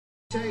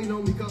What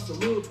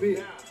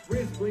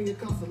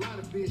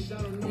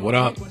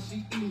up?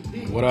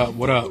 What up?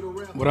 What up?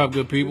 What up,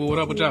 good people? What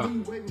up with y'all?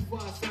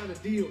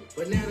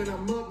 But now that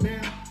I'm up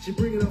now, she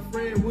bringing her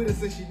friend with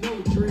us and she know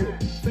the drill.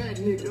 Fat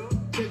nigga,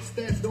 check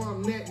stats, though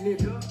I'm that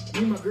nigga.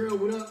 Me, my girl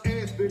with her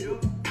ass bigger.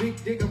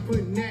 Big dick, I'm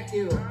putting that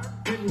in her.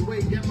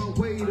 Heavyweight, got my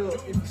weight up.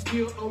 If you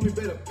still owe me,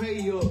 better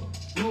pay up.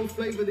 No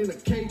flavor than a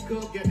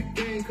K-cup. Got the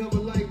game covered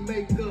like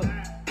makeup.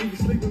 If you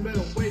sleeping,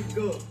 better wake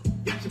up.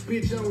 Got your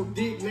bitch on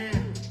dick now.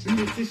 Beat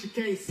her till she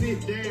can't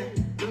sit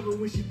down. Love her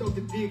when she throw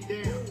the dick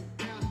down.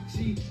 Now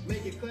she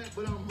make it clap,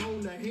 but I'm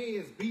holding her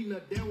hands. Beating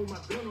her down with my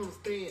gun on the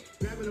stand.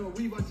 Grabbing her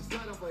weave, I just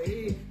slide off her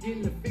head.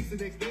 Getting the fix the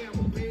next day, I'm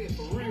a bed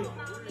for real.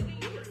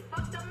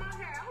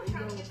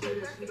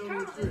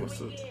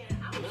 What's up?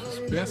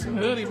 Spencer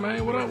Hoodie,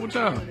 man. What up with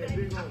y'all?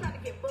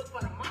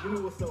 You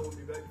know what's up with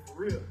me, baby, for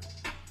real.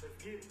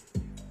 Let's get it.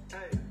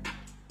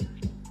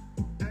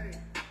 Hey.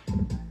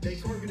 They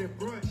twerking at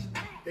brunch.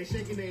 They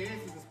shaking their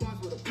asses in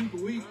spots where the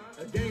people eat.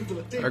 A game full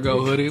of thick. There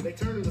go Hoodie. They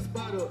turning the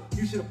spot up.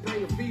 You should have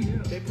paid a fee.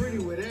 They pretty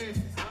with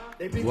asses.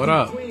 They big what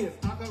up? Twins.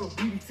 I call them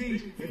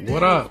BBT.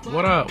 What up?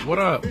 What up? What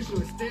up? Just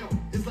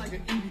like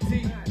an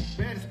EBT.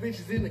 Baddest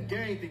bitches in the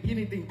game. Think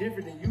anything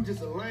different than you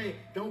just a lame.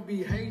 Don't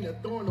be hating or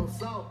throwing no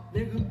salt,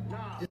 nigga.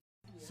 Nah.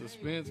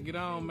 Suspense, get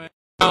on, man.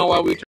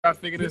 While we try to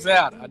figure this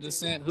out, I just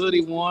sent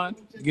Hoodie one.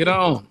 Get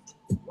on.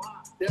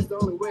 That's the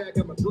only way I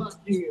got my Glock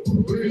in. You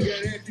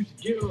gotta ask you to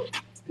get up.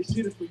 This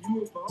shit is for you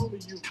and for only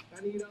you.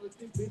 I need all the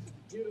thick bitches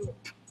to get up.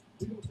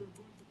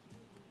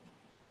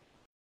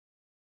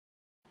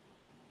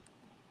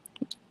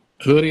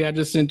 Hoodie, I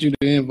just sent you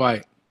the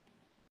invite.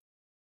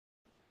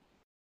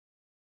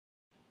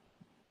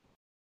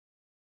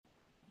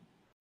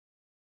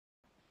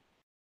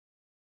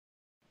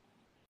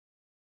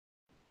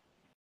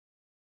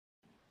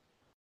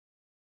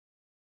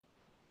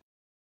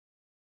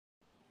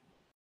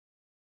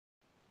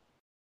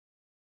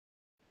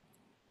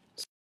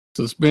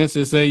 Suspense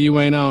and say you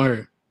ain't on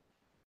her.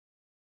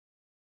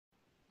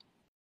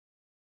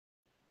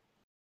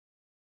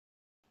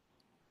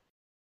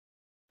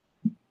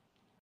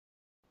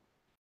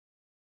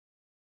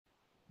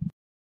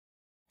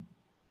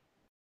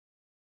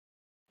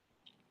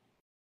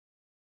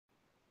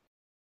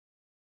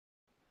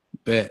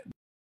 Bet.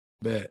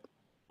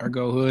 I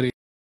go Hoodie.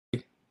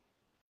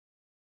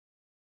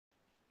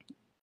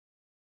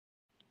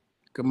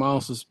 Come on,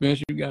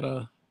 Suspense. You got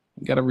a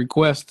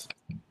request.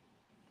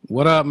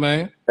 What up,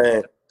 man?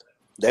 Man,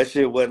 that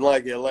shit wasn't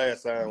like that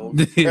last time.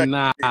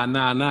 Nah,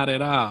 not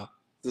at all.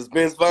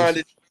 Suspense find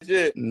it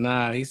shit.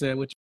 Nah, he said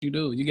what you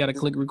do. You got to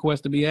click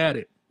request to be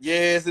added.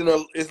 Yeah,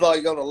 it's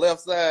like on the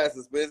left side.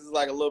 Suspense is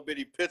like a little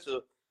bitty picture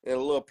and a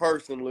little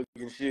person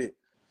looking shit.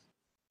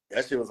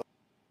 That shit was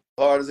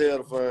hard as hell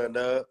to find,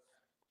 dog.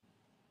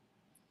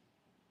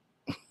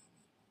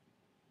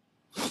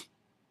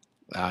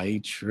 Nah, he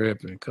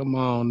tripping. Come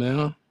on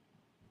now.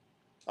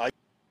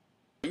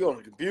 You on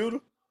the computer?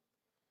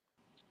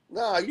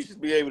 Nah, you should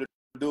be able to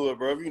do it,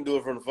 bro. If you can do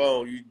it from the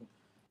phone,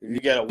 if you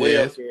got a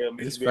webcam,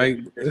 it's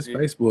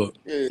Facebook.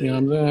 Yeah. You know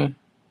what I'm saying?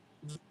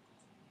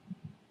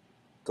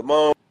 Come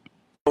on,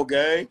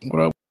 gang.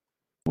 What up?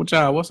 What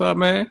y'all? What's up,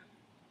 man?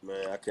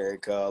 Man, I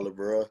can't call it,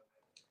 bro.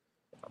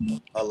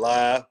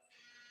 Alive.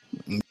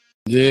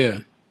 Yeah.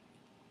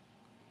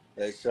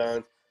 Hey,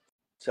 Sean,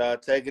 try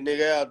to take a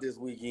nigga out this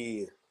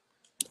weekend.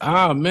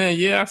 Oh, man,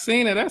 yeah, I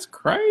seen it. That's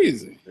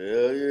crazy.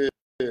 Hell yeah.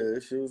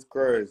 That shit was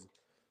crazy.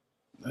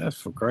 That's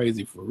for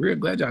crazy, for real.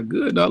 Glad y'all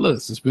good, though.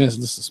 Look, Suspense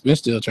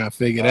still trying to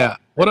figure it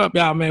out. What up,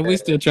 y'all, man? We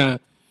still trying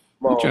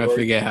to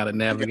figure out how to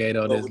navigate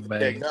all this,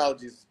 man.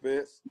 Technology,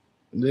 Suspense.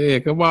 Yeah,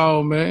 come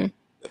on, man.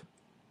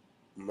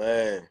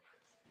 Man.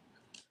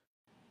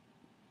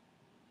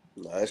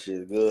 Nah, that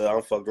shit good. I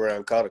don't fuck around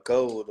and caught a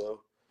cold,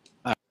 though.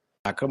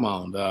 Come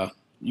on, dog.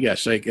 You got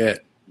to shake that.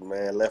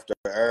 Man, left the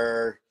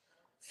air,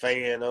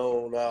 fan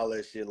on, all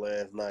that shit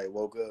last night.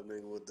 Woke up,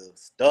 nigga, with the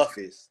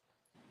stuffies.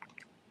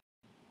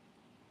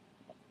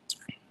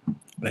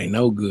 Ain't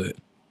no good.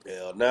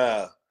 Hell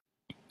nah.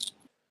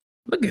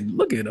 Look at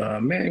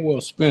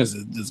Manuel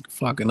Spencer just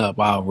fucking up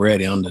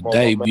already on the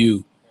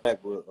debut. I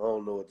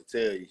don't know what to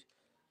tell you.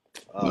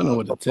 I don't know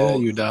what to tell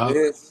you, dog.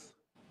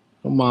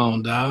 Come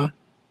on, dog.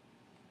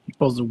 You're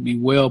supposed to be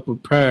well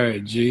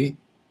prepared, G.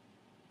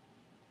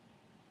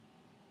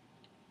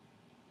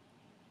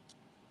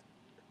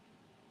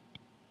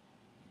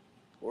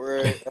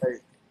 Hey,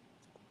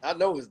 I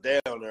know it's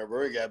down there,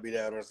 bro. It gotta be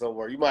down there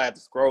somewhere. You might have to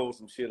scroll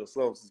some shit or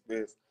something,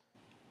 Suspense.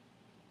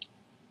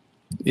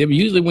 Yeah, but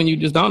usually when you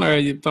just on there,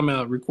 you're talking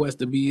about request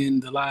to be in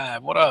the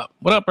live. What up?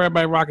 What up,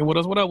 everybody rocking with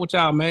us? What up with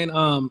y'all,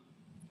 man?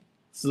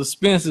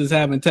 Suspense is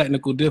having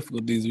technical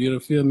difficulties. You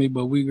feel me?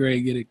 But we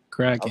great get it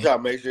cracking. I'm trying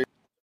to make sure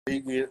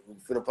he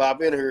finna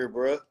pop in here,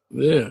 bro.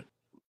 Yeah.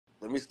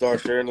 Let me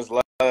start sharing this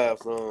live,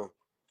 son.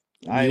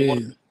 I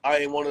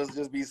ain't want us to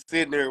just be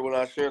sitting there when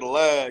I share the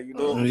live, you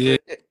know what I'm saying?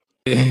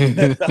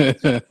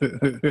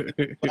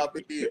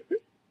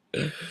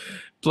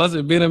 Plus,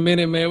 it's been a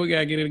minute, man. We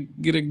gotta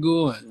get it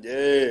going.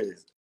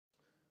 Yes.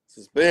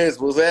 Suspense,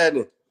 what's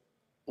happening?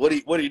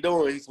 What he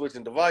doing? He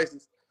switching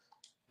devices.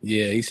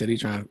 Yeah, he said he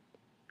trying to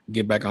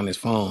get back on his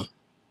phone.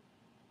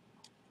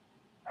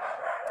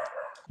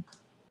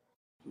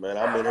 Man,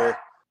 I'm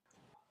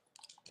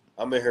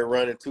in here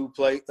running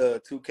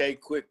 2K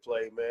quick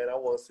play, man. I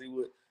want to see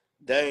what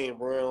Dame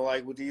run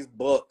like with these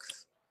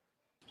Bucks.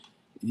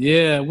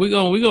 Yeah, we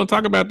gonna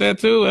talk about that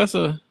too.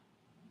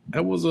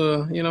 That was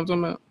a you know what I'm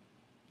talking about.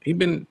 He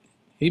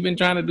been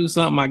trying to do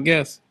something, I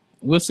guess.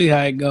 We'll see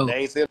how it goes. They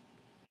ain't sent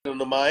him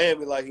to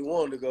Miami like he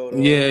wanted to go.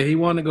 Yeah, he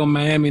wanted to go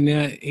Miami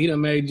now. He done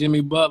made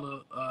Jimmy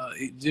Butler.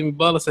 Jimmy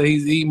Butler said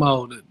he's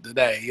emo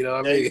today. You know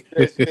what I mean?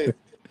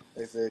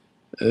 They said,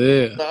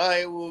 yeah.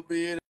 I will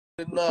be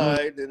the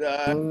night that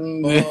I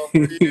fall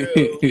for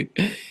you.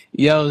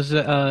 Yo,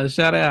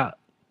 shout out.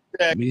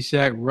 Shaq. Me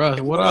Shaq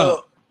Russ. What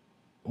up?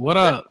 What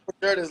up?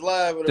 Shirt is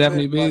live in a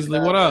Stephanie minute, Beasley.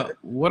 What up? man.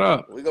 What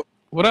up?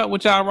 What up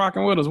with y'all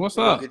rocking with us? What's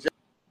up? Get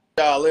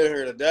y'all in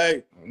here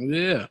today.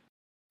 Yeah.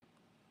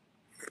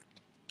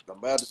 I'm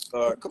about to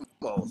start. Come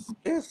on,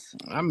 Spence.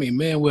 I mean,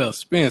 Manuel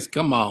Spence,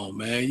 come on,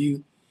 man.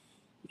 You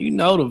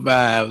know the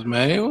vibes,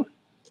 man.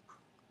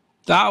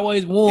 It's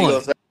always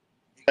one.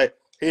 He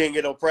ain't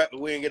get no practice.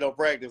 We ain't get no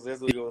practice. That's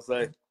what he gonna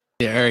say.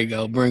 Yeah, there you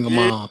go. Bring him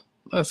on.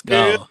 Let's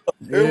go.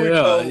 Here we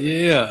go.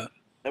 Yeah.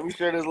 Let me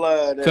share this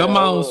line. Come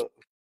on,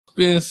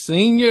 Spence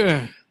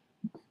Senior.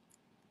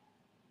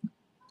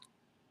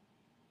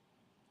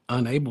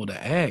 Unable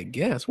to add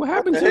guests. What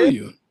happened to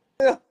you?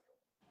 Yeah.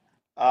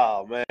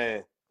 Oh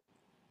man.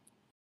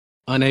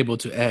 Unable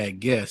to add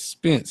guests.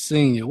 Spence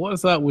Senior.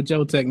 What's up with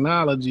your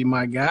technology,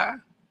 my guy?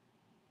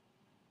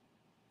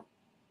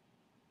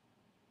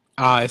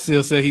 It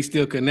still said he's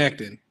still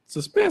connecting.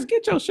 So Spence,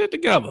 get your shit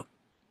together.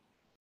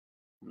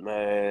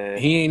 Man.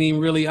 He ain't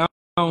even really on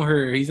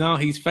her.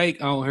 He's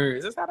fake on her.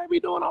 Is this how they be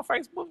doing on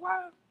Facebook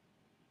Live?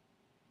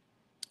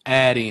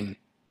 Adding.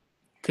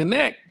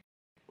 Connect.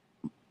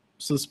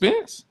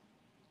 Suspense.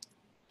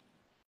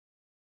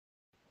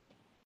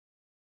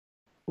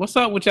 What's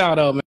up with y'all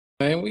though,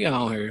 man? We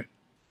on here.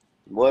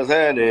 What's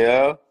happening,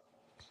 y'all?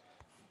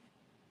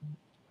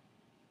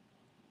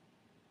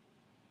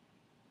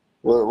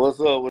 What's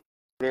up with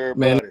everybody?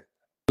 Man,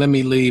 let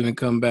me leave and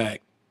come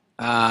back.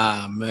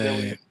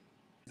 Man.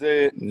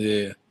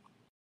 Yeah.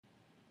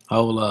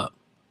 Hold up.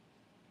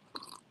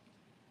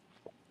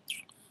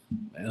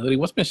 Man, Hoodie,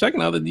 what's been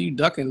shaking other than you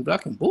ducking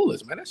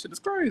bullets, man? That shit is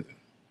crazy.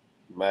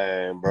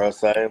 Man, bro,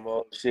 same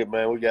old shit,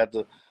 man.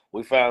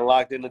 We finally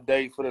locked in the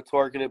date for the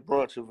twerking at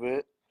brunch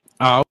event.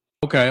 Oh,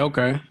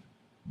 okay.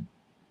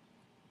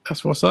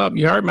 That's what's up.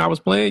 You heard me. I was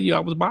playing you. I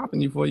was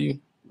bopping you for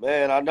you.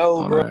 Man, I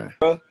know, bro.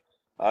 Right.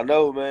 I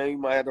know, man. You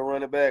might have to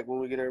run it back when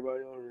we get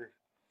everybody on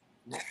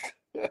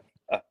here.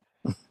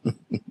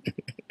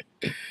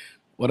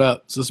 What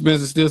up?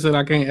 Suspense still said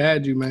I can't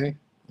add you, man.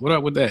 What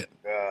up with that?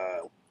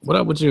 What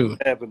up with you?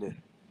 What's happening?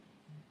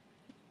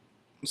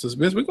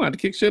 Suspense, we're going to have to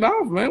kick shit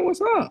off, man.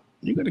 What's up?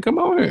 You got to come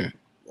on here.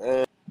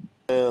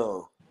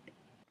 Damn.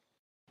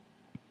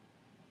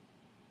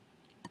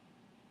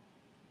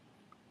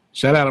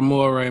 Shout out to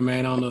Moray,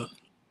 man, on the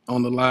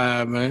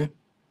live, man.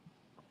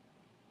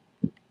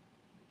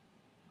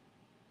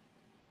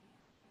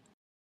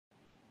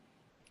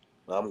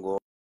 I'm going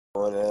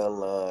down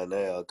line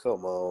now.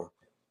 Come on.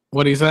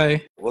 What'd he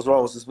say? What's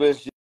wrong with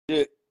suspension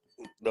shit?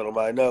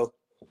 Nobody know.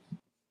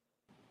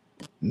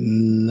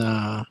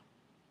 Nah.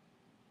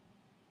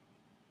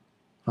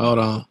 Hold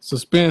on.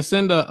 Suspense,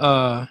 send it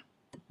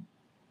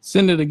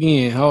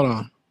again. Hold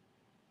on.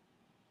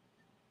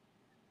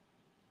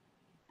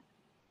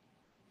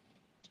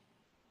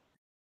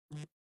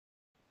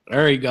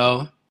 There you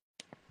go.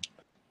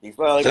 You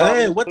finally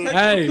got what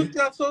took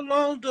y'all so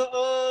long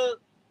to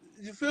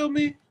you feel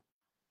me?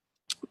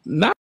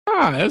 Nah,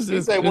 it was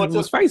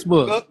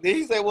Facebook. Did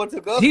he say what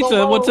took us so long? He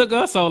said what took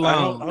us so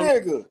long?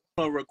 Nigga. Hold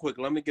on real quick.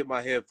 Let me get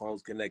my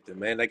headphones connected,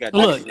 man. They got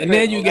look, and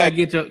then you gotta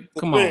get your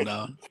come on,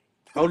 dog.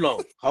 Hold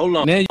on.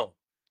 Now you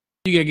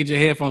gotta get your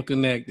headphones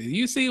connected.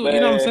 You see, man. You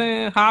know what I'm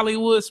saying?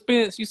 Hollywood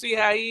Spence. You see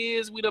how he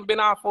is? We done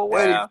been out for a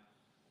while.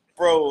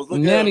 Froze.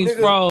 Look at him,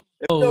 froze.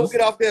 If you don't get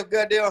off that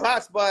goddamn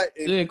hotspot.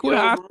 Yeah, quit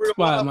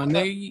hotspot, my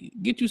nigga.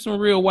 Get you some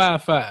real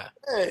Wi-Fi.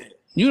 Man.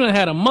 You done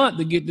had a month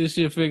to get this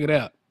shit figured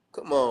out.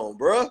 Come on,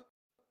 bro.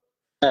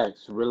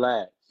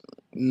 Relax.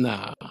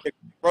 Nah.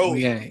 Bro,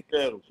 we ain't.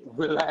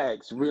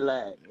 Relax. Get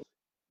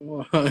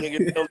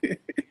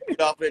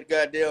off that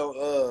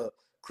goddamn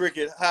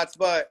cricket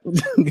hotspot.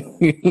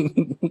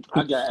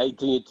 I got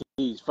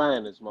AT&T's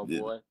finest, my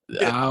boy.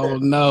 I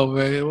don't know,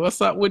 man.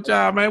 What's up with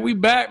y'all, man? We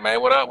back,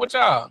 man. What up with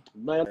y'all?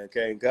 Man,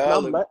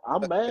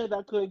 I'm mad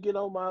I couldn't get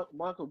on my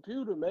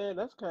computer, man.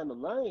 That's kind of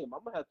lame.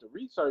 I'm going to have to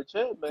research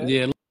it, man.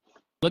 Yeah,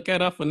 look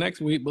at us for next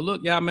week. But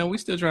look, y'all, man, we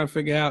still trying to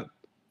figure out,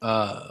 you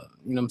know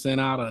what I'm saying,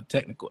 all the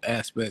technical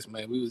aspects,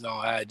 man. We was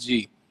on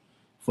IG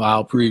for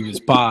our previous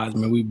pods,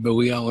 man.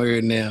 We on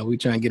here now. We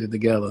trying to get it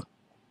together.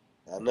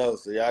 I know,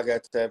 so y'all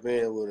got to tap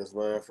in with us,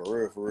 man,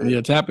 for real. Yeah,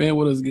 tap in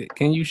with us.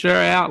 Can you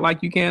share out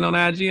like you can on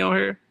IG on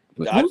here?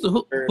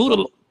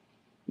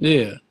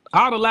 Yeah,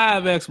 all the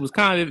live X was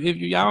kind of, if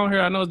y'all on here,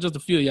 I know it's just a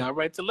few of y'all,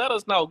 right? To let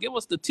us know, give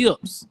us the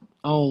tips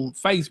on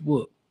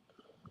Facebook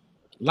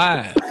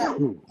Live.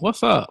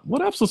 What's up?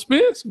 What up,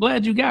 Suspense?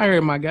 Glad you got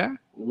here, my guy.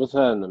 What's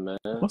happening, man?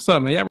 What's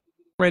up, man? Y'all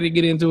ready to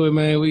get into it,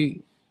 man?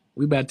 We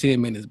about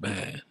 10 minutes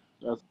behind.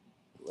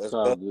 That's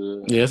all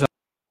good. Yeah, it's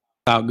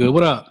all good.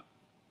 What up?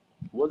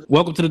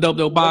 Welcome to the Dope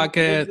Dope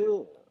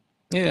Podcast.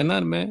 Yeah,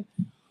 nothing, man.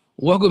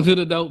 Welcome to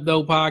the Dope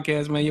Dope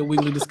Podcast, man. Your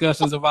weekly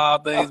discussions of all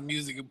things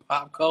music and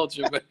pop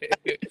culture, man.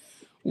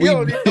 You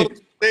don't need to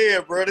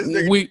understand, bro. This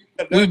nigga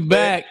we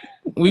back.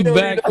 We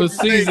back for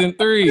season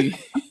 3.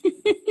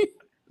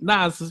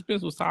 Nah,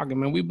 Suspense was talking,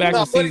 man. We back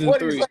for season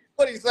 3.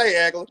 What did he say,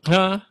 Agler?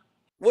 Huh?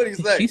 What did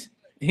he say?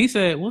 He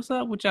said, "What's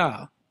up with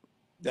y'all?"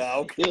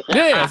 Okay.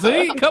 Yeah,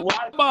 see, come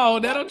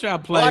on, don't try to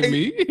play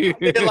me. Why you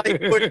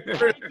do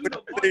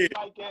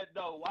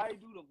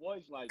the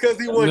voice like that? Because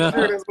he wasn't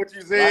sure that's what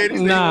you said.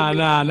 Nah.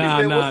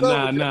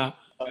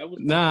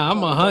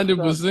 I'm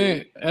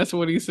 100%. That's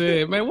what he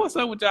said, man. What's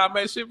up with y'all,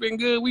 man? Shit been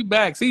good. We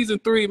back, season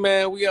 3,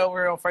 man. We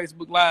over here on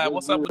Facebook Live.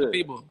 What's up with the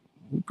people?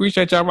 We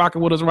appreciate y'all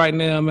rocking with us right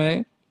now,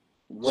 man.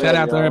 Shout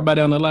out to everybody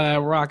on the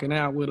live rocking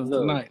out with us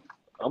tonight.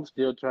 I'm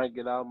still trying to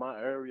get out of my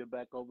area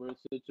back over and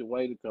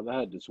situated because I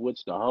had to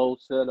switch the whole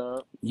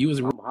setup. You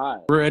was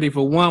ready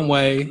for one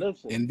way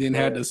and then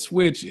had to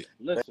switch it.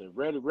 Listen,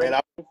 ready for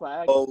action.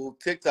 Oh,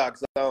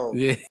 TikTok's on.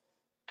 Yeah.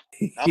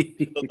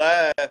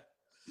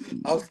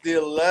 I'm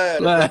still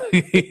alive.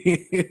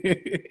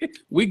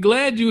 We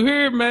glad you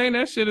here, man.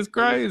 That shit is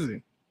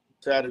crazy.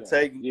 Try to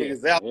take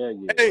niggas out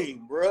the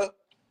game, bro.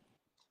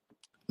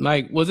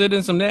 Like, was it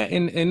in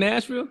in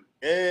Nashville?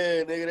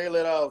 Yeah, nigga, they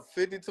let out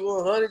 50 to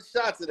 100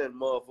 shots of that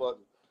motherfucker.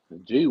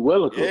 Gee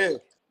Willikers. Yeah.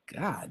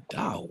 God,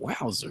 dog,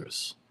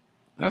 wowzers.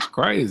 That's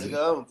crazy.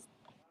 Nigga, I'm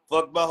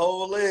fucked my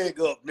whole leg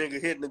up, nigga,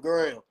 hitting the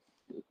ground.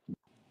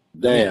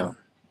 Damn.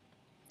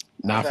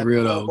 Not for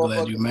real, though.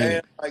 Glad you made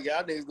it. Like,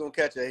 y'all niggas gonna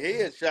catch a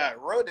headshot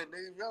running,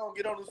 nigga. Y'all don't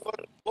get on this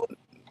fucking boat.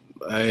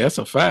 Hey, that's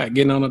a fact.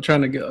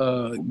 Trying to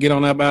get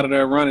on up out of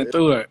there, running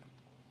through it.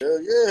 Hell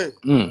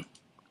yeah.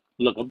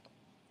 Look, I'm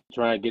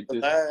trying to get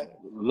this.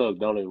 Look,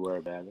 don't even worry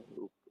about it.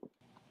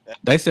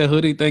 They said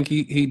Hoodie think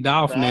he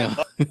Dolph now.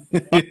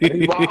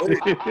 It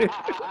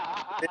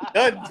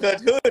doesn't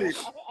touch Hoodie.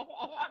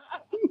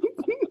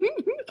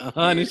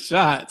 100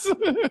 shots.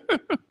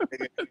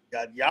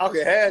 Y'all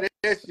can have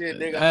that shit,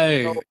 nigga.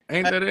 Hey,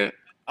 ain't that it?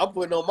 I'm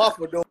putting on my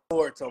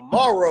fedora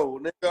tomorrow,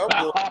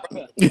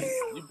 nigga.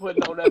 You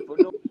putting on that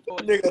fedora?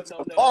 Nigga,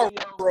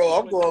 tomorrow,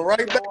 I'm going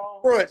right back to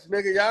brunch,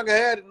 nigga. Y'all can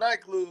have the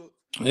nightclub.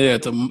 Yeah,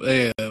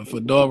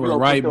 fedora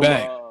right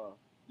back.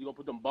 You gonna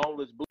put them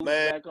boneless boots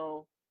back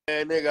on?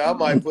 Man, nigga, I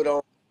might put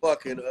on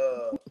fucking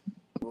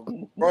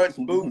brunch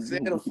boots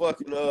and a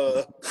fucking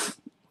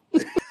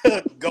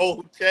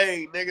gold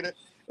chain, nigga,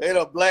 and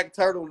a black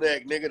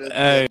turtleneck,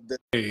 nigga. The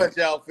brunch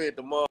outfit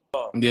tomorrow.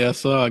 Yeah,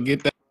 so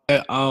get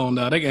that on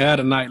now. They can have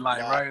a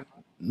nightlight, right?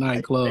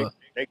 Nightclub.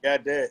 They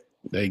got that.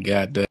 They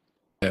got that.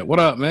 What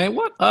up, man?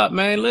 What up,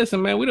 man?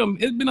 Listen, man,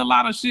 it's been a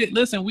lot of shit.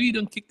 Listen, we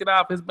done kicked it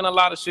off. It's been a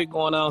lot of shit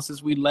going on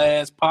since we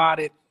last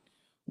potted.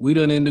 We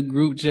done in the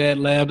group chat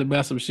laughed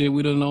about some shit.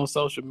 We done on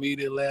social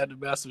media laughed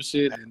about some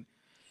shit. And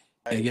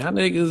y'all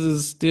niggas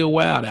is still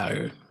wild out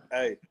here.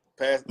 Hey,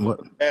 pass me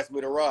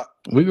the rock.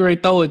 We ready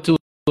to throw it to them.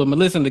 But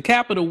listen, the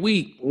cap of the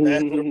week, we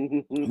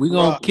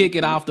going to kick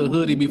it off the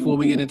Hoodie before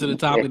we get into the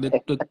topic.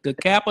 The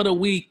cap of the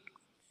week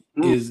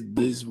is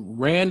this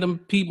random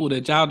people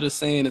that y'all just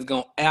saying is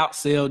going to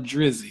outsell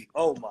Drizzy.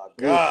 Oh, my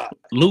God.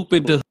 Loop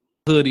into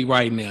Hoodie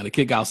right now to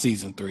kick out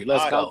season 3.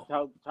 Let's go.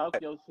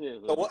 Talk your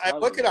shit. So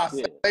what can I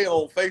say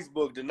on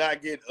Facebook to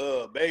not get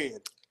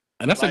banned?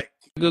 And that's a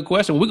good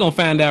question. We're gonna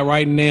find out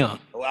right now.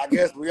 Well, I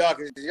guess we are,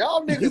 cause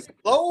y'all niggas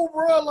slow,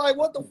 bro. Like,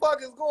 what the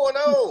fuck is going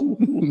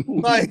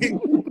on? Like,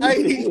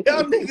 hey,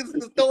 y'all niggas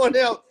is throwing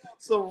out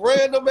some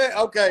random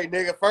okay,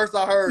 nigga. First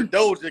I heard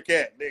Doja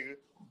Cat, nigga.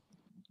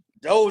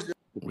 Doja.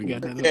 We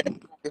got that.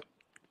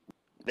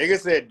 Nigga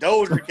said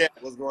Doja Cat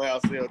was gonna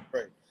outsell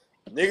Drake.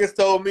 Niggas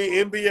told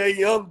me NBA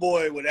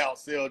YoungBoy would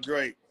outsell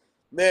Drake.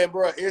 Man,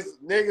 bro, it's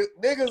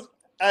niggas.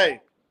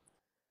 Hey,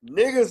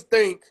 niggas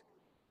think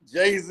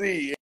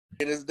Jay-Z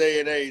in this day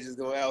and age is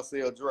gonna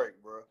outsell Drake,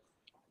 bro.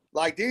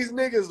 Like, these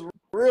niggas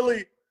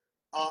really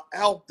are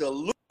out the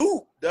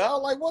loop,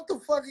 dog. Like, what the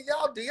fuck are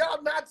y'all? Do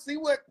y'all not see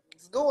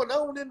what's going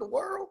on in the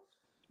world?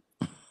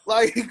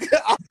 Like,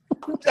 I'm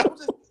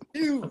just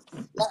confused.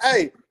 Like,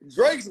 hey,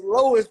 Drake's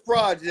lowest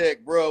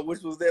project, bro,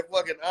 which was that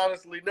fucking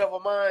Honestly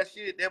Nevermind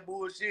shit, that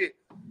bullshit.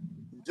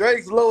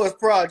 Drake's lowest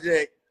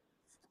project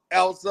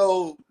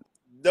outsold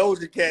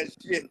Doja Cat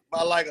shit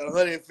by like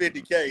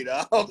 150K,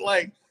 dog.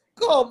 Like,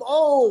 come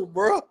on,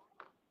 bro.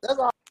 That's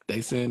all.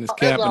 They saying it's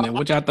capping it.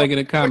 What y'all think in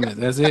the comments?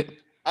 That's it?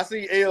 I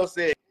see L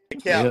said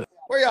cap. Yeah.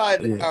 Where y'all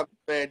at in the comments,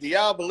 man? Do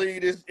y'all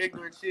believe this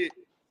ignorant shit?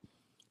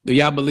 Do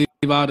y'all believe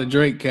all the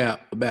Drake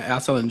cap about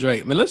outselling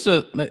Drake? I mean, let's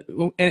just and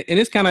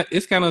it's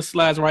kind of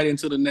slides right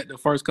into the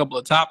first couple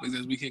of topics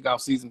as we kick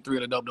off season 3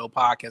 of the Dope Dope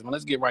Podcast. Man,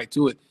 let's get right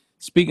to it.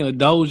 Speaking of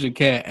Doja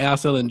Cat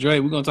outselling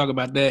Drake, we're gonna talk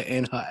about that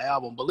in her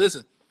album. But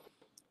listen,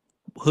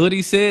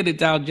 Hoodie said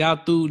that y'all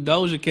threw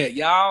Doja Cat.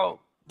 Y'all,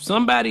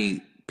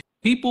 somebody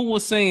People were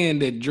saying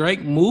that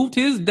Drake moved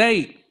his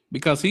date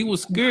because he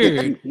was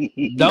scared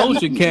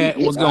Doja Cat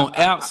was gonna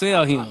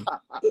outsell him.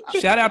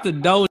 Shout out to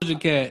Doja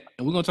Cat,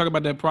 and we're gonna talk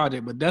about that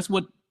project. But that's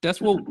what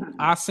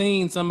I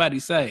seen somebody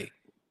say.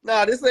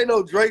 Nah, this ain't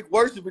no Drake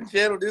worshiping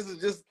channel. This is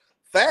just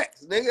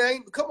facts, nigga.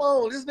 Come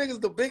on, this nigga's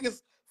the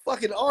biggest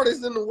fucking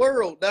artist in the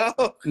world,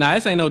 dog. Nah,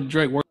 this ain't no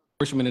Drake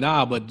worshiping at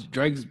all. But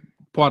Drake's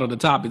part of the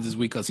topic this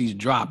week because he's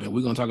dropping.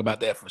 We're gonna talk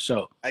about that for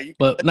sure.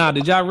 But nah,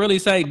 did y'all really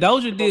say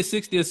Doja did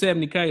 60 or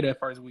 70K that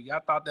first week? I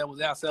thought that was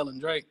outselling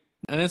Drake.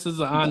 And this is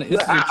a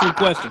true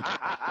question.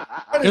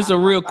 It's a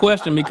real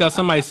question because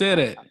somebody said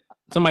it.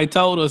 Somebody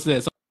told us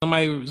that.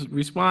 Somebody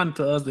responded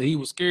to us that he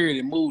was scared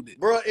and moved it.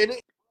 Bro, and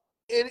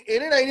it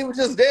ain't even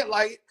just that.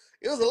 Like,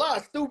 it was a lot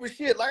of stupid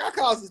shit. Like, I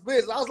called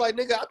suspense. I was like,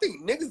 nigga, I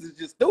think niggas is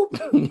just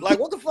stupid. Like,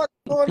 what the fuck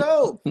is going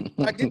on?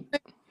 Like,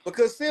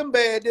 because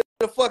Sinbad did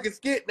a fucking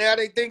skit, now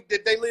they think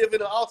that they live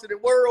in an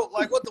alternate world.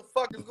 Like, what the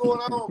fuck is going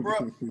on,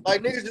 bro?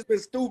 Like, niggas just been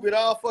stupid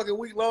all fucking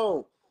week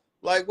long.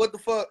 Like, what the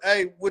fuck?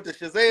 Hey, with the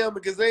Shazam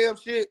and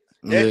Kazam shit.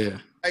 Yeah.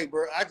 Hey,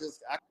 bro, I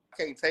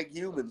can't take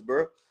humans,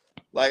 bro.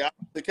 Like,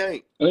 I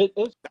can't.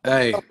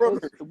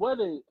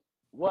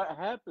 What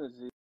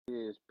happens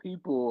is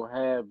people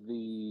have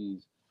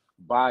these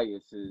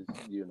biases,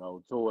 you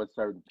know, towards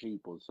certain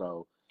people.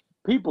 So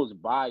people's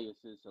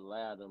biases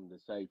allow them to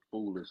say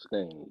foolish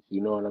things.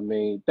 You know what I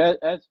mean?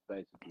 That's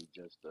basically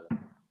just the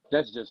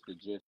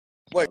gist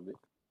of it.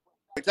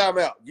 Time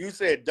out. You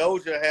said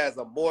Doja has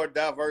a more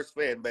diverse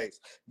fan base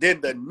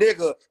than the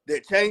nigga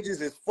that changes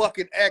his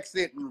fucking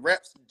accent and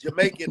raps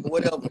Jamaican,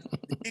 whatever.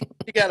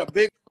 He got a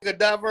bigger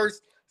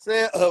diverse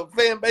fan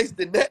base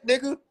than that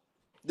nigga.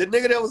 The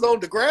nigga that was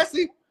on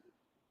Degrassi.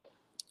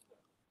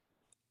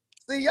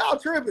 See, y'all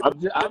tripping.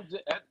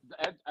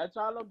 That's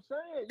all I'm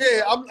saying.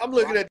 Yeah, I'm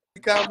looking at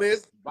the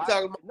comments.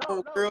 Talking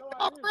about girl.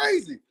 I'm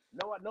crazy.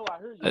 No, I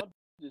hear you. I'm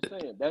just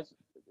saying that's,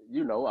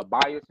 you know, a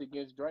bias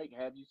against Drake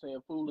have you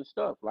saying foolish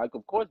stuff. Like,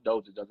 of course,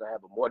 Doja doesn't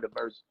have a more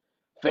diverse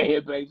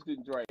fan base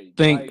than Drake.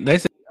 They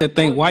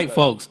said white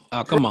folks.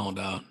 Oh, come on,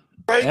 dog.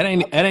 That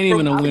ain't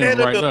even a win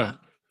right there.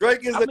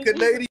 Drake is a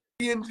Canadian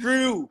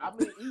Jew.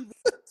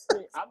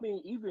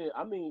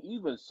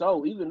 Even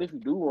so, even if you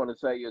do want to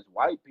say it's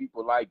white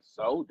people, like,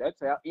 so that's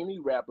how any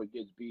rapper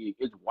gets big.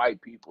 It's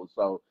white people,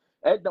 so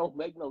that don't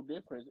make no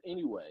difference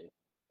anyway.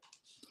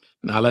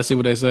 Now let's see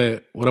what they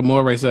said. What did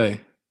Morey say?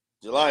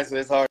 July says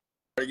it's hard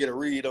to get a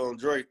read on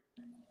Drake.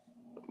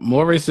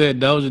 Morey said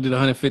Doja did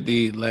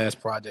 150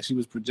 last project. She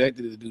was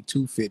projected to do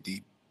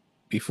 250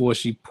 before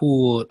she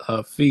pulled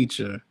her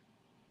feature.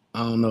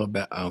 I don't know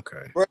about.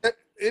 Okay. Bro,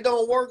 it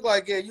don't work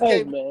like that. You hey,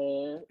 can't,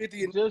 man.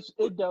 50 and just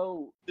it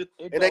don't. It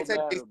and don't they take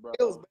matter, these bro.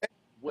 skills,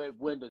 man.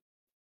 When the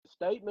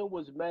statement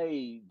was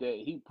made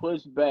that he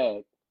pushed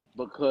back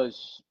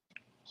because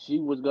she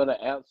was gonna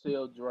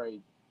outsell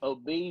Drake,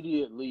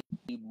 immediately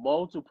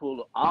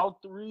all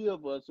three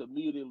of us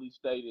immediately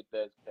stated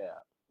that's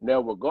cap.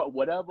 Now,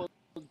 whatever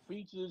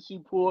features she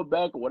pulled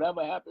back or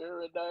whatever happened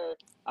here and there,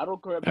 I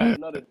don't care about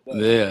none of that.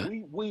 Yeah.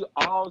 We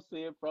all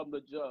said from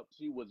the jump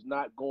she was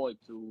not going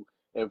to,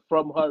 and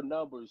from her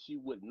numbers, she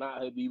would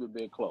not have even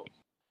been close.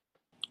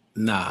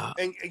 Nah.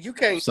 And you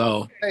can't.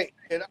 So. Hey,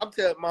 and I'm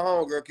telling my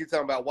homegirl, keep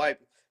talking about white.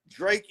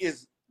 Drake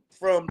is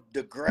from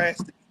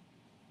Degrassi.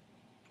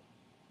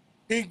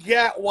 He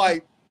got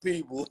white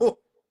people.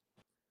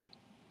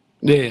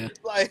 Yeah.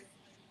 Like,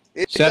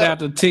 shout out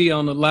to T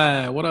on the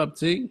line. What up,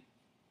 T?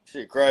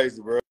 Shit crazy,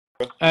 bro.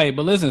 Hey,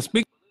 but listen,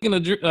 speaking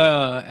of did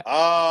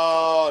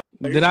I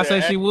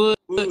say she would?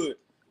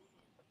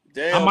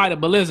 Damn. I might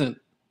have, but listen,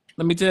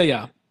 let me tell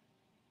y'all.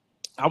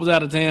 I was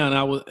out of town.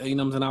 I was, you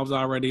know what I'm saying? I was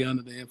already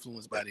under the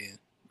influence by then.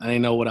 I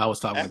didn't know what I was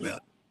talking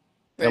about.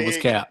 That was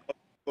cap.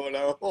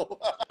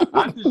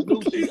 I just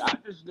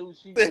knew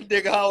she That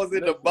nigga I was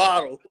in the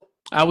bottle.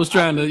 I was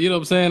trying to, you know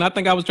what I'm saying? I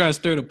think I was trying to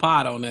stir the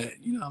pot on that.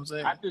 You know what I'm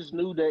saying? I just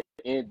knew that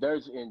in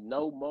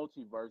no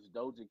multiverse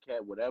Doja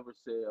Cat would ever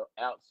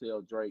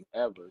outsell Drake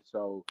ever.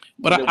 So,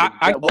 but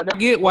I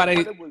get why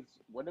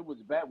when it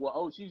was back. Well,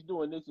 oh, she's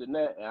doing this and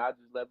that, and I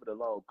just left it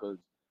alone because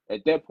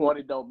at that point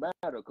it don't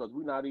matter because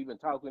we're not even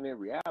talking in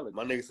reality.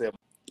 My nigga said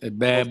it's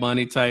Bad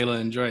Bunny, Taylor,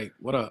 and Drake.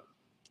 What up?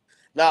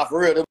 Nah, for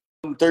real,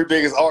 them three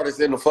biggest artists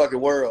in the fucking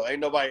world.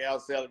 Ain't nobody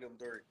outselling them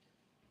three.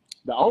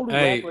 The only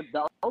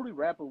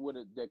rapper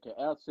that can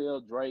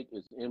outsell Drake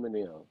is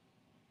Eminem.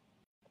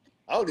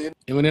 Eminem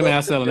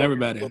outselling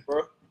everybody.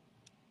 Bro.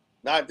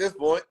 Not at this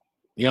point.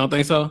 You don't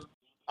think so?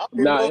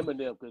 Nah,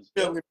 Eminem, because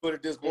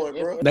at this point,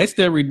 bro. They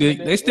still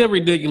ridiculous. They still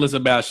ridiculous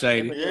about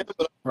Shady,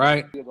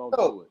 right?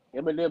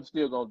 Eminem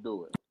still gonna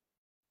do it.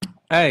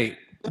 Hey,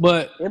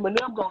 but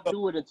Eminem gonna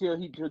do it until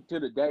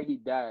the day he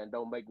die and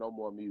don't make no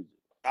more music.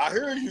 I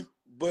hear you,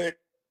 but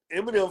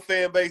Eminem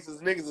fan base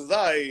is niggas is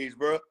our age,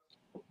 bro.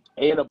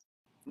 And a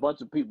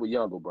bunch of people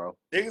younger, bro.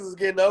 Niggas is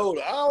getting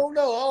older. I don't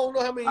know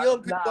how many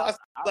young people I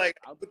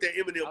put that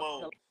Eminem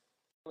on.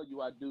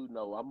 You, I do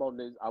know. I'm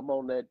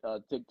on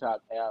that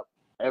TikTok app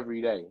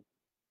every day.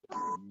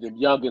 the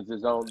youngins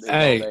is on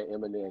Hey, that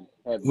Eminem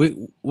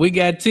heavy. we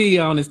got T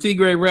on. Is T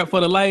Gray rap for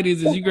the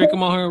ladies? Is you Gray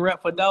come on here and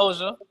rap for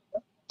Doja?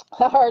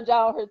 I heard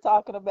y'all here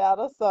talking about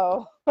her,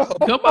 so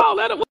Come on,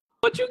 let her.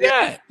 What you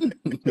got?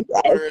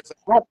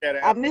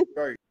 I missed.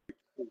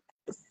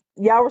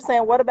 Y'all were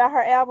saying what about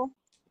her album?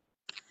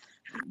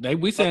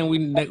 We saying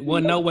we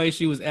wasn't no way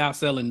she was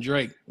outselling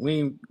Drake. We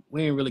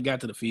ain't really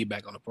got to the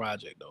feedback on the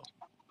project though.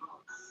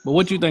 But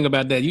what you think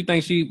about that? You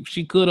think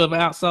she could have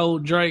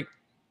outsold Drake?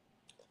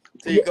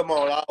 T, come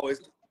on, I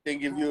always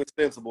think if you're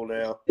sensible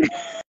now.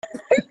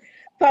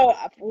 So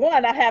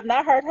one, I have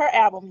not heard her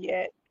album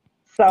yet,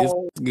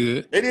 so It's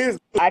good. It is.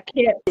 I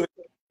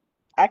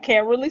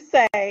can't really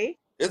say.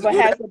 It's But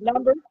good.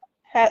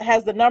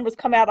 has the numbers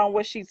come out on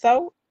what she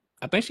sold?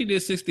 I think she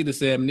did 60 to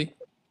 70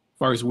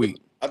 first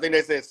week. I think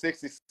they said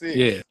 66.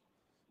 Yeah,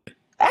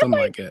 something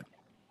like that.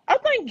 I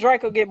think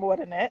Drake will get more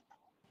than that.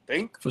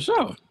 Think? For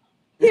sure.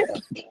 Yeah.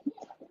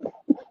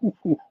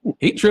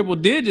 He triple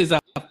digits,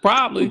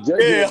 probably.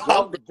 Yeah,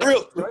 I'm the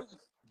real.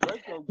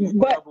 Drake gonna get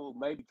double,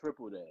 maybe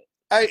triple that.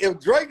 Hey, if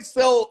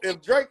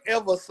Drake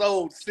ever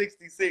sold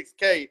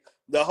 66K,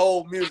 the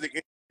whole music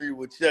industry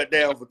would shut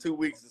down for 2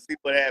 weeks to see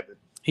what happened.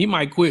 He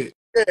might quit.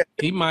 Yeah.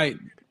 He might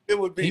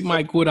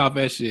quit off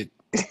that shit.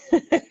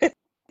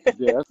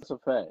 Yeah, that's a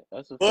fact.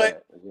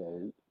 But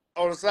Yeah.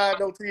 on the side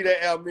note, T,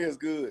 that album is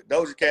good.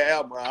 Doja Cat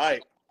album, all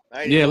right.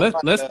 Yeah,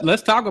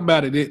 let's talk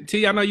about it.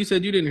 T, I know you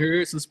said you didn't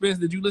hear it. Suspense,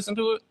 did you listen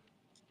to it?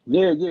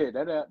 Yeah.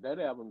 That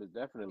album is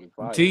definitely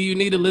fire. T, you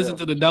need to listen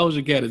to the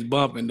Doja Cat. It's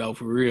bumping though,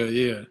 for real.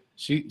 Yeah,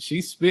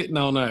 she's spitting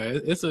on her.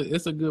 It's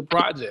a good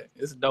project.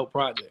 It's a dope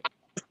project.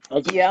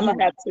 Yeah, I'm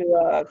gonna have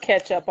to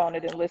catch up on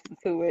it and listen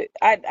to it.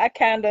 I'm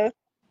kind of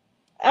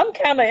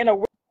in a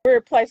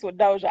weird place with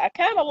Doja. I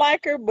kind of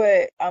like her,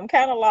 but I'm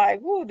kind of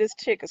like, woo, this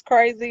chick is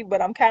crazy.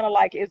 But I'm kind of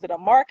like, is it a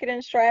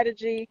marketing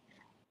strategy?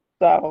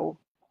 So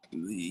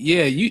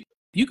Yeah, you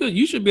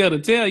should be able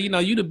to tell. You know,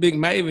 you the big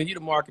Maven, you the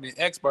marketing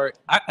expert.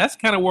 That's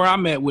kind of where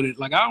I'm at with it.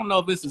 Like, I don't know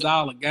if this is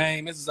all a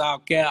game. This is all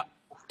cap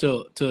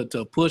to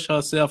push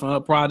herself and her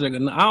project.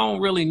 And I don't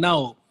really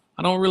know.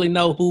 I don't really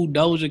know who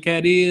Doja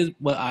Cat is,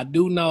 but I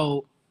do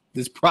know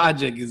this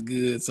project is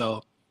good.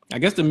 So I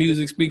guess the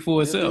music speaks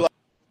for itself.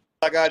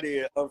 Like I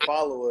did,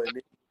 unfollow her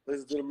and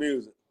listen to the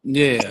music.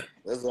 Yeah,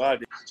 that's what I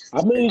did.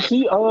 I mean,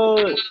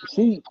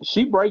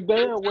 she break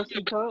down what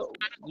she told.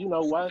 You know,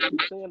 why she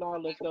saying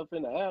all that stuff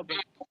in the album.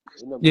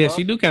 Yeah,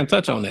 she do kind of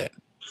touch on that.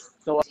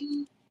 So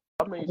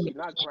I mean, she's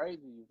not crazy.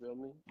 You feel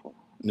me?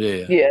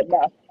 Yeah. Yeah,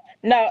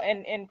 no,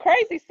 and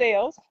crazy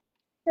sales.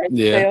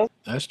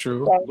 That's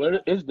true.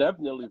 But it's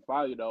definitely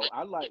fire though.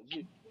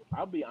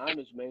 I'll be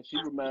honest, man. She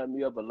reminds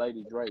me of a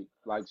Lady Drake.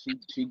 Like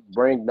she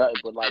bring nothing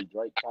but like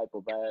Drake type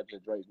of vibes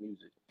and Drake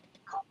music.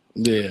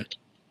 Yeah,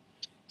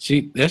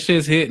 that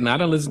shit's hitting. I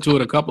done listened to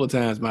it a couple of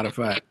times. Matter of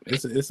fact,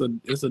 it's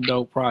a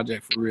dope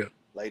project for real.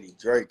 Lady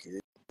Drake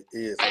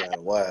is kind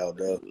of wild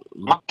though.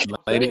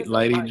 Lady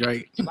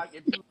Drake. Like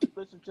if you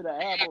listen to the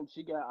album,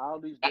 she got all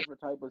these different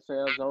type of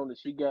sounds on it.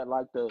 She got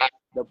like the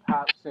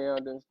pop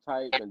sounding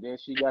type, and then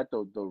she got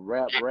the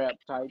rap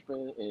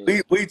typing.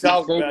 And we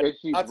talked about it.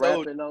 She's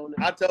rapping on it.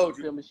 I told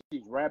you.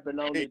 She's rapping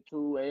on it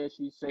too, and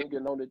she's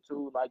singing on it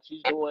too. Like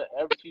she's doing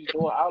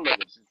all of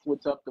it. She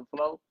switch up the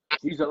flow.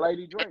 She's a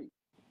Lady Drake.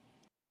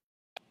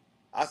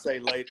 I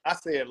said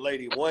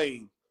Lady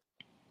Wayne.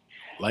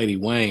 Lady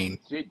Wayne.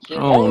 I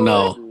don't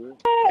know.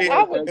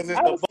 Because it's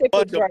a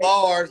bunch of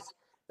bars,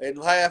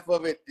 and half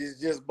of it is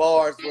just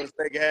bars for the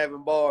sake of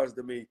having bars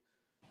to me.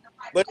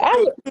 But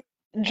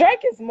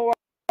Drake is more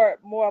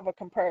of a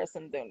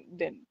comparison than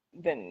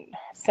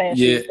saying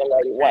she's a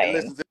Lady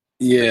Wayne.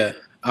 Yeah,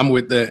 I'm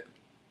with that.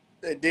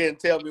 And then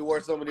tell me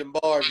where some of them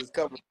bars is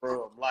coming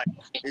from. Like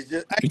it's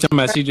just you talking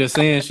about she just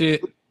saying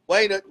shit.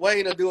 Wayne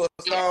will do a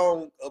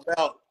song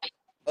about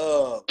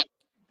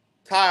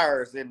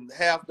tires, and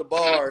half the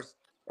bars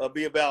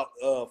be about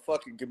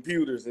fucking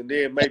computers, and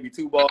then maybe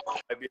 2 bars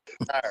might be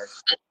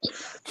tires.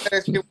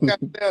 That shit was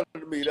kind of down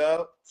to me,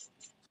 dog.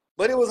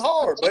 But it was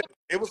hard. But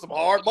it was some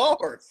hard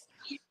bars.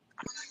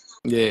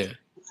 Yeah,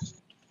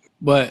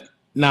 but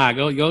nah,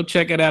 go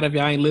check it out if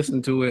y'all ain't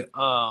listening to it.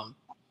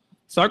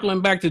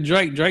 Circling back to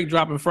Drake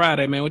dropping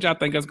Friday, man. What y'all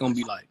think that's gonna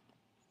be like?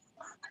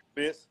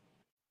 Bitch.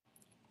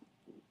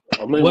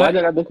 I mean, why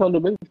did I become the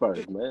me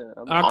first, man?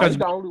 I'm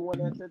the only one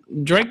that's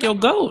Drake your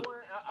GOAT.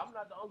 I'm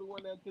not the only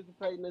one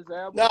anticipating this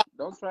album. Nah.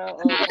 Don't try.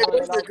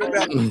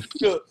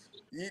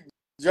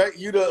 Drake,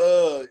 you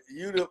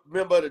the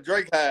member of the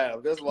Drake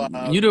Hive. That's why.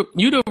 You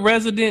the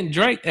resident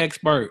Drake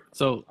expert.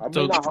 So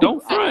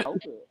don't front.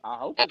 I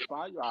hope it's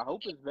fire. I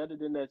hope it's better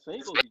than that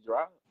single he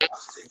dropped.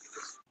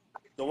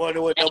 The one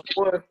that went number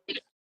 1.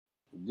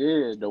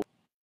 Yeah, the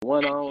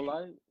one I don't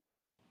like.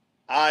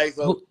 All right,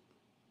 so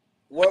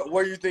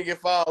where you think it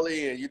fall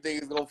in? You think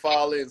it's gonna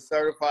fall in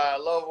Certified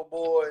Lover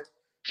Boy,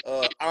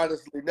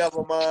 Honestly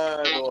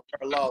Nevermind, or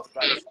Her Lost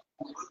Bag?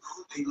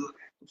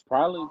 It's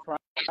probably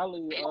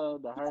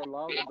the Her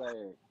Lost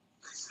Bag.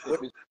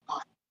 If it's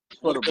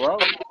for the bro.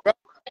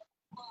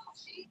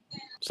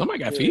 Somebody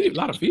got a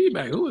lot of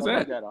feedback. Who is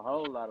that? Got a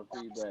whole lot of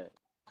feedback.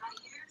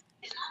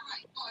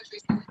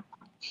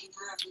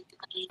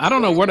 I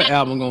don't know where the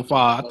album gonna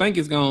fall. I think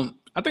it's gonna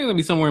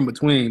be somewhere in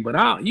between.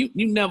 But you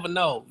never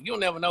know. You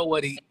never know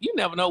what he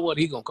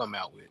gonna come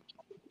out with.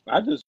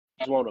 I just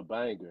want a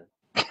banger.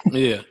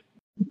 Yeah,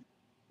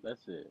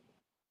 That's it.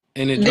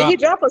 and it Did he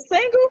dropped. drop a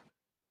single?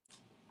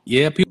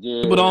 Yeah, people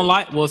Yeah. don't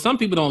like. Well, some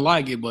people don't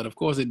like it, but of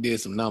course it did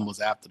some numbers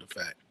after the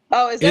fact.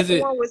 Oh, is that Is the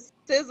it? one with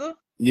SZA?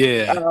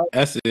 Yeah, Oh,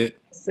 that's it.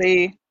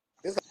 see.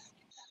 It's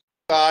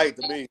all right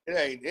to me.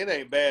 It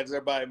ain't bad as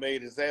everybody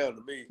made it sound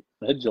to me.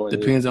 That joint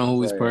Depends is on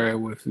who he's trash.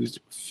 paired with,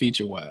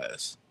 feature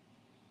wise.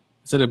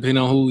 So depending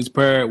on who he's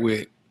paired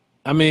with.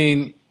 I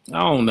mean, I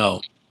don't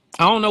know.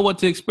 I don't know what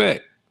to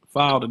expect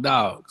for all the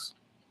dogs.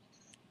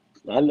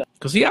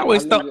 Because he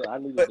always thought. I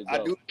needed But to I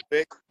go. do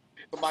expect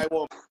somebody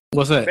want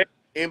What's that?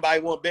 anybody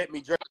want to bet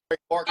me Drake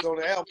barks on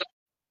the album.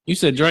 You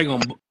said Drake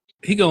gonna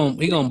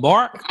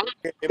bark,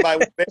 Anybody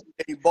want to bet me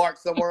that he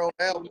barks somewhere on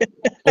the album?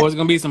 or is it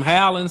gonna be some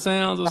howling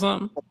sounds or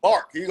something?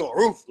 Bark. He gonna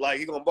roof like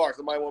he gonna bark.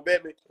 Somebody want to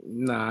bet me?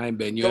 Nah, I ain't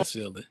betting you. That's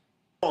silly.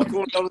 Come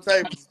on, $20 on the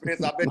table,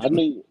 Spence. I bet I you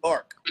need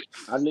bark.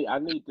 I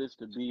need this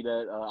to be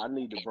that. I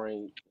need to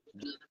bring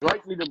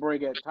Drake. Need to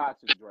bring that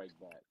toxic Drake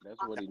back. That's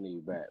what he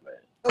need back,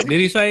 man. Did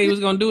he say he was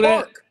gonna do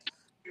that?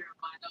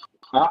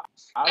 Bark.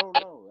 I don't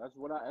know. That's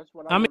what I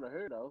I mean, want to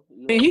hear though. You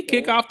know Man, what he I'm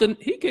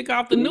kick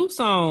off the new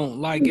song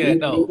like saying?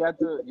 that He though. got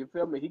to. You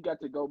feel me? He got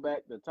to go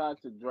back to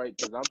toxic Drake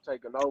because I'm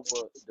taking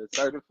over the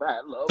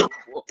certified lover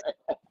boy.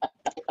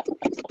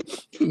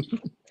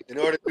 In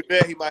order to do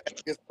that, he might have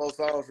to get some more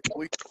songs from the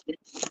week.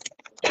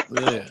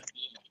 Yeah.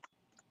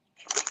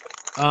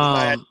 He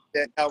might have to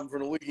get that album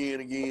from the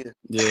weekend again.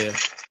 Yeah.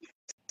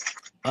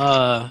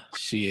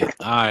 Shit.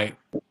 All right.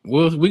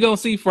 We gonna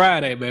see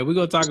Friday, man.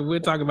 We'll talk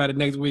about it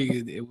next week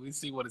and we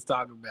see what it's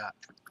talking about.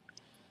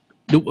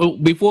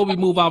 Before we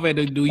move off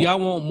it, do y'all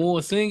want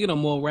more singing or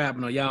more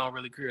rapping, or y'all don't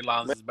really care as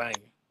long as it's banging?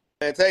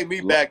 Man, take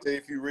me back to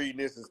if you reading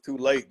this, it's too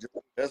late.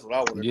 That's what I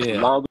want to Yeah.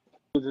 As long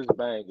as it's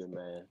banging,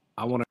 man.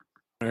 I want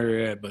to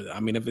hear that, but I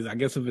mean, I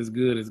guess if it's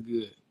good, it's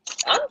good.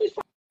 I'm just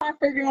trying to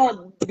figure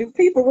out, do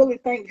people really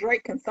think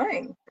Drake can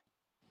sing?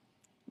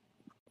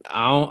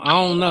 I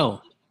don't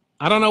know.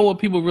 I don't know what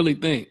people really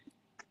think.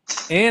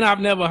 And I've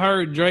never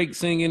heard Drake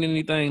singing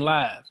anything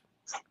live.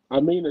 I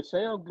mean, it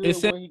sound good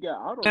It when he got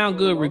auto. sound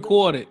good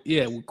recorded.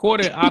 Yeah,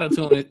 recorded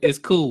autotune is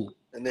cool.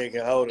 And they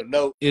can hold a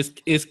note.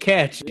 It's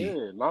catchy. Yeah,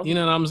 You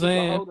know what I'm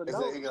saying?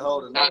 He can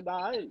hold a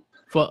note.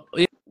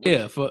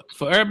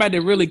 For everybody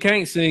that really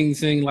can't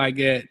sing like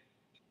that,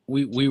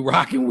 we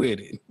rocking with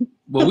it.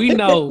 But we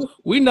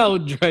know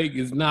Drake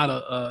is not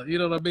a you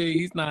know what I mean?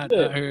 He's not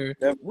out here.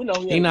 We know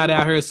He's not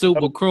out here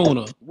super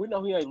crooner. We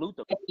know he ain't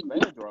Luther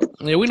Vandross.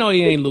 Yeah, we know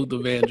he ain't Luther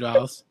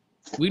Vandross.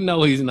 We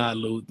know he's not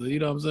Luther. You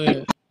know what I'm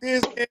saying?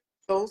 This is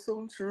on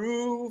some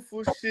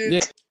truthful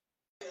shit.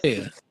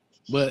 Yeah.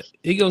 But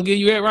he gonna give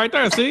you that right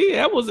there. See,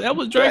 that was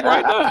Drake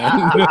right there.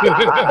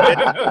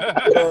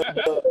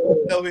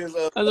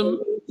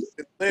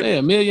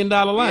 $1 million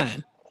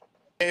line.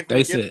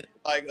 They said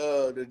like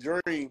the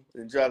dream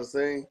and try to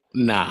sing.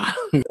 Nah.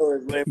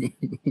 The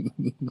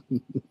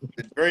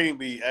dream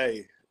be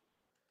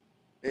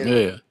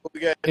Yeah.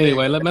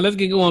 Anyway, let's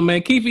get going,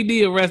 man. Keefe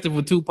D arrested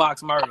for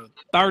Tupac's murder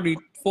 30,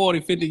 40,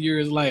 50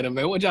 years later,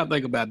 man. What y'all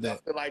think about that?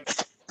 Like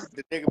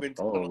the nigga been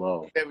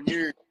 7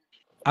 years.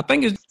 I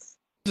think it's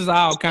just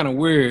all kind of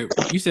weird.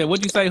 You said,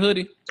 what'd you say,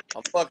 Hoodie?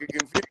 I'm fucking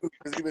confused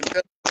because he been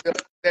telling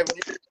 7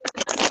 years.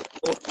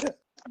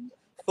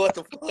 What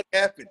the fuck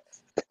happened?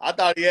 I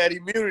thought he had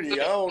immunity.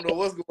 I don't know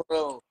what's going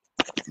on.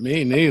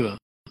 Me neither.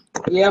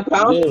 Yeah, but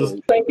I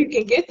don't think you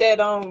can get that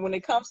on when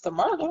it comes to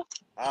murder.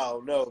 I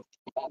don't know.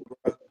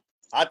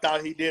 I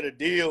thought he did a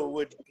deal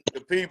with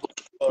the people,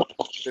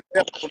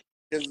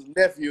 his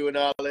nephew and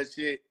all that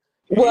shit.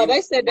 Well,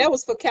 they said that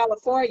was for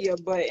California,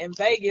 but in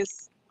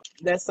Vegas,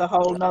 that's a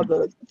whole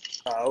nother.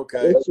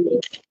 Okay.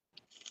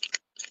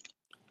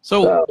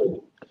 So,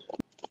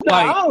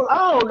 like,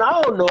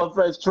 I don't know if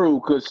that's true,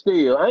 cause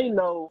still, ain't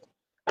no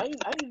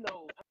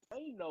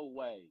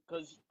way,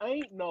 cause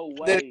ain't no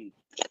way.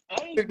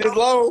 Took this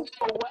long?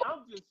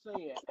 I'm just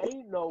saying,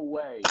 ain't no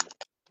way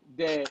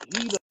that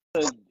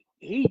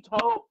he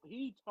told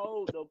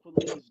the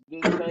police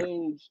this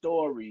same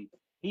story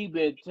he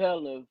been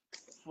telling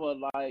for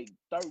like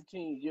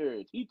 13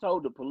 years. He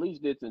told the police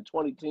this in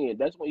 2010.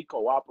 That's when he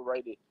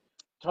cooperated,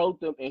 told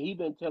them, and he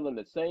been telling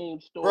the same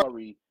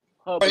story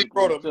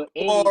publicly to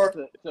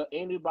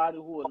anybody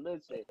who will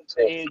listen.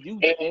 And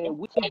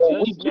we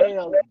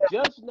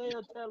just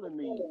now telling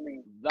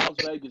me Las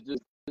Vegas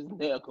just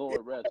now going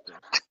arrest him.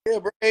 Yeah,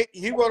 bro.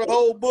 He wrote a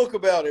whole book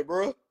about it,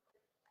 bro.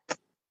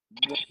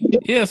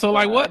 Yeah, so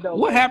like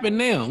what happened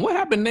now? What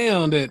happened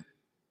now that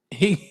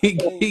he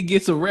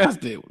gets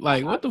arrested?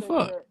 Like, what the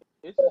fuck?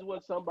 This is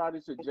what somebody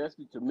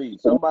suggested to me.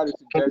 Somebody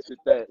suggested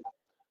that,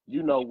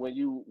 you know,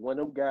 when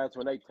them guys,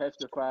 when they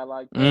testify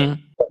like that,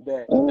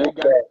 that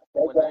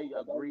when they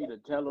agree to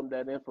tell them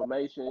that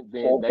information,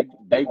 then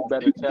they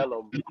better tell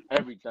them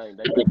everything.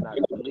 They better not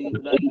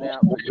leave nothing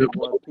out, forget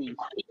one piece.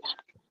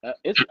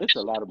 It's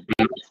a lot of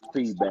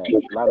feedback,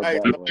 a lot of Hey,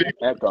 background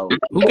echo.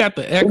 Who got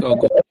the echo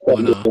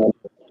going on?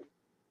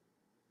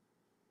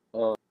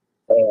 Uh,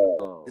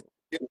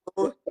 you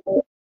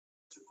know,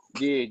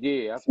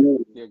 yeah, I still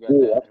got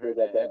that. Heard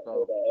that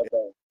echo.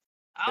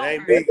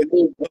 it ain't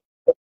me.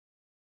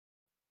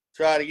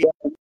 Try to get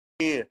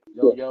in.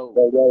 Yo,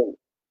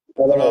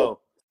 Hold on.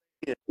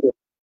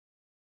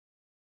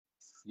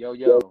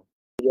 yo.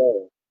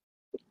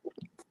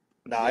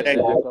 Nah, Yeah, it ain't.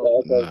 that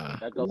echo. Nah.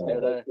 Echo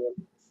still there.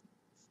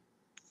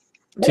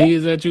 T,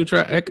 is that you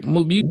try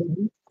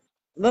mute?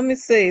 Let me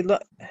see.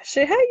 Look,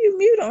 shit, how you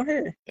mute on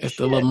here? It's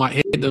the little mic.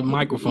 Hit the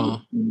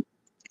microphone.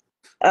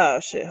 Oh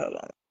shit, hold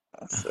on.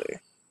 Let's see.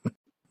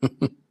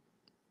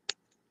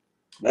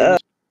 Yeah,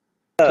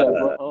 Uh,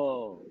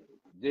 but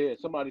yeah,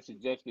 somebody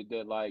suggested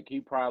that like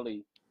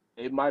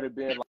it might have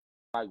been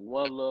like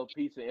one little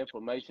piece of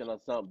information or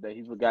something that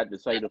he forgot to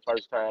say the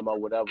first time or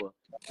whatever.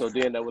 So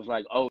then that was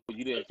like, oh,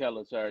 you didn't tell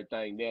us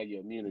everything. Now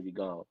your immunity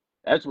gone.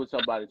 That's what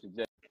somebody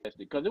suggested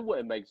because it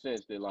wouldn't make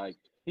sense that like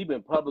he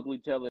been publicly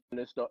telling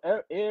this story.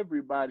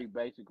 Everybody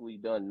basically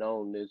done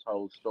known this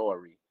whole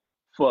story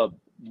for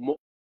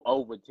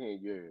over 10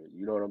 years.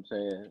 You know what I'm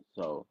saying?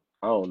 So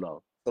I don't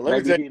know. So let me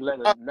Maybe tell he let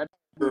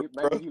you,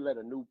 maybe he let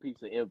a new piece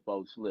of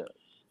info slip.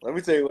 let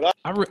me tell you what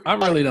I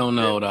really don't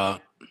know,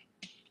 dog.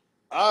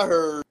 I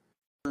heard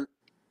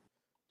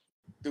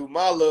through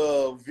my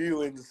little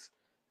viewings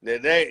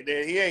that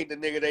he ain't the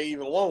nigga they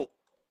even want.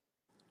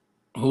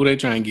 Who they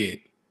trying to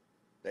get?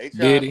 They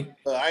Did trying.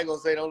 he? I ain't gonna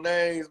say no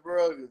names,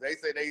 bro. They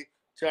say they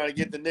trying to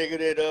get the nigga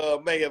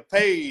that may have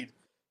paid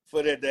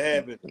for that to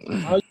happen.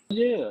 Oh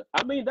yeah,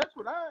 I mean that's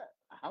what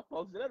I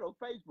posted that on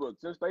Facebook.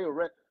 Since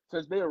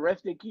they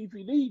arrested Keefe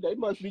Lee, they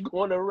must be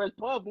going to arrest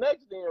Puff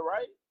next then,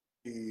 right?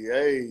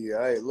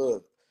 Hey,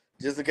 look.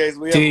 Just in case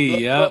we have a T,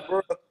 blood yeah. up,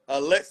 bro.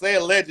 Let's say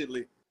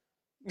allegedly.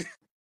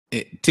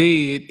 It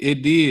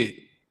did.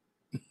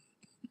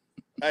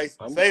 Hey,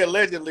 say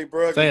allegedly,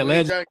 bro. Say We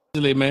ain't trying.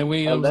 allegedly, man.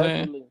 We know what I'm saying?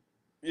 Allegedly.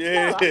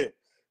 Yeah.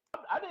 No,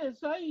 I didn't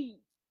say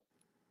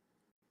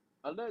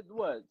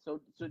what? So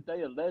should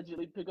they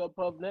allegedly pick up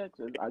Puff next?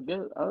 I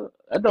guess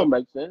that don't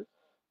make sense.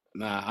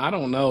 Nah, I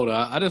don't know,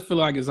 dog. I just feel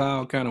like it's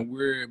all kind of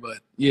weird, but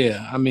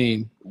yeah, I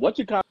mean, What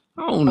you call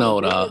I don't know,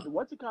 it dead? dog.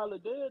 What you call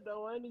it dead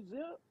though? Ain't he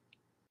Zip?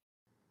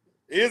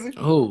 Is he?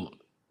 Who?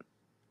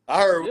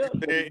 I heard. Yeah,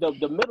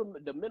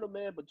 the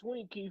middleman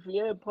between Keefe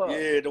and Puff.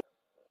 Yeah, the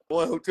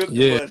one who took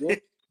Yeah. the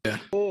money. Yeah.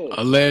 Yeah.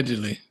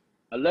 Allegedly.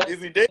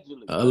 Is he dead?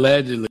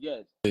 Allegedly.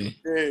 Yes.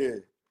 Yeah.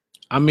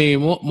 I mean,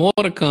 more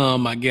to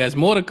come, I guess.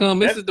 More to come.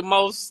 This is the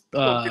most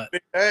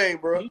Dang,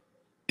 bro.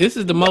 this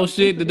is the most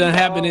shit that done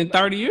happened in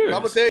 30 years.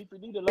 I'm gonna tell Keefe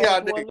Lee the you how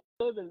last one nigga.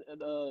 living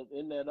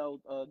in that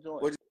old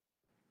joint. What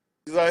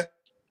you say?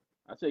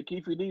 I said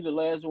Keefe Lee the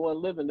last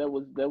one living that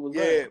was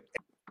Yeah. there.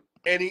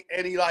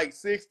 And he like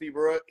 60,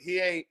 bro. He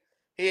ain't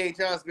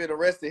trying to spend the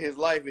rest of his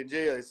life in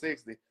jail at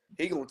 60.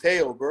 He gonna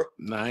tell, bro.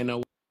 Nah, ain't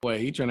no way.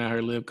 He trying to out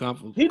here live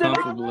He did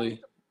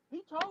comfortably.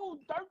 He told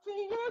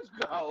 13 years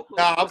ago.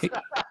 Nah, I'm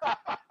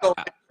gonna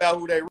tell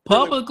who they really.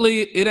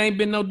 Publicly, it ain't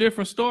been no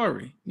different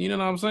story. You know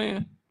what I'm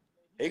saying?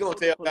 He gonna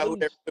tell about who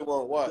they really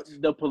want to watch.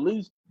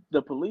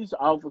 The police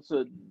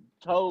officer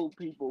told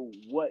people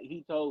what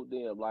he told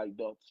them. Like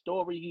the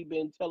story he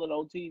been telling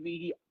on TV,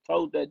 he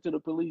told that to the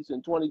police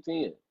in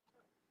 2010.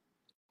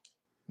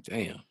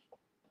 Damn.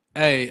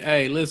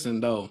 Hey,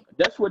 listen though.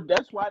 That's why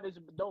this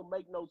don't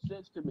make no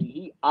sense to me.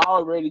 He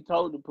already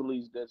told the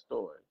police that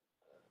story.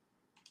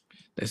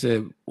 They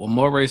said, well,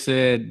 Morey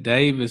said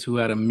Davis, who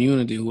had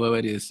immunity, whoever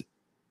it is,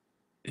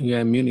 who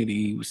had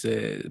immunity, he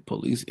said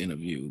police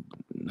interview,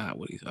 not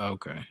what he's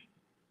okay.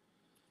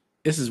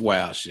 This is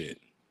wild shit.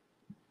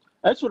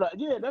 That's what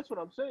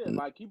I'm saying.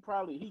 Like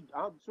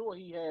I'm sure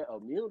he had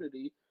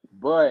immunity,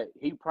 but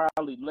he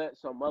probably let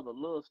some other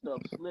little stuff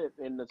slip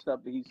in the stuff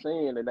that he's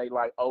saying, and they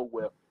like, oh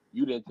well,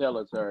 you didn't tell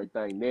us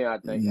everything. Now I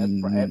think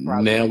that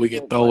probably now we makes can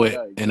sense throw right it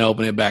there. and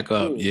open it back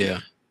up. Yeah.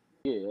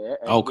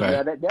 Okay.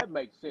 Now that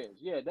makes sense.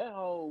 Yeah, that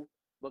whole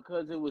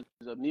because it was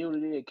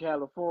immunity in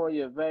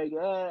California, Vegas,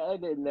 that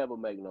didn't never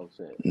make no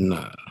sense.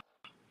 Nah.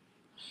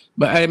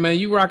 But hey, man,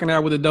 you rocking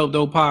out with the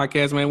Dope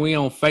Podcast, man. We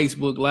on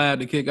Facebook Live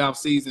to kick off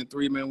season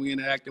 3, man. We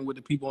interacting with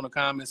the people in the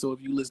comments. So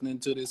if you listening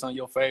to this on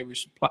your favorite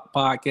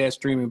podcast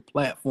streaming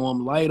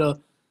platform later,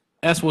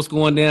 that's what's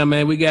going down,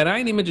 man. I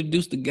ain't even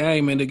introduced the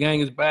gang, man. The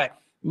gang is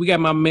back. We got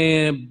my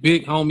man,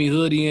 Big Homie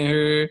Hoodie in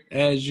here,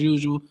 as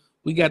usual.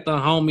 We got the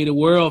homie, the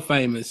world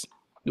famous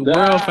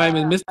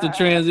Mr.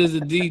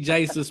 Transition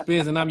DJ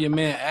Suspense, and I'm your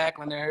man,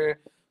 Ackland in here,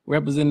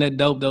 representing that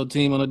Dope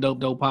Team on the Dope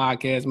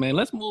Podcast, man.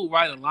 Let's move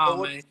right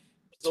along, man.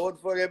 So what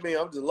the fuck that mean?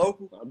 I'm just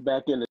local. I'm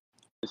back in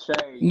the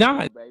shade.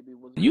 Nah, baby.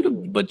 you the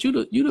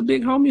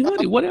Big Homie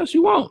Hoodie. What else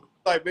you want?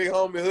 Like Big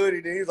Homie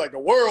Hoodie, then he's like the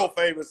world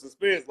famous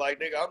Suspense.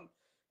 Like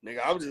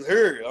I'm just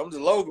here. I'm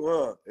just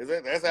local, huh?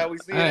 That's how we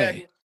see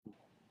it?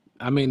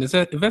 I mean, if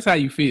that's how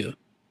you feel,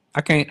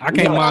 I can't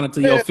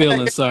monitor your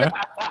feelings, sir.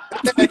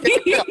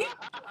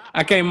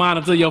 I can't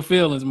monitor your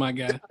feelings, my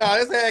guy. Nah,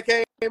 that's how it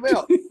came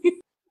out.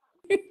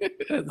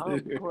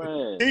 I'm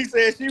crying. He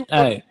said she was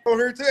Hey, on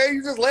her too. Hey,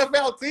 you just left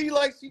out T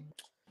like she.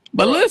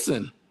 but Bruh.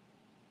 listen,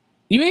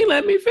 you ain't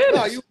let me No,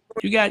 finish. you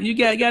You got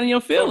in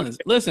your feelings.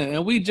 Listen,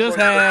 and we just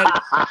had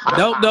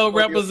dope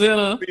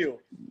representative,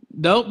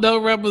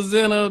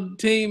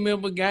 team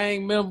member,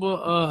 gang member,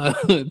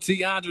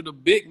 Tiandra the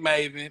Big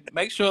Maven.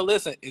 Make sure,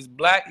 listen, it's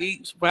Black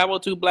East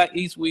 502 Black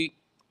East Week.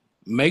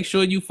 Make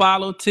sure you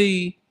follow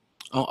T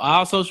on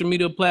all social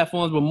media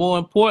platforms, but more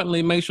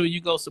importantly, make sure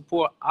you go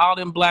support all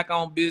them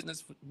Black-owned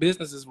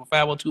businesses for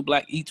 502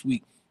 Black Each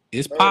Week.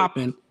 It's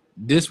popping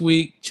this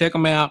week. Check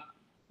them out.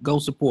 Go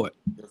support.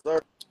 Yes, sir.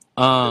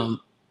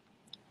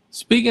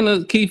 Speaking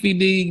of Keefe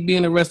D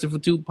being arrested for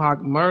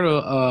Tupac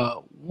murder,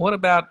 what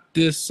about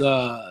this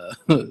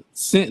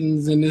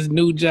sentence in this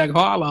new Jack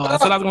Harlow? I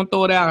said I was gonna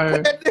throw it out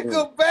here. That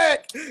nigga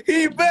back.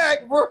 He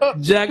back, bro.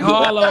 Jack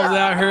Harlow's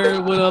out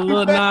here with a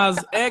Lil Nas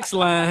X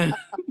line.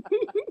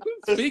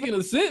 Speaking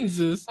of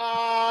sentences,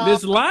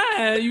 this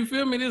line, you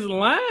feel me? This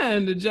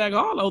line that Jack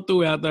Harlow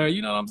threw out there,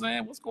 you know what I'm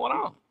saying? What's going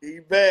on? He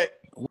back.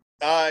 All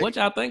right. What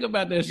y'all think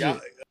about that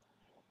shit?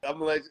 I'm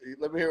gonna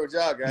let me hear what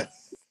y'all got.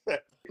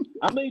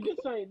 I mean, this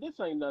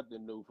ain't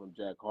nothing new from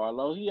Jack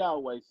Harlow. He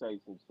always say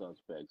some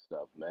suspect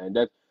stuff, man.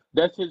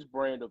 That's his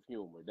brand of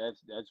humor.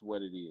 That's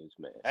what it is,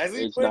 man.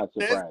 It's not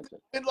surprising.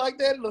 Like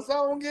that in the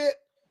song yet?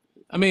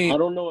 I mean, I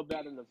don't know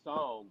about in the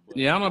song, but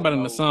yeah, I don't know about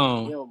in the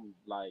song. Him,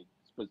 like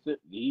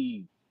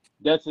specifically,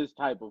 that's his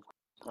type of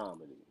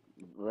comedy.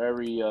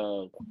 Very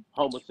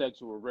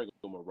homosexual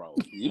rigmarole.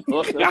 You know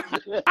what I'm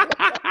saying?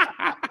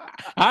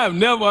 I have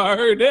never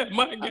heard that,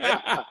 my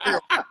guy.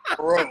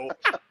 Bro.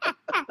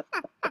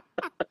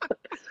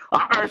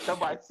 I heard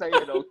somebody say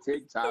it on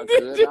TikTok.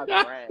 Good,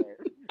 I cried.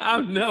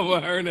 I've never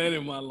heard that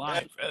in my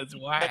life. That's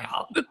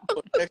wild.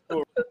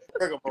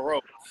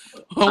 Rigmarole.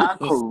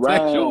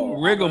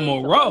 Homosexual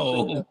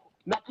rigmarole.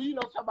 Now, you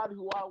know somebody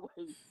who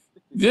always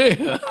Yeah.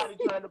 somebody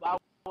trying to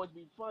always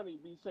be funny,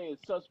 be saying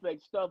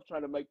suspect stuff,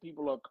 trying to make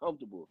people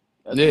uncomfortable.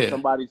 That's Yeah. what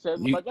somebody said.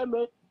 You- Like, hey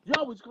man, you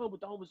always come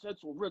with the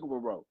homosexual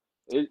rigmarole.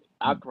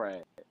 I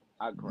cried.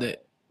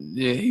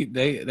 Yeah,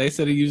 they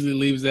said he usually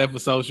leaves that for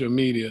social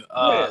media.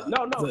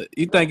 No. So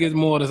you think it's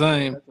more the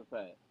same? That's a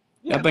fact.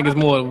 I think it's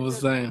more of the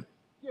same.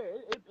 Yeah,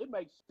 it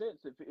makes sense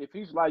if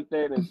he's like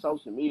that in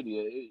social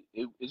media.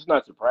 It's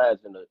not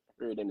surprising to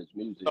hear it in his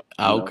music.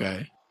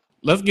 Okay,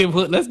 let's get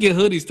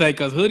Hoodie's take,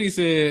 because Hoodie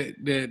said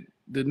that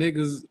the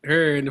niggas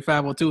her and the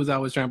 502 is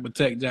always trying to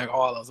protect Jack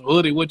Harlow. So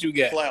Hoodie, what you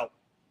got? Clout.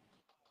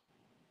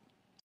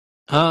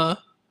 Huh?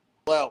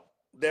 Clout.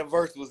 That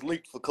verse was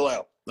leaked for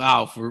clout.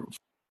 Oh, for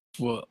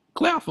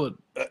clout for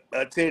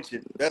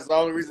attention. That's the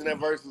only reason that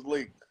verse was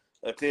leaked.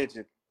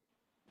 Attention.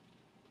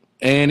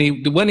 And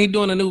wasn't he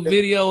doing a new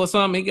video or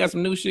something? He got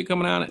some new shit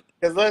coming out.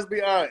 Because let's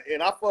be honest,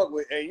 and I fuck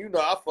with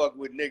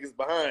niggas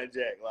behind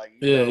Jack. Like,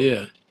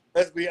 Yeah.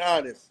 Let's be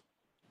honest.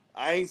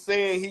 I ain't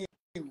saying he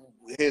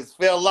has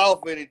fell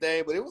off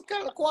anything, but it was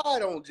kind of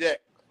quiet on Jack.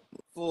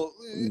 For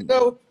it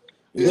was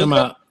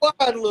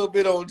quiet a little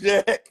bit on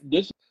Jack.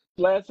 This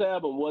last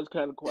album was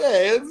kind of quiet.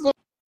 Yeah, it's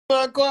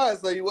kind of quiet.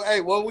 So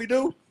what we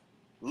do?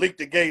 Leak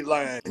the gay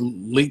line.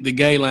 Leak the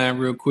gay line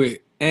real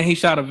quick. And he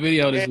shot a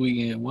video this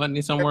weekend. Wasn't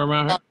he somewhere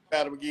around here?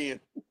 About him again.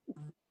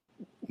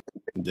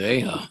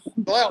 Damn.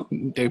 Well,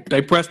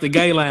 they pressed the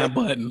gay line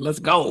button. Let's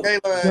go. Gay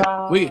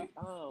line.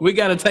 We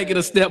got to take it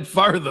a step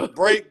further.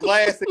 Break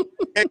glass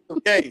and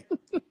gay.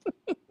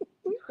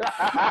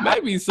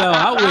 Maybe so.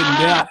 I wouldn't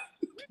doubt.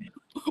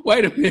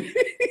 Wait a minute.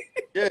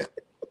 Yeah.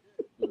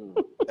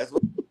 That's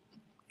what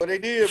they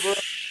did, bro.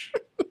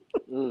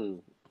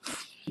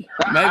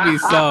 Maybe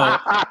so.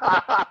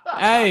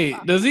 Hey,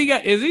 does he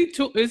got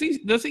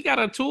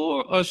a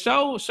tour or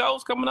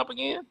shows coming up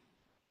again?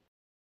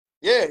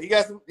 Yeah, he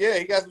got some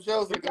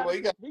shows. He got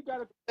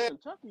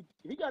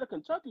a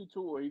Kentucky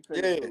tour he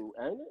finished through,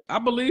 ain't it? I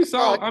believe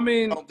so. I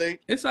mean,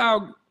 it's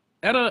all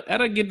that'll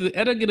get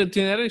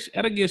attention.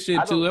 That'll get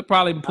shit too. It'll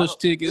probably push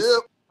tickets.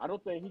 Yep. I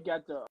don't think he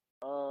got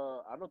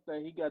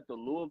the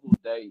Louisville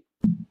date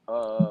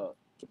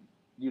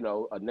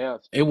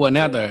announced. It wasn't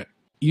out there.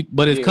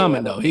 But it's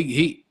coming though.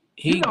 He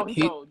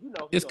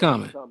it's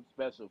coming. Something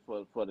special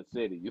for the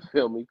city. You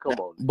feel me? Come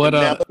on. But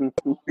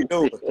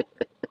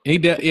he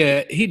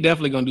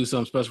definitely gonna do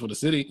something special for the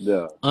city.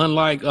 Yeah.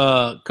 Unlike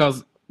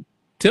cause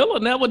Tiller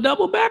never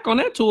doubled back on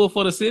that tour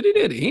for the city,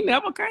 did he? He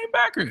never came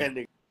back here.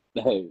 And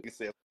Hey, he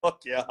said,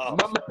 "Fuck y'all."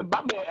 my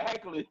man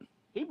Ackley,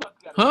 he must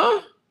got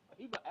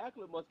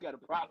Ackley must got a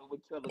problem with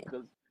Tiller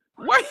because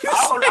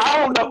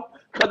I don't know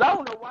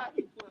why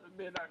he put him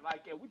in there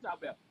like that. We talk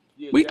about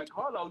Jack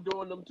Harlow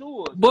doing them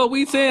tours. But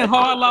we saying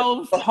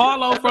Harlow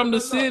from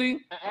the city.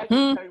 And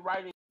Ackley came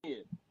right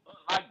in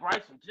like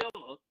Bryson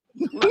Tiller.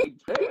 Like,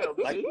 damn,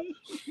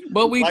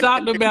 But we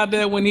talked about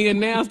that when he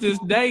announced his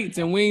dates,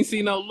 and we ain't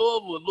seen no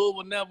Louisville.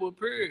 Louisville never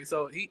appeared.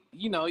 So he,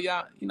 they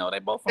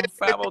both from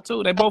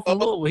 502. They both from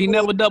Louisville. He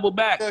never doubled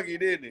back. Kentucky,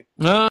 didn't he?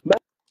 Huh?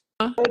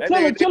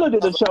 Tiller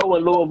did a show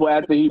in Louisville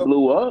after he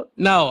blew up.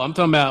 No, I'm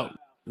talking about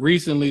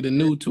recently the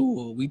new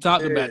tour. We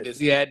talked about this.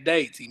 He had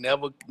dates. He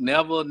never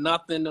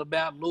nothing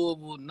about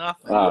Louisville.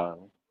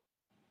 Nothing.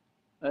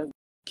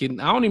 I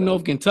don't even know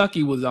if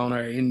Kentucky was on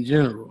there in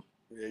general.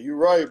 Yeah, you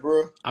right,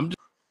 bro. I'm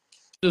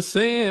just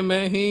saying,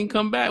 man, he ain't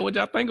come back. What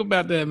y'all think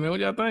about that, man? What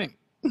y'all think?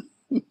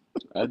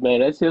 Man,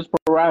 that's his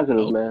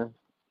prerogative, man.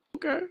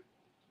 Okay.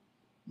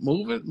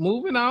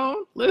 Moving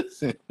on.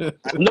 Listen.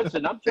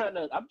 Listen, I'm trying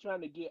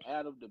to get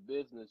out of the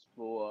business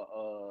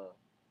for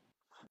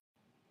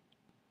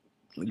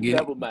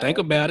never mind. Think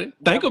about it.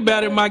 Never Think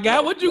about it, mind. my guy.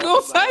 No, What you never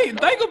gonna say? mind.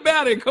 Think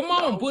about it. Come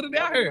on, No, put it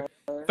out never here.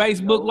 mind.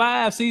 Facebook No.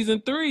 Live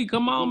season 3.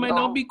 Come on, man. No.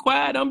 Don't be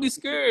quiet. Don't be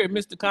scared,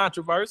 Mr.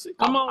 Controversy.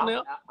 Come on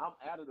now. I'm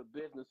out of the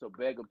business of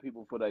begging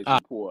people for their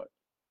support.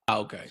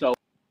 Okay. So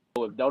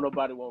if don't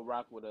nobody want to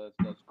rock with us,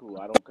 that's cool.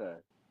 I don't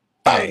care.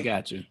 I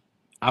got you.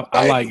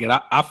 I like it.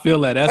 I feel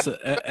that.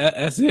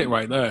 That's it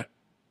right there.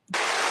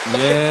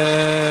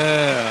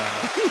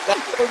 Yeah.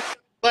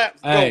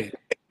 Hey.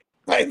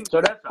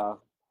 So that's all.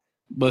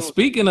 But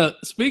speaking of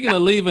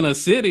leaving a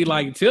city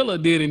like Tilla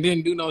did and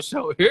didn't do no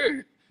show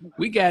here,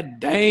 we got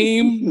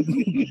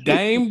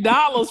Dame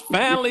Dollars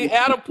finally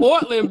out of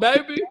Portland,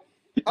 baby.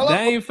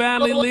 Dame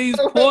finally leaves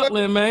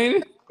Portland,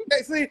 man.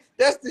 Hey, see,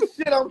 that's the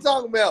shit I'm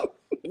talking about.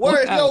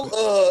 Where's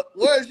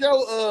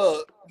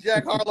your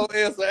Jack Harlow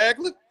answer,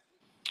 Ackland?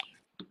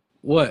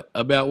 What?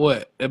 About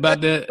what?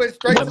 About that?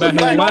 About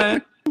his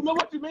line? You know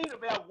what you mean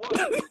about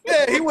what?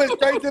 Yeah, he went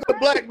straight to the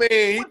black man.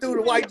 He threw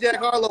the white Jack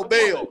Harlow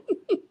bell.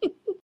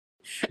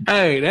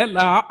 Hey,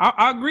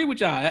 I agree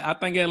with y'all. I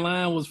think that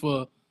line was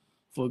for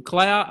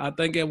clout. I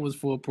think it was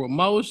for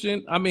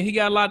promotion. I mean, he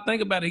got a lot to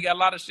think about it. He got a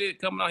lot of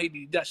shit coming on.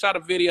 He shot a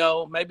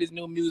video. Maybe his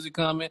new music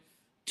coming.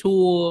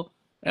 Tour.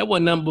 That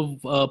wasn't nothing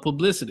but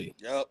publicity.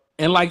 Yep.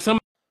 And like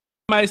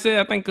somebody said,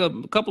 I think a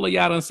couple of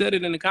y'all done said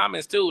it in the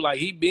comments too. Like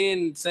he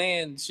been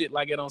saying shit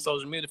like it on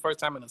social media the first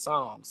time in the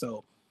song.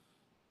 So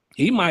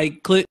he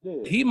might click.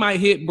 He might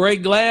hit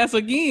break glass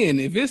again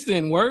if this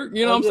didn't work.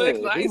 You know what I'm saying?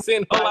 'Cause I ain't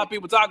seeing a whole lot of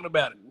people talking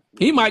about it.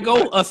 He might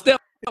go a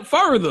step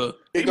further.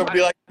 He gonna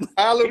be like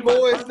Island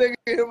Boys, nigga.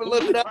 Him and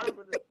Lil He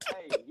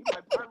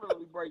might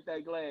permanently break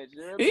that glass.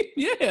 You hear me?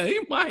 Yeah,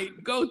 he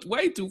might go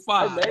way too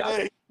far.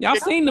 Hey, y'all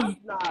seen the?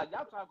 Nah,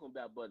 y'all talking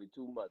about Buddy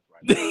too much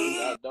right now.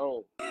 Y'all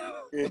don't.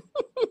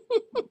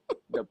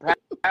 The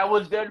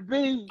powers that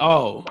be.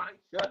 Oh.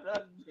 Shut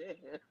up.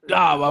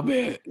 Ah, my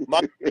bad.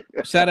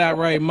 Shout out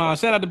Ray Ma.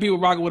 Shout out to people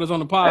rocking with us on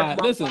the pod.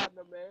 Listen.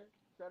 Partner, man.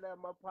 Shout out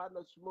my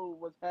partner Smooth.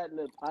 What's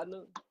happening,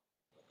 partner?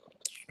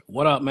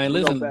 What up, man?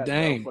 Listen,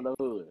 Dame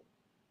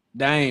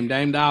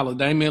Dollars,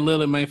 Damian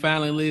Lillard, man,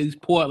 finally leaves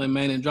Portland,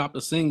 man, and dropped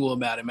a single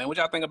about it, man. What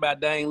y'all think about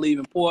Dame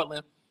leaving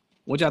Portland?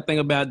 What y'all think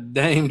about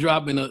Dame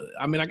dropping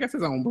I guess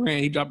it's on brand.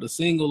 He dropped a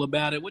single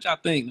about it. What y'all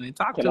think, man?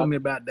 Talk to me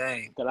about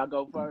Dame. Can I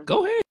go first?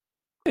 Go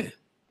ahead.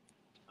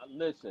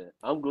 Listen,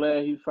 I'm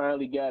glad he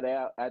finally got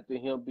out after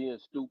him being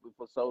stupid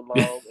for so long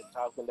and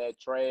talking that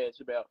trash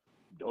about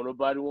don't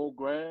nobody want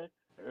grind.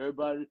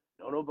 Everybody,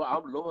 don't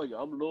nobody.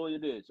 I'm loyal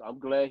this. I'm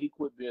glad he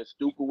quit being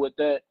stupid with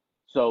that.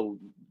 So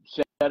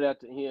shout out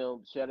to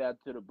him. Shout out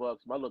to the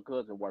Bucks. My little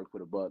cousin worked for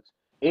the Bucks.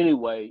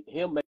 Anyway,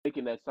 him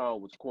making that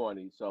song was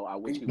corny. So I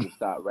wish he would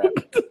stop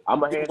rapping. I'm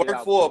gonna hand it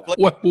out.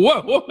 What?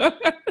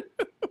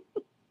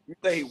 You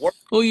say he worked?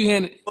 Who you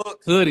handing?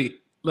 Hoodie.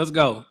 Let's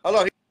go. Hold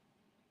on.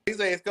 He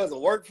said his cousin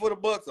work for the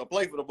Bucks or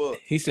play for the Bucks.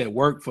 He said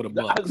work for the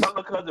Bucks. My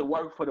little cousin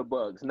worked for the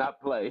Bucks,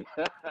 not play.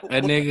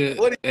 That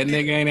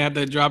nigga ain't out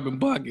there dropping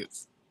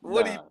buckets.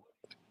 What do you?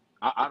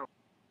 I don't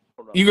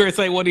know. You gonna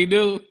say what he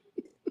do?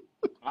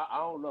 I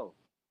don't know.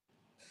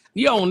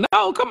 You don't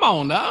know? Come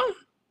on, now.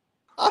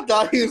 I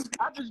thought he was.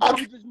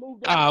 He just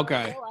moved out.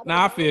 Okay.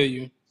 Now I feel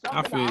you.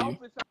 I'm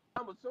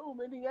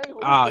assuming he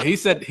ain't.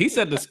 He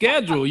said the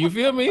schedule. You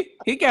feel me?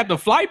 He got the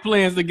flight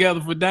plans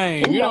together for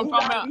Dame. You know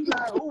what I'm talking about? He's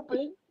not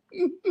hooping.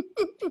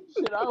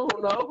 Shit, I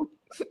don't know.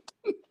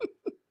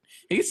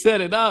 He set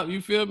it up.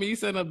 You feel me? He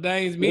set up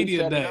Dame's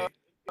media day.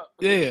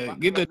 Yeah,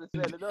 get the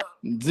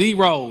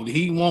zero.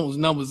 He wants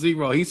number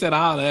 0. He set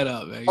all that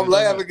up, man. I'm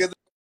laughing because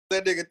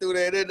that nigga threw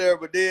that in there,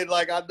 but then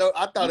I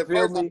thought at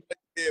first he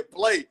said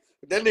play.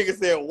 That nigga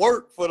said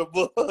work for the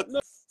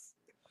Bucks.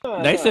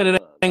 They said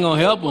it ain't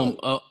gonna help him.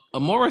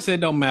 Amora said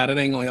don't matter. It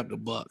ain't gonna help the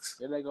Bucks.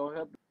 It ain't gonna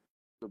help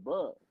the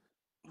Bucks.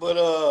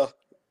 But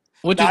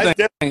what you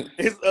think?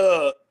 It's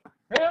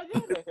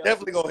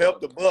definitely gonna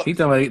help the Bucks. He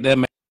talking about that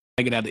make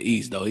it out the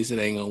East though. He said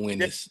they ain't gonna win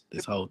this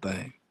whole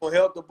thing. Gonna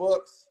help the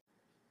Bucks.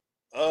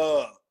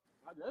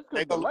 That's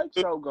because the Lake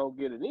Show gonna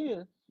get it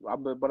in.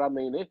 But I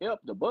mean, it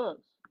helped the Bucks.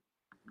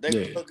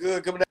 They look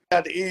good coming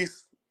out the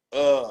East.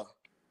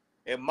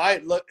 It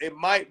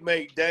might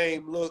make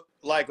Dame look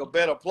like a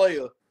better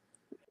player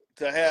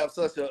to have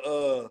such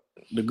a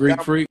the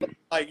Greek freak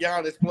like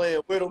Giannis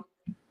playing with him,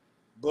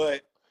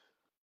 but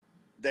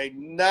they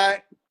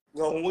not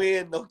gonna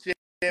win no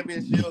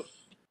championship.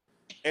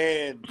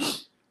 And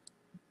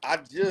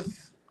I've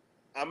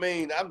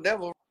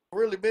never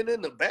really been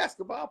into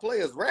basketball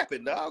players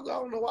rapping, dog. I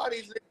don't know why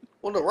these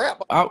want to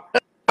rap.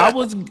 I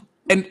was,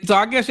 and so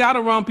I guess y'all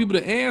the wrong people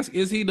to ask.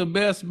 Is he the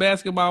best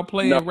basketball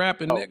player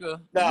rapping nigga?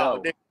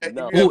 No.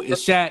 Who is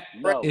Shaq?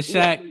 No. Is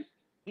Shaq?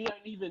 He ain't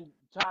even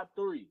top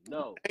 3.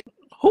 No.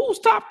 Who's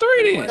top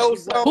three then? No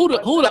song.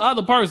 Who the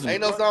other person?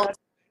 Ain't no song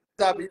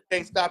stop you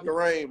can't stop the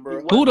rain, bro.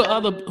 Who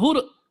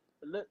the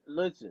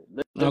Listen.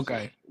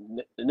 Okay.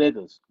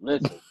 Niggas,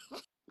 listen.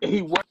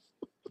 He wasn't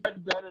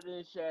better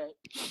than Shaq.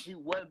 He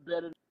wasn't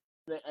better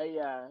than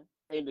AI.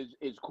 And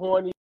as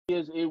corny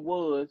as it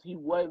was, he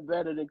wasn't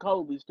better than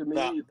Kobe's to me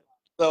Nah. either.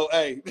 So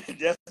hey,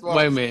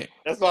 Wait a minute.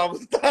 That's why I'm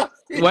stop.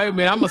 Wait a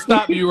minute. I'm gonna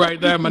stop you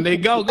right there, my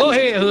nigga. Go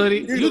ahead,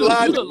 Hoodie. You the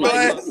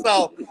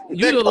Laker.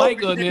 You the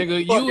Laker,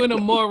 nigga. You and the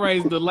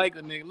Moray's the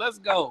Laker, nigga. Let's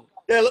go.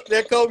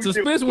 That Kobe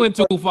Suspense shit went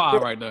too far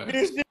right there.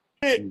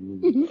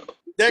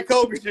 That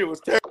Kobe shit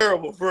was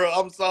terrible, bro.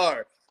 I'm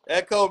sorry.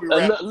 That Kobe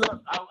rap.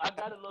 Look, I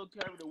got a little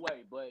carried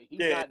away, but he's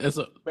not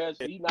the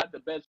best. He's not the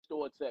best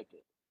stored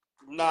second.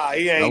 Nah,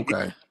 he ain't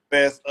the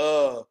best.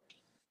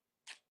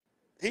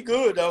 He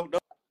good though.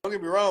 Don't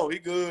get me wrong. He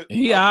good.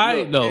 He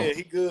alright though. Yeah,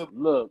 he good.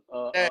 Look,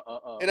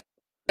 it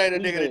ain't a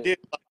nigga that did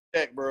like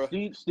that, bro.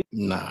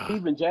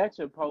 Steven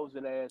Jackson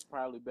posing ass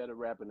probably better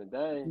rapping than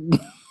Dame.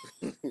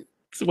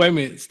 So wait a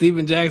minute.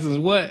 Steven Jackson's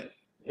what?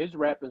 His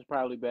rapping's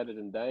probably better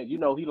than Dame. You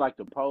know, he like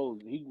to pose.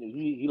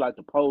 He like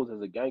to pose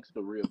as a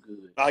gangster real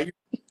good. Are you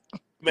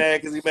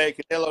mad because he made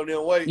Canelo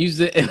them wait? You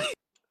said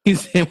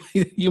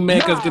you mad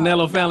because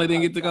Canelo family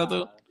didn't get to go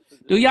through?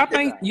 Do y'all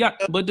think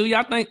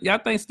y'all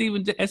think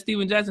Steven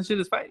Jackson shit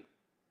is fake?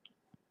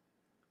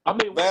 I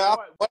mean, man,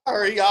 I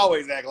heard he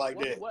always act like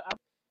that. I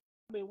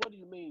mean, what do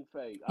you mean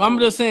fake? I'm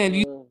just saying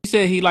you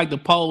said he like to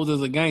pose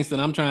as a gangster.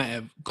 And I'm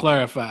trying to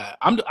clarify.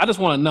 I just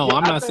want to know.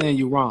 I'm not saying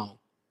you wrong.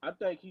 I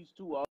think he's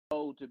too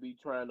old to be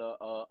trying to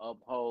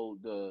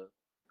uphold the,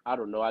 I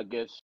don't know, I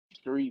guess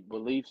street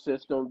belief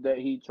system that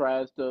he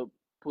tries to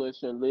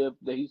push and live,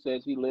 that he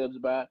says he lives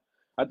by.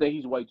 I think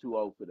he's way too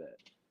old for that.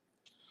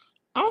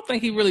 I don't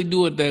think he really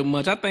do it that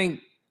much. I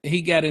think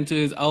he got into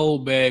his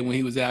old bag when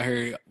he was out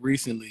here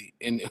recently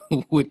and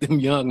with them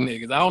young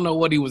niggas. I don't know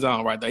what he was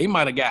on right there. He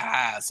might have got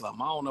high or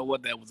something. I don't know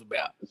what that was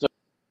about.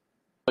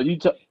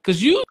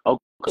 Because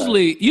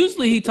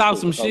usually he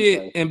talks some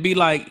shit and be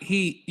like,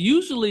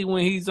 usually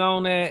when he's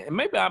on that, and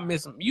maybe I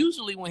miss him,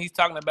 usually when he's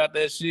talking about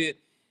that shit,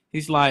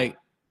 he's like,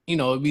 you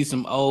know, it'd be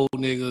some old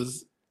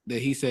niggas that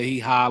he said he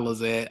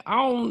hollers at. I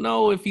don't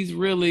know if he's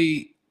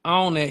really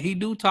on that. He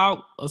do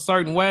talk a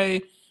certain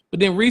way, but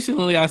then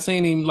recently I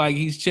seen him like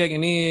he's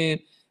checking in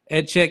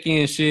at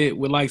check-in shit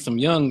with like some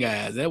young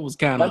guys. That was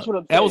kind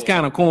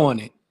of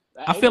corny.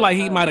 I feel like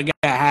he might have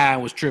got high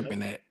and was tripping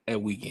that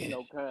weekend.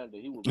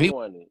 He was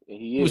corny. And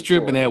he was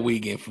tripping that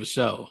weekend for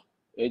sure.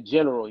 In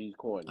general, he's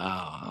corny.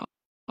 I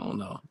don't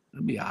know.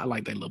 I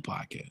like that little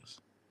podcast.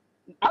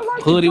 I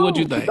like Hoodie, it too. what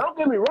you think? Don't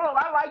get me wrong.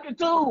 I like it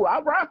too. I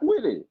rock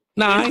with it.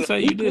 Nah, I ain't say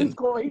you didn't.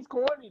 He's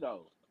corny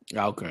though.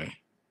 Okay.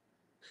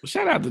 Well,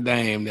 shout out to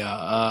Dame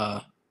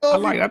now.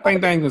 I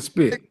think Dame can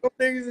spit. Some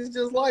niggas is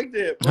just like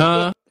that, bro.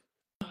 Huh?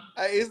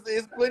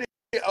 It's plenty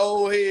of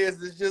old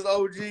heads. It's just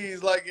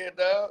OGs like that,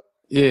 dog.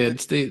 Yeah,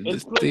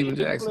 Steven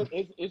Jackson.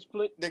 It's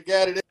the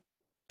guy that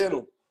in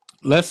them.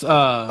 Let's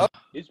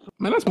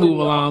let's move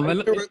along.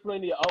 It's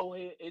plenty of old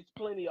heads. It's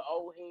plenty of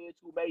old heads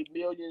who made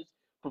millions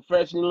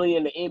professionally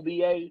in the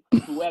NBA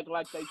who act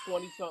like they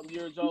 20-something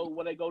years old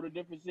when they go to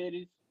different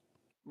cities.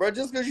 Bro,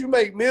 just because you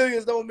make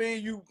millions don't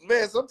mean you,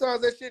 man.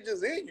 Sometimes that shit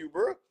just in you,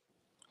 bro.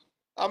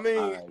 I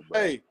mean,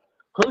 hey.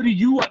 Hoodie,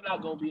 you are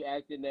not going to be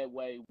acting that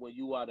way when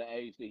you are the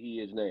age that he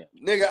is now.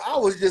 Nigga, I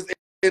was just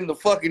in the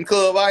fucking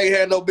club. I ain't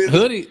had no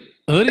business.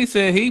 Hoodie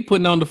said he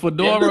putting on the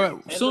fedora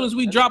as soon as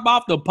we drop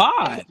off the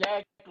pod.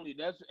 Exactly.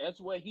 That's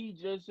what he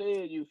just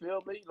said. You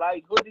feel me?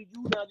 Like, Hoodie,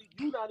 you not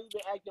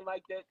even acting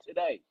like that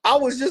today. I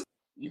was just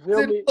you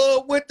feel me?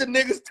 With the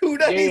niggas 2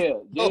 days.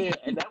 Yeah,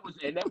 and that was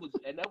a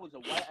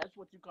wild. That's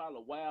what you call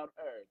a wild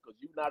herd, because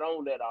you're not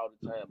on that all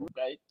the time.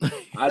 Okay,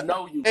 I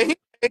know you. And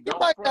you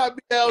might not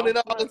be on it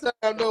all the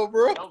time, though,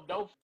 bro.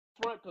 Don't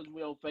front because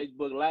we on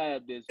Facebook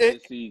Live this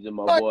season,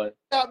 my boy.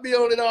 Not be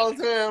on it all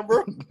the time,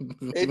 bro.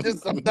 It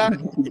just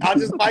sometimes I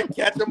just might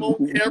catch them on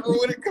camera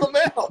when it come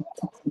out.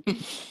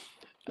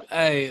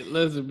 Hey,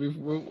 listen,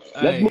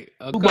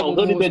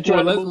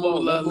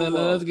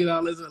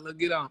 let's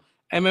get on.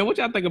 Hey man, what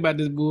y'all think about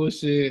this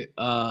bullshit?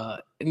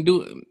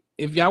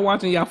 If y'all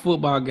watching y'all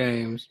football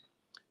games,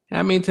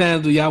 how many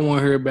times do y'all want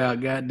to hear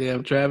about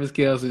goddamn Travis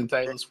Kelce and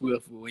Taylor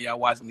Swift when y'all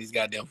watching these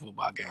goddamn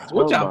football games?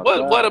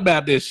 What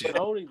about this shit?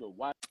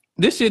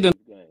 This shit done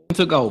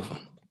took over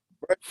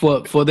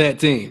for that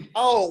team.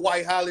 Oh,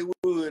 White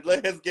Hollywood,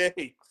 last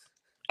game.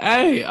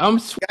 Hey,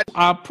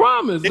 I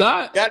promise,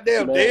 Doc.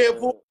 Goddamn,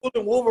 Deadpool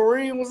and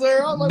Wolverine was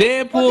there.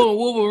 Deadpool and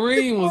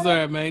Wolverine was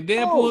there, man.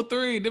 Deadpool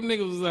 3, them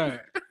niggas was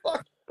there.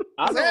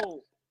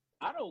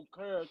 I don't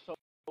care so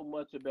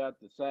much about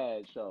the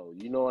side show.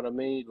 You know what I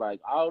mean?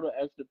 Like all the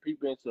extra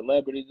people and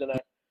celebrities and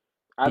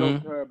I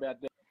don't care about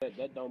that.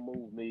 That don't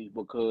move me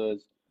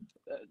because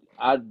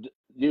I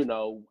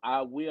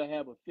will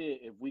have a fit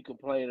if we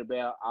complain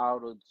about all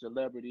the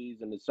celebrities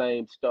and the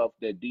same stuff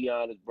that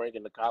Deion is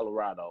bringing to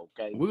Colorado.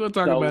 Okay, we're gonna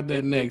talk about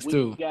that next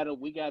too.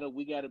 We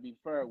gotta be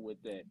fair with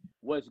that.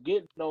 What's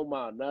getting on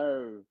my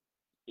nerve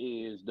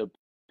is the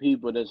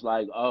people that's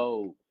like,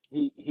 oh,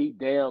 he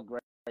downgraded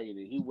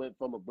He went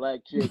from a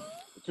black chick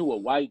to a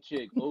white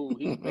chick. Oh,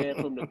 he's banned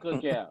from the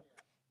cookout.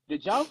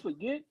 Did y'all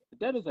forget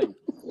that is a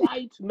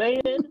white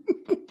man?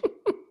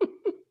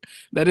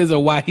 That is a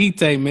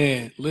Wahite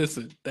man.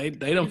 Listen, they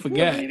don't You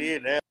forget. feel It me?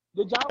 is now.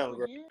 Did y'all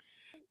forget?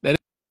 That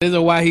is a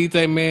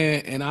Wahite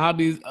man, and all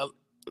these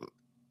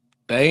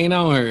they ain't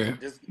on her,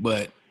 Just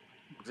but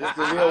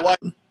because he a white.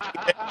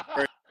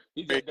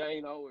 He said they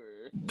ain't on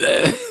her.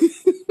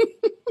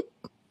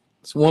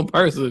 it's one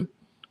person.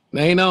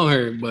 They ain't on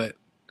her, but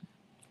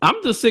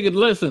I'm just sick of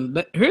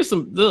listen. Here's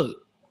some look.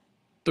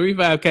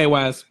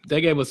 35KY, they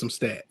gave us some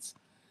stats.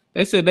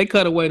 They said they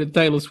cut away to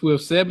Taylor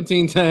Swift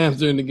 17 times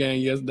during the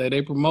game yesterday.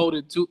 They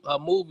promoted a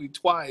movie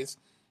twice.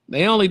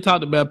 They only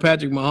talked about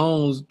Patrick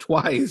Mahomes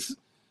twice,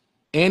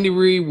 Andy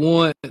Reid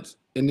once,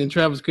 and then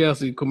Travis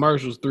Kelce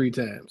commercials 3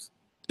 times.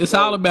 It's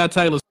all about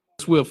Taylor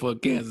Swift for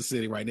Kansas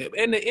City right now.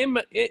 And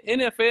the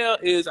NFL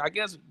is, I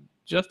guess,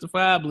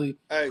 justifiably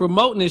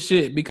promoting this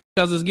shit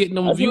because it's getting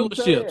them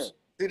viewerships.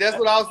 See, that's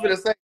what I was gonna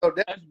say. So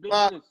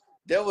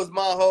that was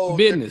my whole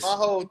business. My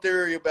whole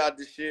theory about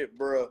this shit,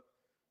 bro.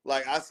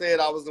 Like I said,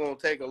 I was gonna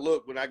take a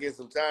look when I get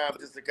some time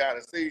just to kind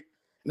of see,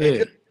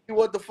 just see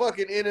what the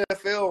fucking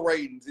NFL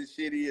ratings and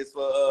shit is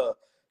for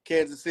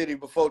Kansas City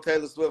before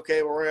Taylor Swift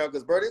came around.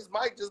 Because bro, this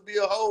might just be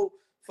a whole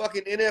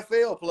fucking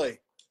NFL play.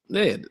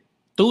 Yeah,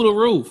 through the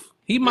roof.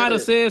 He might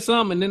have said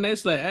something, and then they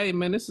say, "Hey,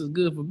 man, this is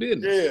good for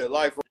business." Yeah,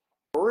 like for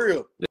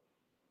real.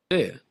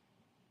 Yeah,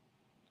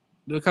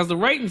 because the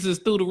ratings is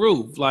through the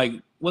roof. Like,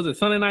 was it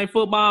Sunday Night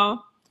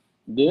Football?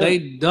 Yeah. They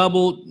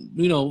doubled,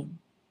 20%,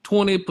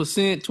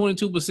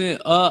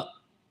 22% up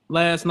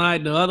last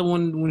night. The other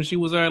one, when she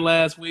was there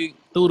last week,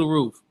 through the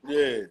roof.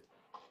 Yeah.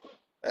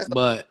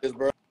 But it's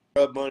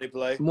money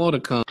play. More to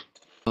come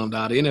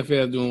out. The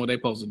NFL is doing what they're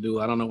supposed to do.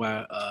 I don't know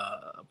why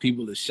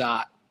people are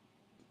shocked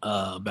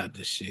about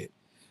this shit.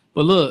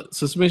 But look,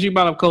 suspension, you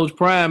brought up Coach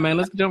Prime, man.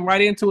 Let's jump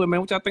right into it,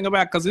 man. What y'all think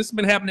about? Because this has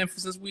been happening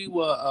since we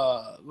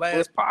were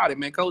last party,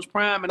 man. Coach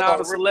Prime and all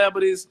the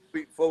celebrities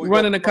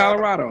running to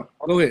Colorado.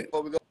 Go ahead.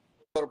 Before we go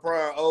to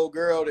Prime, old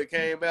girl that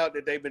came out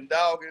that they've been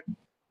dogging,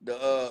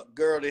 the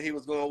girl that he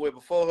was going with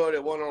before her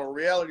that went on a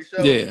reality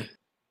show. Yeah.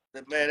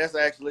 Man, that's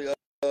actually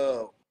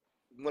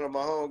one of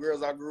my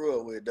homegirls I grew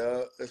up with,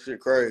 dog. That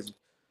shit crazy.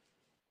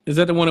 Is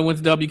that the one that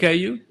went to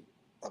WKU?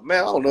 Man,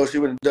 I don't know if she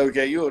went to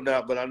WKU or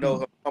not, but I know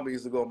her mama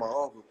used to go with my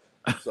uncle.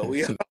 So we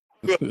your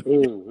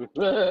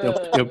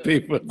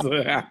people.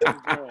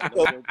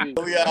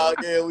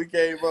 we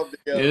came up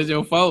together. It's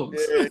your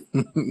folks. Yeah.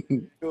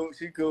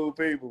 She cool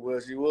people. Well,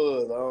 she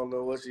was. I don't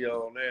know what she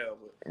on now.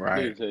 But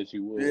right. She said she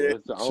was. Yeah.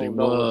 She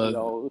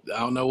was. I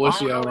don't know what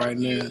she on right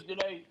now.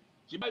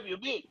 She might be a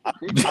bitch.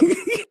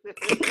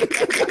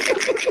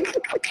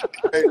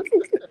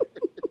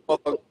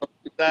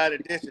 Side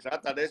edition. I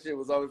thought that shit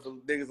was only for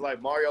niggas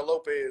like Mario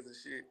Lopez and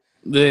shit.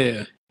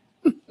 Yeah.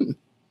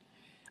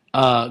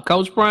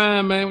 Coach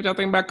Prime, man, what y'all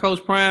think about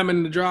Coach Prime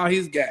and the draw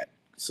he's got?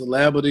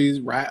 Celebrities,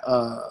 right?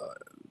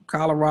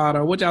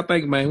 Colorado. What y'all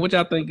think, man? What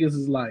y'all think this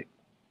is like?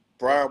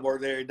 Prime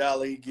worked every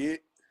dollar he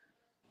get.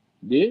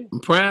 Yeah.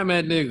 Prime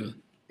that nigga.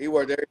 He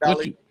worked every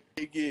dollar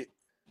he get.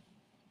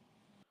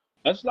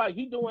 That's like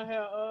he doing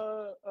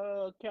how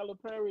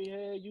Calipari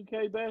had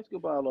UK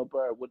basketball up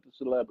there with the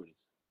celebrities.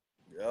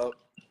 Yep.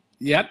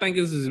 Yeah, I think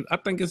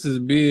this is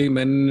big,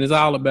 man. It's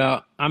all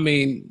about. I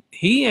mean,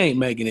 he ain't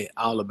making it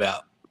all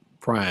about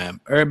Prime.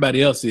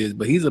 Everybody else is,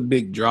 but he's a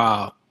big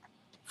draw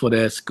for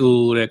that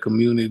school, that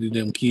community,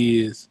 them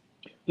kids.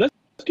 Let's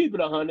keep it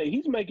 100.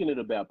 He's making it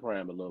about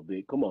Prime a little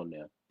bit. Come on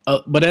now.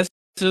 But that's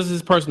just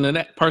his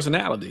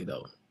personality,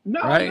 though.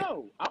 No, right?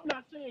 No, I'm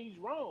not saying he's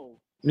wrong.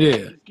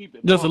 Yeah,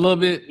 just a little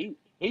bit.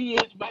 He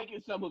is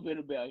making some of it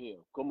about him.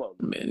 Come on,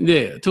 man.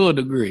 Yeah, to a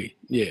degree.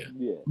 Yeah.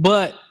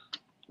 But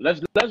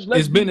let's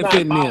it's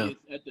benefiting them.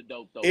 At the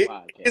Dope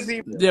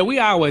podcast. Yeah, we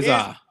always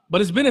are.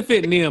 But it's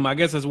benefiting them. I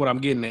guess that's what I'm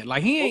getting at.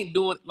 Like he ain't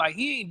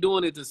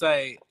doing it to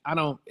say I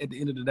don't. At the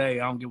end of the day,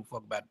 I don't give a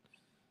fuck about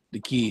the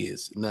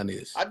kids. None of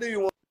this. I do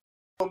you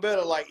one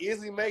better. Like,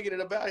 is he making it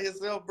about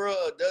himself, bro?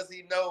 Or does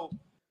he know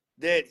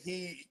that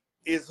he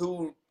is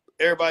who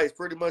everybody's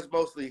pretty much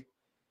mostly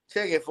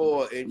checking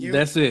for, and you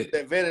that's it.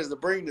 That advantage to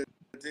bring the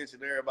attention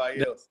to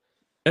everybody else.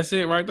 That's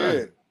it right there.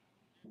 Yeah.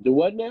 The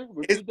what now?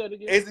 Repeat that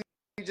again. Is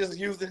he just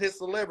using his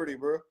celebrity,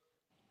 bro?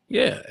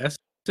 Yeah, that's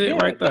it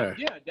right there.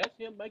 Yeah, that's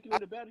him making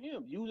it about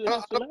him, using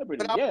his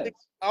celebrity. I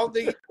don't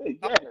think he's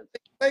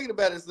thinking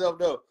about himself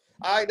though.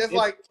 All right, that's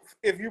like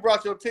if you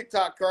brought your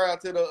TikTok crowd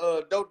to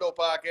the Dope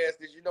podcast,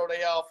 because you know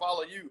they all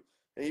follow you,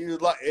 and you're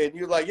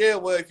like, yeah,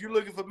 well, if you're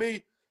looking for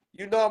me,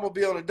 you know I'm gonna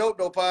be on the Dope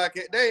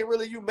podcast. They ain't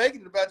really you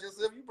making it about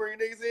yourself. You bring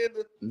niggas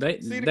in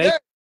to see the game.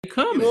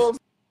 Coming. You know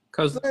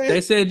because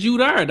they said you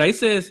there. They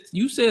said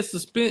you said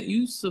suspense.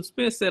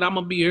 Suspense said I'm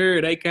gonna be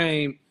here. They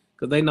came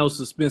because they know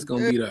suspense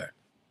gonna be there.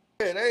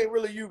 Yeah, they ain't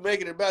really you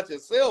making it about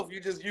yourself. You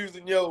just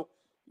using your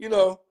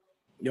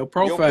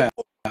profile.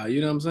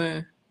 You know what I'm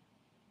saying?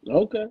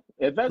 Okay.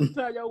 If that's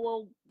how y'all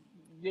want,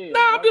 yeah.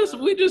 No,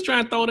 we just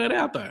trying to throw that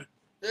out there.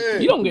 Yeah.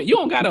 You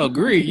don't gotta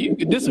agree. You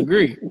can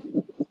disagree.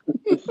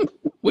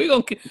 we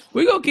gonna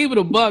keep it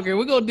a buck, and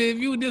we gonna if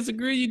you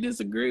disagree, you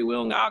disagree. We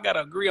don't all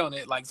gotta agree on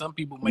it. Like some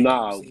people make it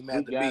No, seem we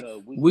have to be.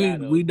 gotta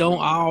We don't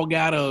agree. all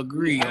gotta We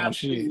agree on have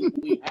shit. to.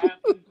 We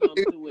have to come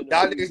to an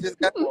Y'all agreement niggas just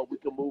got before we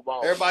can move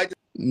on.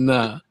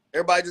 Nah,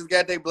 everybody just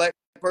got their black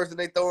person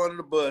they throw under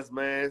the bus,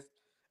 man.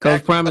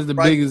 Coach Prime is the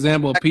big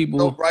example of no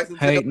people Bryson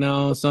hating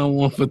on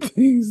someone for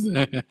things.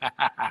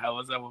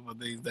 What's up for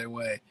things that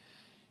way?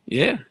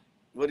 Yeah,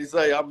 What he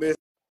say? I missed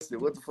it.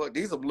 What the fuck?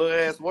 These are blood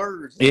ass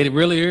words. it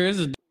really is.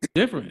 It's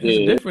different. It's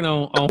Yeah. different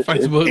on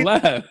Facebook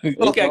Live. You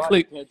It's got hard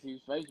click. to catch these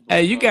Facebook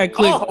Hey, you got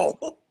comments. click.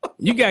 Oh,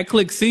 You got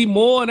click see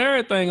more and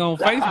everything on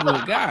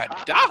Facebook. God,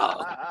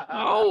 dog.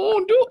 I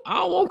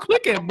don't want to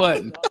click that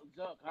button.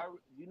 Zuck,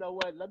 you know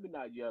what? Let me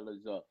not yell at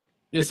Zuck.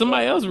 Yeah,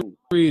 somebody else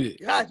read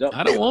it. God, Zuck,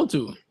 I don't want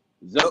to.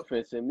 Zuck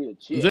finna send me a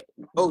check.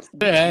 oh,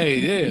 Hey,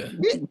 yeah.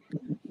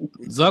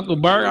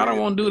 Zuckerberg, I don't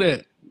want to do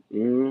that.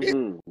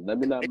 Let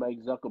me not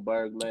make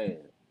Zuckerberg mad.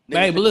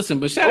 Hey, but listen,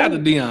 but shout out to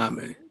Deion,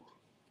 man.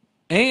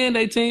 And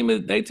they team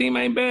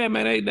ain't bad,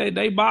 man.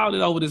 They balled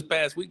it over this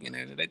past weekend.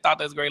 And they thought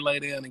they was great lay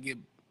down and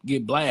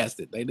get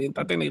blasted. I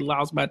think they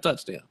lost by a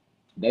touchdown.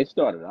 They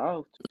started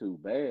off too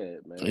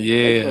bad, man.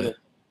 Yeah.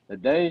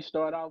 If they ain't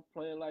start off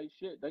playing like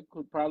shit, they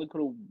probably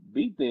could have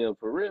beat them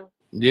for real.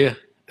 Yeah,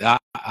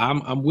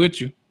 I'm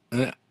with you.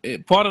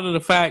 Part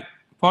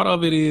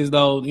of it is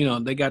though, you know,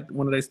 they got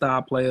one of their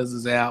star players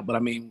is out, but I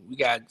mean, we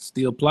got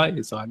still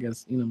play. So I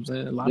guess you know what I'm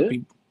saying. A lot of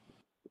people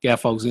got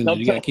folks injured.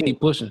 You got to keep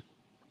pushing.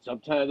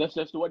 Sometimes that's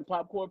just the way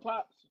popcorn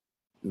pops.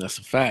 That's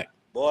a fact.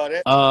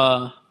 boy,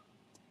 that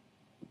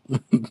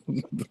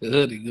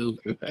Hoodie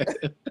goofy.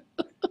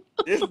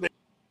 this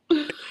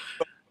nigga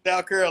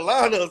South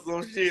Carolina or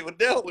some shit with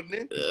that one,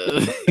 nigga.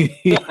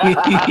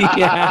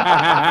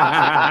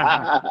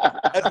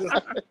 That's just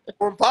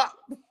one pop.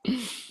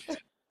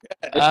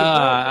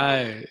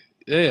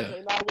 Yeah.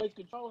 Ain't always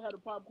control how the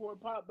popcorn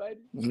pop, baby.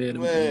 Yeah,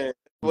 Man,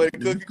 where the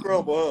cookie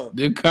crumble, huh?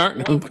 the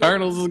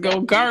Colonels is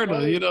go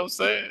Colonel, you know what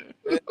I'm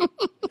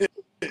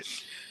saying?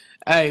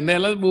 Hey, now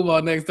let's move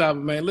on next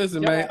topic, man.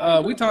 Listen,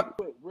 man, we talk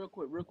real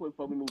quick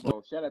before we move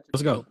on. Shout out to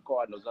Let's go. the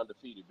Cardinals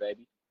undefeated, baby.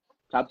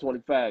 Top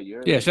 25, you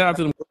heard? Yeah, shout out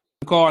to the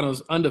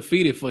Cardinals,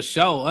 undefeated for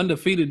sure.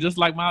 Undefeated, just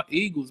like my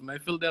Eagles, man.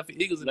 Philadelphia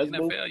Eagles in the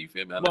NFL, you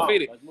feel me?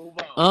 Undefeated. Let's move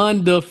on.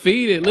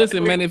 Undefeated.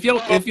 Listen, man, if your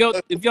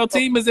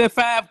team is at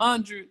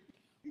 500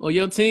 or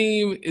your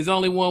team is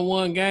only won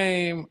one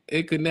game,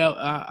 it could never.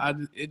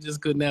 It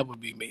just could never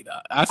be me.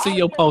 Dog. I see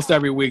your post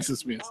every week,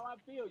 Suspense. How I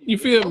feel You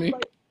feel me?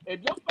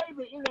 If your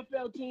favorite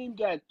NFL team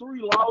got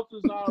 3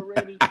 losses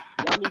already,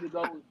 y'all need to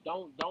go.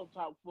 Don't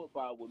talk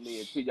football with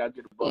me until y'all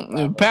get above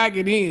 500. Pack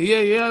it in.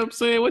 Yeah, I'm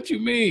saying, what you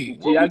mean?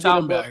 Until What y'all we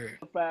talking get about here?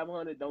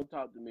 500, don't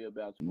talk to me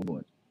about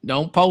sports.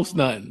 Don't post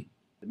nothing.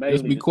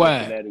 Just be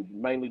quiet.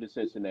 Mainly the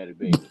Cincinnati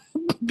Bengals.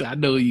 I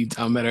know you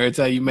talking about every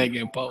time you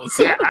making posts.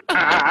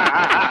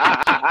 I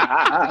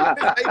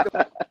hate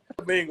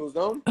the Bengals,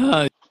 don't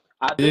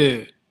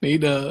Yeah, he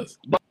does.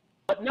 But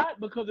not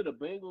because of the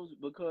Bengals,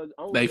 because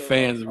only They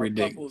fans are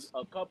ridiculous.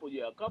 A couple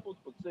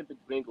specific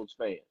Bengals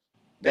fans.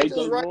 They They just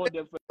just right ruined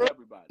them for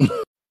everybody.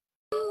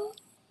 What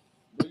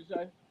you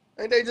say?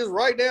 Ain't they just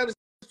right down the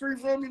street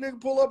from you,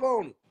 nigga? Pull up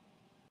on them.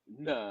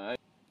 Nah, I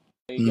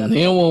He ain't got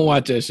don't want to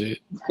watch that shit.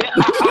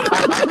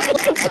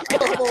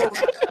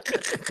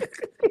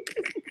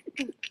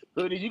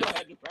 Hoodie, you gonna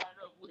have to ride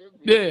up with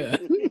me. Yeah.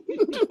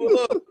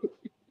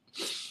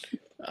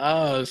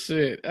 Oh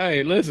shit!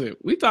 Hey, listen,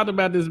 we talked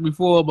about this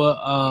before,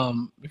 but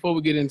before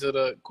we get into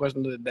the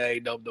question of the day,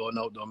 dope door,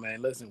 no door,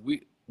 man. Listen,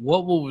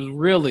 what was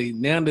really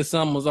now that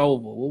summer's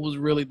over? What was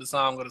really the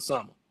song of the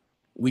summer?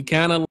 We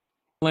kind of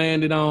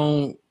landed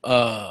on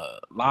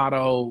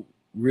Lotto,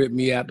 Rip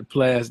Me Out the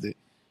Plastic.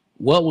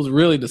 What was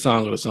really the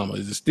song of the summer?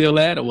 Is it still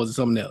that, or was it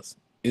something else?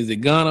 Is it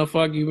Gonna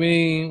Fuck You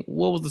Mean?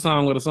 What was the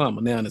song of the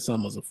summer? Now that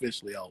summer's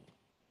officially over.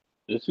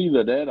 It's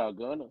either that or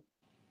Gunna.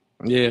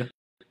 Yeah.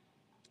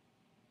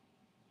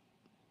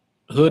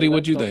 Hoodie,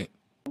 what you think?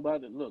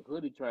 Look,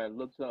 Hoodie trying to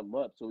look something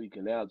up so he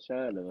can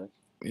outshine us.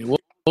 Yeah,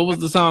 what was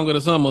the song of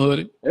the summer,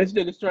 Hoodie? This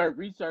nigga's trying to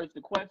research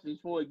the questions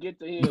before it get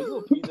to him. You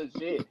a piece of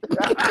shit.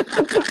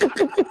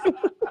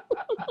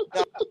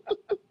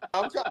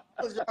 I'm trying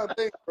to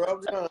think, bro.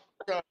 I'm trying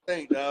to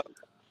think, dog.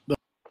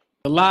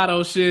 The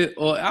Lotto shit,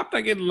 or I'm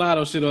thinking the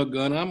Lotto shit or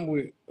Gunna. I'm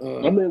with.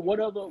 I mean, what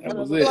other I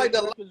feel like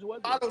the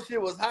Lotto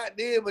shit was hot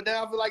then, but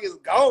now I feel like it's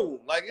gone.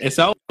 Like it's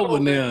over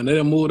now. They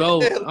done moved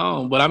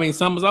over. But I mean,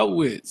 summer's over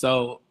with.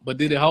 So, but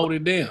did it hold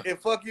it down? And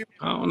fuck you.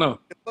 I don't know.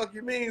 And fuck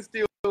you mean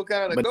still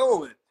kind of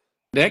going.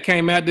 That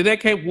came out. Did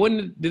that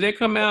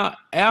come out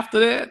after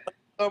that?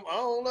 I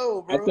don't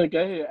know, bro. I think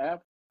I hear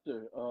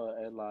after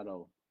at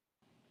Lotto.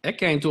 That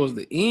came towards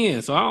the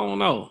end, so I don't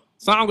know.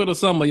 Song of the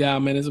summer, y'all,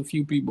 man. There's a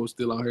few people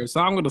still on here.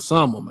 Song of the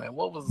summer, man.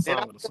 What was the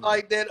song of the summer?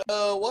 Like that,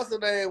 what's her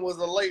name was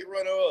a late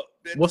runner-up.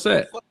 What's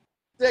that?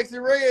 Sexy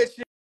Red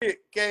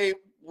shit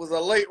was a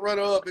late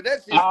runner-up, and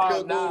that shit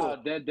still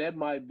going. That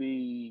might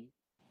be,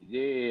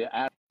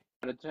 out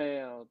of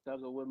town,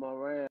 thugging with my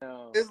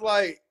round. It's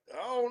like, I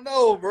don't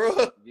know,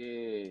 bro.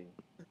 Yeah.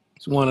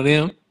 It's one of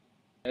them.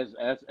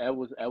 That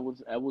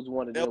was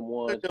one of them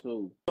ones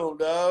too.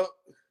 Dog.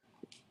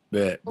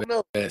 Bet, I don't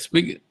know. bet.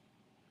 Speaking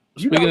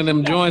You know, of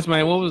them joints,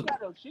 man, what was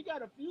she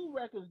got a few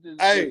records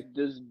Hey.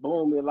 just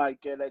booming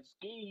like that.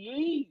 Ski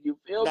Yee, you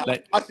feel me?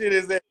 like, My shit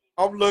is that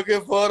I'm looking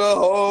for the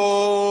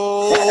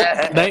whole.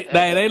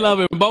 they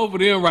loving both of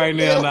them right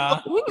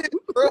now.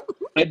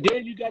 And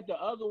then you got the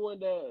other one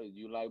that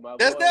you like my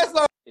That's boy. that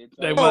song,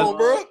 They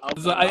bro.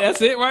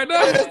 That's it right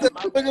Yeah, there. that's the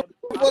looking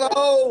for the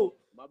whole.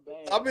 My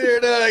bad. I'm here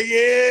now.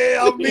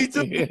 Yeah, I'm me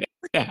too.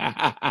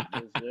 Yes,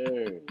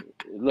 sir.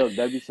 Look,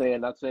 they be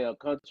saying I say a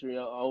country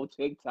on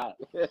TikTok.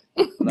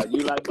 Like you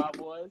like my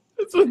boys?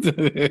 I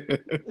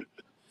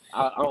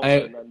don't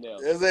say nothing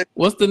else. That's it.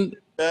 What's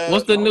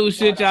the new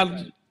shit I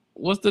y'all?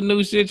 What's the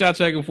new shit y'all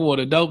checking for?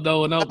 The dope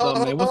though and up though,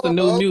 man. What's the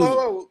new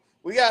music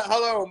We got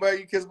hold on, man,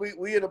 because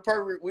we in the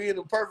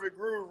perfect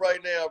groove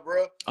right now,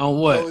 bro. on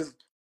what? So it's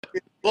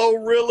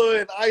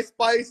Glorilla and Ice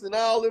Spice and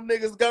all them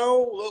niggas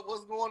gone. Look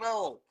what's going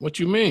on. What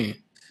you mean?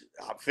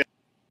 I feel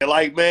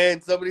like,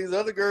 man, some of these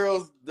other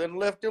girls done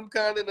left them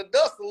kind of in the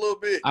dust a little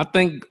bit. I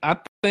think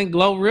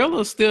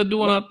Glorilla's still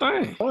doing her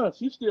thing. Oh,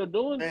 she's still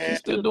doing. Man, She's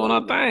still doing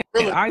her thing.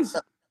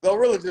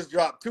 Glorilla just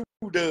dropped 2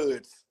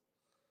 duds.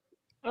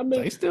 I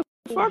mean, They still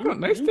fucking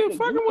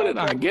with it,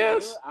 I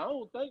guess. I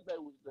don't think they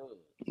was done.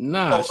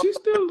 Nah, she's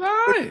still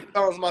lying. What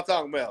songs am I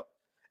talking about?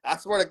 I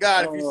swear to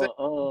God, if you say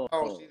song,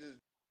 she just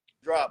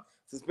dropped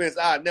Suspense,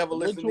 I never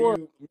listen to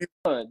you.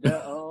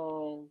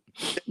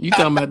 You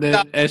talking about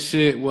that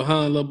shit with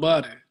her and Lil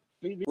Buddy?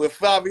 With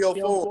Fabio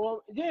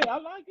Four. Yeah, I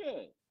like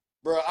it.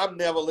 Bro, I'm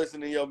never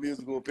listening to your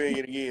musical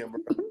opinion again,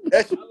 bro.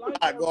 That shit I like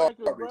that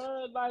record,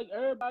 bro. Like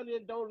everybody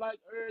that don't like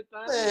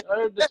everything,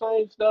 heard the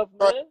same stuff,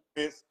 man.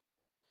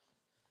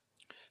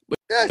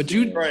 But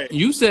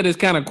you said it's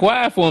kind of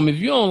quiet for him. If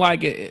you don't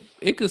like it,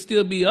 it could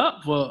still be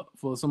up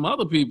for some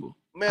other people.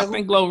 Man, I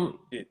think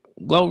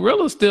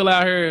Glorilla's still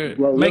out here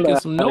making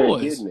some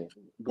noise.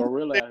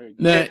 Gorilla out here.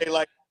 Now,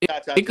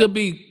 it could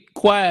be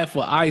quiet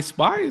for Ice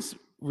Spice,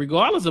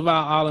 regardless of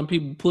how all them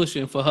people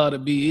pushing for her to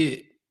be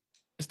it.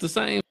 It's the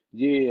same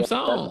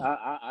song.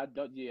 I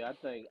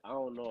think I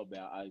don't know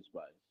about Ice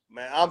Spice.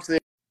 Man, I'm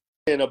seeing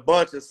a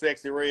bunch of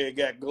Sexy Red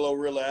got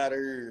Glorilla out of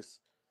ears.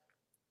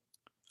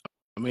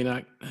 I mean,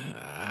 I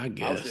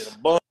guess. I'm seeing a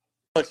bunch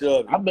of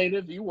it. I mean,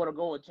 if you want to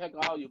go and check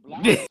all your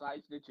blog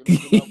sites that you're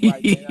looking up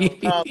right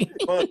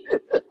now.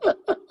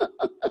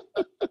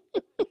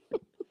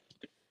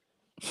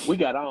 We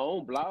got our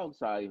own blog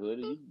site,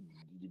 hoodie.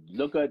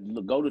 Go to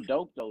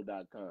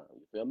dopedo.com.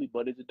 You feel me?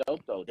 But it's a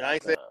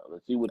dopedo.com.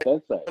 Let's see what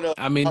that say.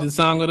 I mean, the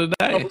song of the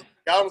day.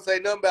 Y'all don't say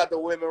nothing about the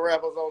women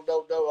rappers on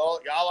Dope Dope. All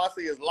I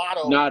see is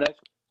Lotto. Nah, that's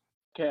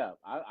cap.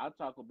 I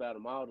talk about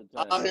them all the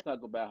time. I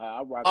talk about how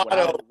I rock with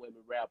all the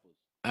women rappers.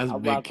 That's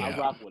big cap. I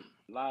rock with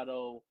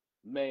Lotto,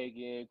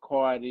 Megan,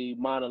 Cardi,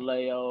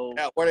 Monaleo.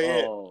 Yeah, where they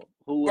at?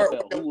 Who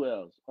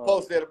else?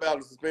 Post that about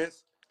the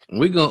Suspense.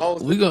 We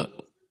gonna.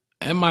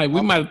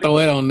 We might throw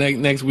it on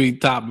next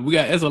week topic.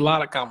 There's a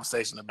lot of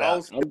conversation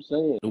about. I'm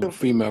saying the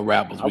female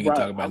rappers we can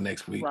talk about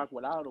next week. I rock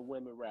with all the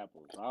women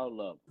rappers.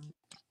 All of them.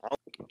 I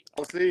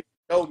don't see it.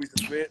 Don't be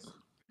Suspense.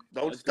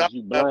 Don't stop.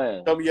 You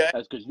blind.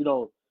 That's because you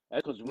don't.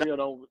 That's because real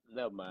don't.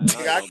 Never mind.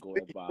 I ain't gonna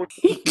go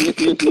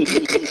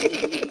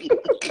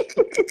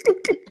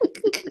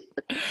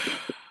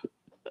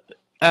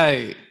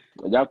Hey.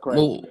 Y'all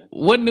crazy.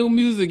 What new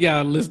music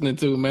y'all listening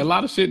to, man? A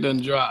lot of shit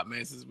done dropped,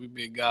 man, since we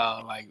been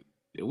gone. Like,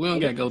 we don't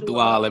gotta go through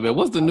all of it.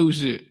 What's the new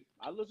shit?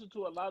 I listen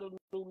to a lot of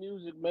new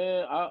music,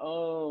 man.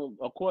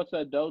 Of course,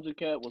 that Doja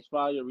Cat was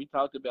fire. We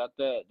talked about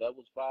that. That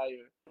was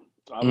fire.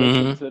 I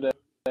listened to that.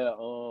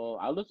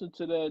 I listened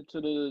to that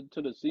to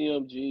the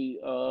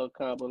CMG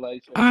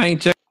compilation. I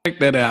ain't checked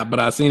that out, but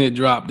I seen it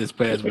drop this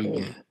past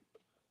weekend.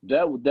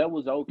 That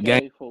was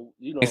okay for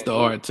It's the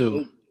art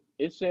too.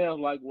 It sounds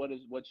like what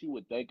you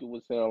would think it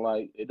would sound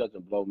like. It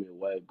doesn't blow me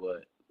away,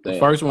 but the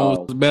first one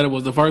was better.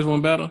 Was the first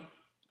one better?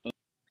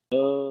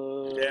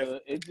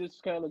 It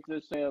just kind of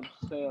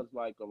sounds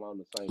like along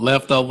the same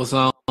leftover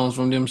songs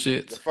from them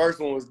shits. The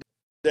first one was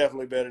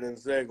definitely better than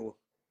the second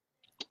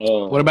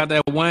one. What about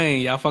that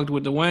Wayne? Y'all fucked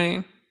with the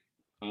Wayne?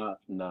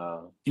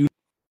 Nah. You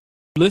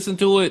listened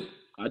to it?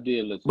 I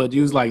did listen. But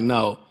you was like,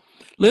 no.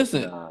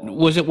 Listen,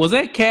 was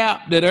that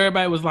cap that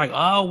everybody was like,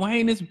 oh,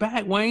 Wayne is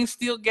back. Wayne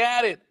still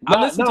got it. I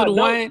listened to the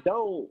Wayne.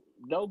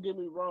 Don't get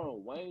me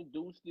wrong. Wayne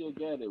do still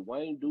got it.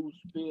 Wayne do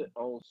spit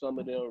on some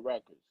of their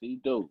records. He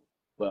do.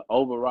 But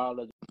overall,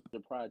 as the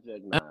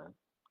project, nah.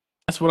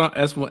 That's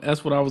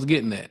what I was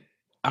getting at.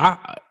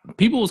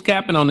 People was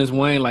capping on this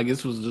Wayne like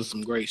this was just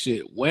some great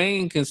shit.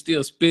 Wayne can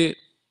still spit,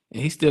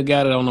 and he still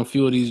got it on a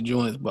few of these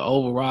joints. But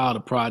overall, the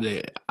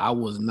project, I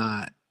was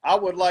not. I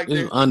would like.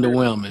 This is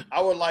underwhelming.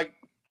 I would like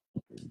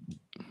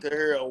to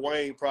hear a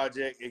Wayne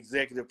project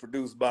executive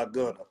produced by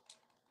Gunna.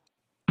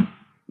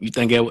 You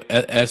think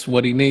that's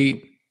what he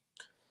need?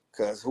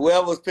 Because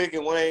whoever's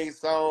picking Wayne's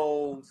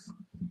songs,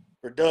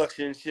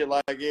 production, shit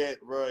like that,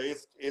 bro,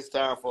 it's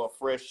time for a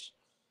fresh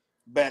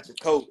batch of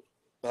coke.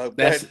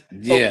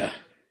 Yeah.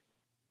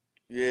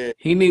 Yeah.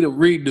 He need a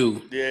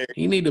redo. Yeah.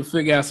 He need to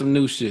figure out some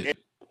new shit.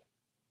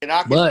 And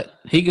I can, But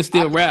he can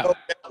still I can rap. go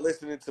back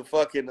listening to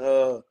fucking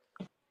the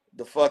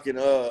fucking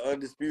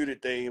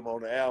Undisputed theme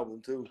on the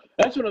album too.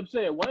 That's what I'm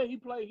saying. When he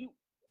played,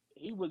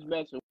 he was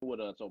messing with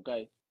us,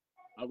 okay?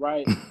 All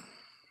right.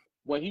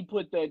 When he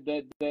put that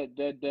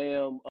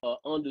damn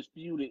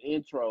Undisputed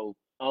intro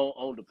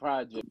on the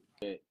project,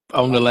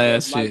 On the like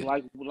last that, shit.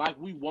 like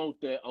we want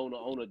that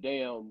on a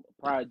damn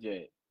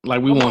project.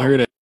 Like we Come won't on.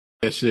 hear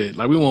that shit.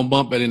 Like we won't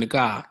bump it in the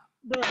car.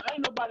 Bro,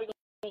 ain't nobody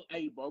gonna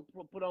hey bro,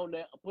 put on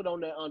that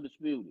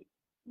Undisputed.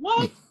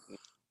 What?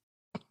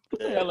 Get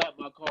the hell out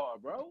my car,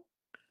 bro.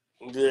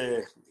 Yeah.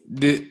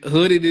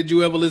 Hoodie, did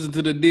you ever listen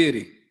to the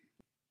Diddy?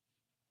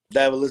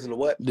 Did I ever listen to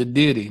what? The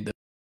Diddy,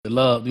 the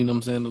Love, you know what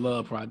I'm saying? The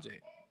Love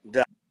Project.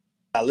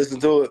 I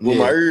listened to it with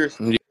my ears.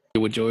 Yeah,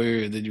 with your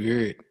ears. Did you hear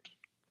it?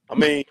 I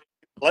mean,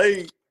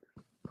 played.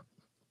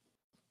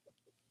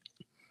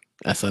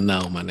 That's a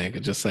no, my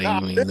nigga. Just say you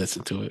ain't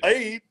listen to it.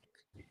 Played.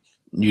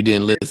 You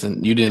didn't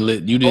listen. You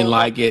didn't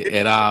like it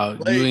at all.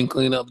 Played. You ain't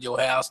clean up your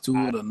house to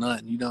it or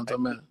nothing. You know what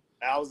I'm talking about?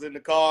 I was in the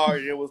car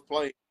and it was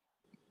playing.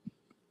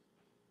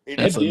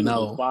 That's a Diddy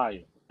no. was fire.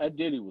 That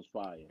Diddy was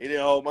fire. It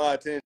didn't hold my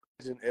attention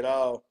at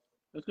all.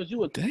 That's because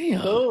you a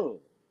Damn. thug.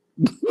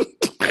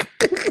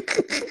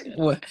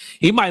 What?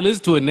 He might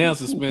listen to it now,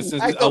 Suspense,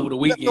 since it's over the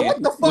weekend. So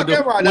what the fuck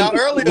am I now?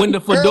 When the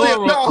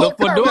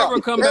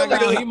fedora come back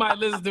earlier, out, he might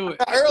listen to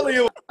it.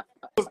 Earlier was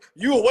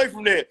you away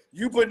from that.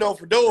 You putting on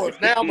fedoras.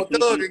 Now I'm a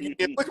thug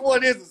again. Which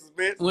one is it,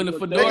 Suspense? When the You a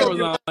fedora thug.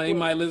 was on, he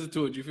might listen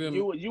to it. You feel me?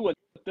 You a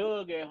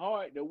thug at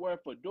heart that wear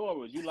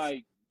fedoras. You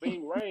like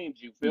Bing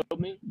Range, you feel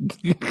me?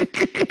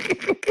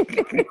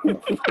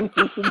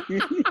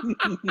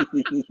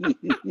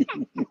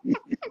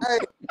 Hey,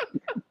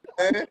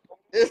 man,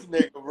 this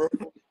nigga, bro.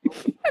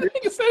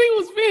 Nigga said he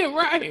was being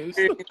right.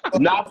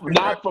 Not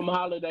from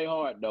Holiday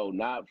Heart though.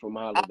 Not from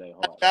Holiday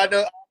Heart. I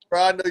know,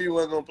 bro. I know you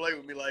wasn't gonna play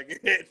with me like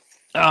that.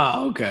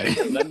 Oh, okay.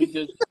 Let me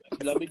just.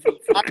 I know we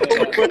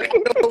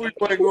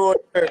wasn't going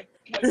there.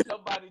 Can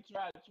somebody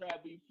try to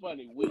be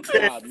funny?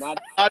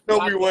 I know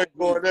we wasn't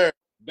going there.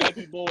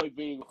 Baby boy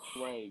being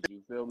range,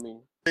 you feel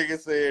me? Nigga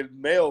said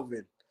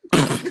Melvin.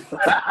 Yeah.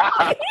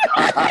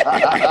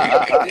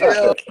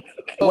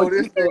 Oh,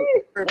 this nigga What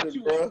tripping,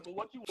 you bro.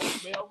 want,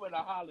 Melvin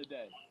or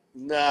Holiday?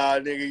 Nah,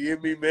 nigga,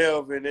 give me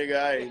Melvin, nigga.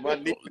 I ain't my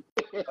knee.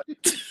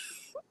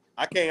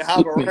 I can't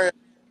hop around.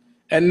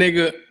 That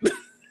nigga.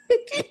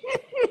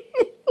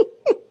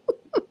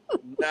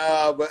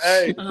 Nah, but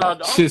hey,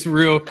 Shit's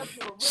real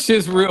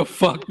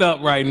fucked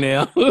up right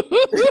now. but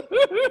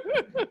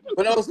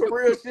on some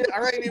real shit,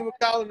 I ain't even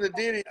calling the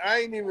Diddy. I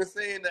ain't even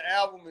saying the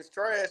album is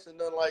trash or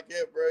nothing like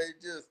that, bro.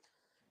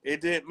 It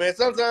did, man.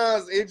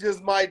 Sometimes it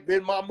just might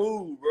been my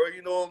mood, bro.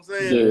 You know what I'm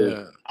saying?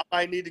 Yeah. I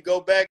might need to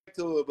go back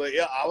to it, but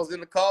yeah, I was in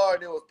the car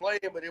and it was playing,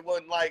 but it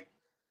wasn't like,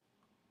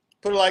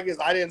 put it like this.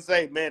 I didn't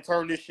say, man,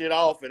 turn this shit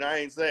off, and I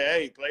ain't say,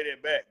 hey, play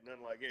that back.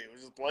 Nothing like that. It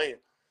was just playing.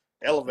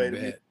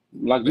 Elevated me.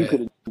 Like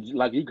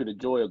you could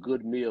enjoy a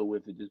good meal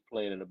with it just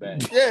playing in the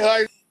back. Yeah,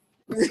 like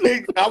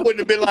I wouldn't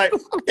have been like, I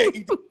can't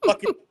eat the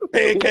fucking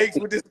pancakes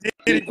with this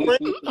Diddy friend.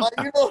 Like,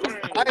 you know,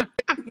 I didn't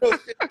do no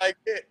shit like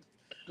that.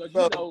 Because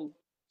you know,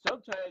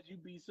 sometimes you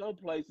be some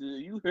places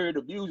and you hear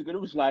the music and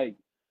it was like,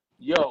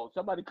 yo,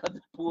 somebody cut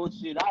this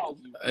bullshit off.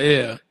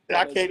 Yeah.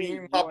 I can't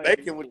eat my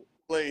bacon with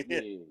playing. Yeah.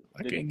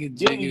 I can't get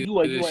Diddy, jiggy you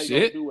with ain't this gonna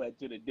shit. do that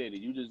to the Diddy.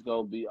 You just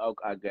gonna be, oh,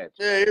 I got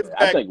you. Yeah, it's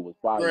I think it was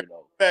fire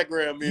though.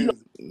 background music.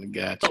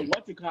 Got So you.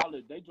 what you call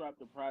it? They dropped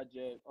the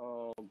project.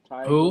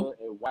 Tiger Who?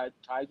 and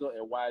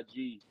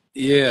YG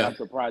Yeah. dropped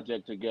the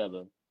project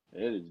together.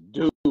 It is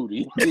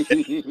duty.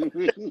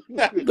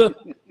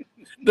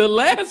 The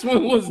last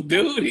one was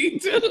Duty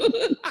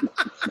too.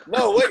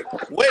 No,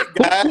 wait,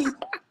 guys.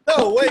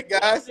 No, wait,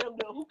 guys.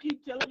 Who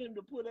keep telling them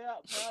to put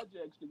out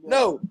projects together?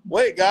 No,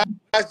 wait, guys.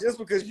 Just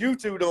because you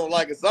two don't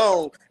like a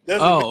song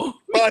doesn't mean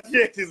the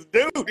project is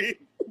Duty.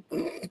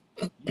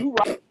 You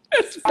right.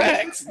 That's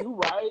facts. You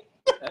right.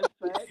 That's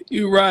facts.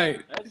 You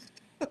right.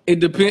 It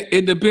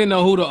depend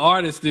on who the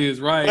artist is,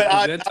 right?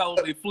 That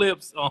totally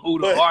flips on who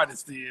the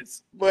artist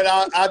is. But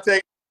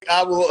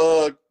I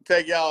will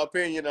take y'all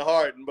opinion to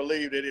heart and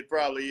believe that it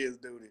probably is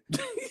Duty.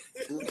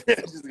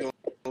 Just gonna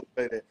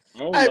say that.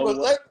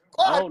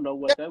 I don't know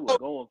what they were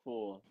going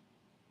for.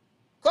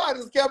 Clark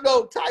just kept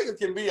on. Tiger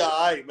can be all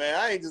right, man.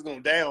 I ain't just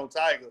gonna down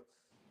Tiger.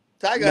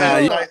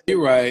 Tiger,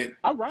 you're right.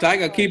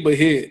 Tiger keep a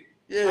hit.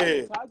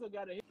 Yeah. Tiger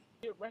got a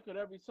hit record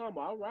every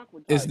summer. I rock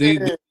with Tiger. It's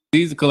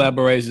these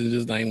collaborations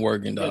just ain't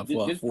working though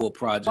for a full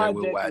project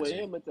with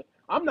YG.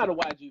 I'm not a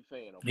YG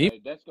fan.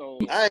 Okay, that's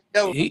going.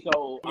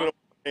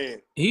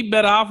 He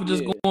better off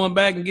just going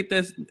back and get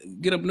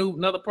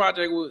another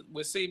project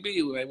with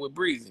CB with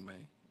Breezy,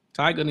 man.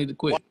 Tiger need to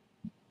quit.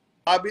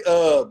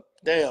 YG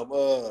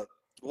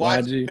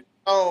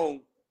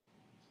song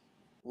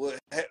was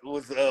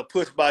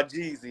pushed by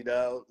Jeezy,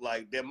 though.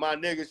 Like that, my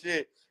nigga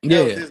shit.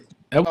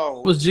 That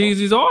was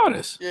Jeezy's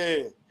artist. Yeah,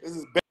 it was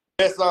his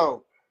best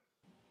song.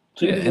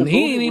 Yeah, and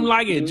he ain't even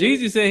like it.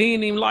 Jeezy said he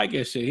ain't even like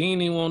that shit. He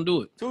ain't even want to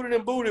do it. Tooted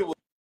and Booted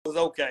was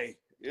okay.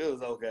 It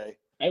was okay.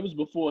 It was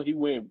before he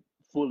went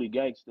Fully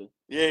Gangster.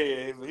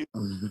 Yeah, he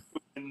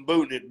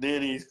booted it.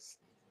 Then he's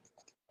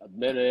I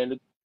met her in the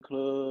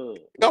club.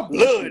 got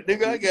blood,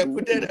 nigga. I gotta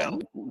put that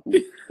out.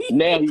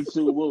 Now he's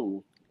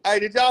Suwoo. Hey,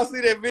 did y'all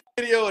see that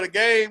video of the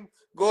game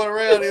going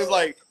around? It was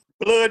like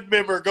blood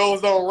member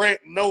goes on rant,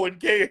 no one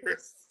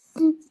cares.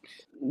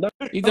 No,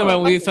 You talking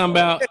about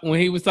when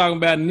he was talking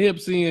about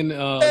Nipsey and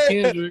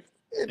Kendrick?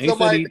 And He said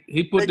somebody,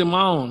 he put them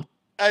on.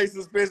 hey,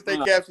 suspense, they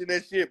captioned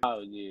that shit.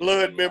 oh, yeah,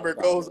 Blood yeah, member I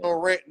saw goes that.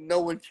 on rant, no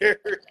one cares.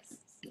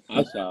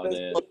 I saw That's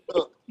that. fucked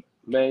up.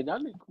 Man, I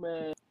think,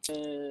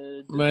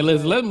 Man,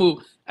 let's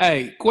move.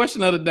 Hey,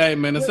 question of the day,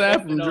 man.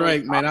 Aside from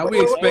Drake, man, are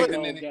we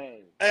expecting any?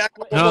 Hey, I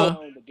got Huh?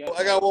 one more.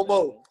 I got one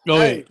more. Go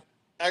Hey, ahead.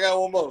 I got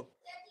one more.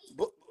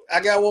 I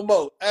got one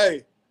more.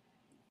 Hey,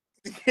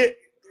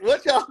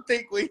 what y'all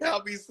think when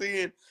y'all be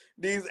seeing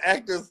these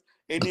actors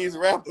and these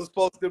rappers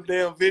post them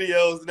damn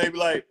videos and they be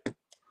like,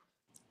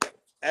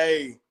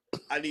 hey,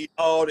 I need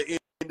all the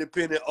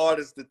independent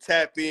artists to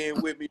tap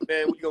in with me,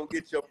 man. We gonna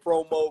get your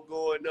promo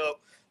going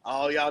up.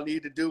 All y'all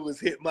need to do is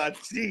hit my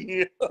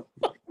DM.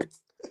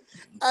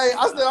 Hey,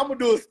 I said I'm gonna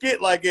do a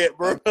skit like that,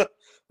 bro.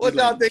 What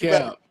y'all think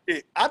about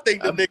it? I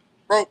think the niggas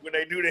broke when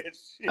they do that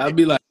shit. I'd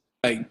be like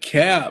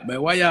Cap,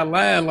 man. Why y'all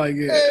lying like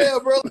that? Yeah,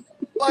 bro.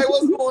 Like,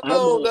 what's going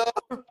on,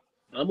 dog?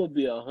 I'm gonna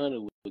be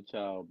 100 with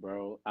y'all,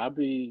 bro.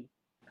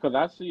 Cause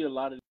I see a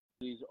lot of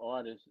these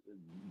artists,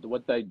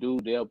 what they do,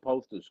 they'll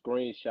post a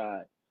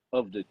screenshot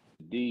of the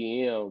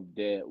DM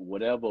that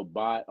whatever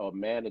bot or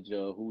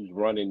manager who's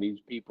running these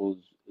people's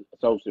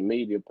social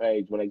media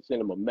page, when they send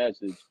them a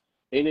message,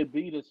 and it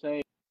be the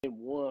same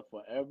one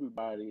for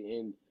everybody.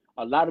 And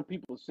a lot of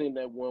people send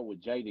that one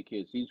with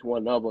Jadakiss. Each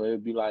one of them,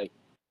 it'd be like,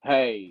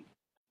 hey,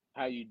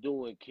 how you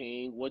doing,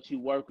 King? What you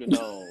working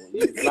on?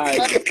 Like,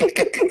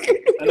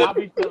 and I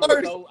be feeling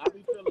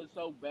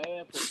so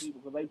bad for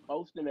people because they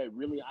posting that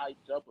really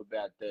hyped up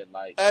about that.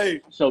 Like,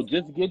 Hey, so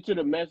just get to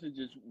the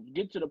messages,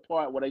 get to the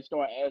part where they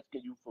start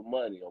asking you for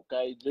money,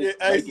 okay? Just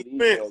yeah, make it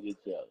easy on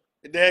yourself.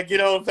 Dad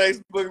get on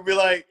Facebook and be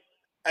like,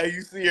 hey,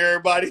 you see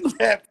everybody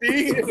tapped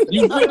in?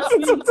 You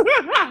really?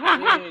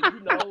 Yeah,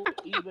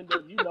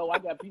 even though, I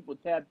got people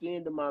tapped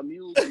into my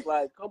music.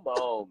 Like, come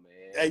on,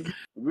 man. Hey, you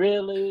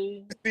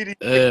Really? see these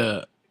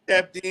Yeah,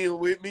 tapped in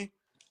with me?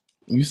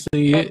 you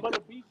see it. But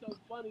it be so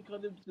funny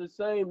because it's the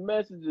same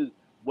messages.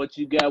 What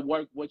you got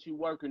what you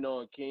working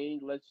on,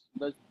 King? What's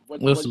your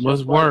Let's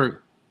budget?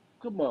 work.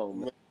 Come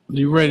on, man.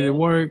 You ready to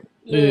work?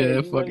 Yeah, you that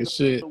ready fucking to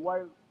shit.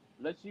 work?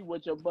 Let's see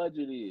what your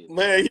budget is.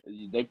 Man,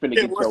 They finna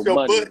get what's your your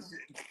money. budget?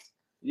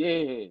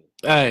 Yeah.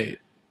 Hey,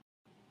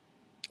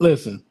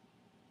 listen.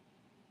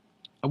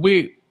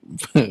 We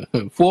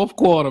fourth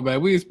quarter,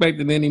 man. We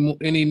expecting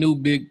any new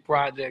big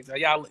projects? Are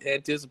y'all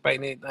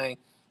anticipating anything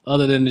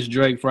other than this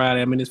Drake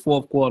Friday? I mean, it's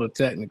fourth quarter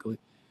technically.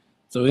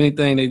 So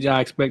anything that y'all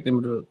expect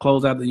them to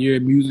close out the year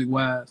music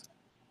wise?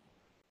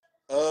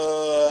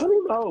 I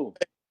don't know.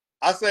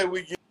 I say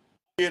we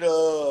get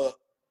another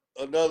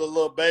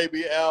Lil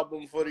Baby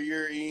album for the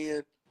year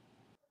end,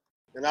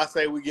 and I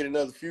say we get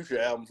another Future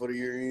album for the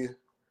year end.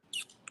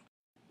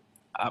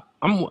 I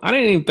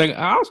didn't even think.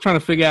 I was trying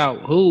to figure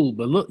out who,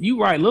 but look, you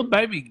right, Lil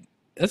Baby.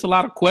 There's a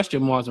lot of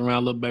question marks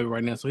around Lil Baby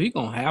right now, so he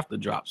gonna have to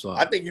drop something.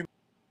 I think you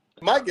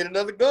might get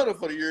another Gunna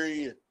for the year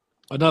end.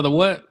 Another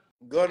what?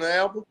 Gunna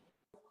album.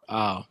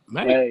 Oh,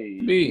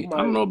 maybe. I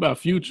don't know about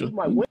Future.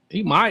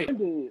 He might.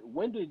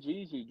 When did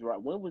Jeezy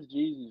drop? When was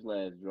Jeezy's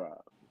last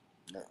drop?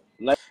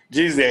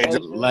 Jeezy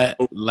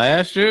ain't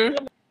last year.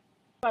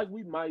 Like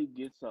we might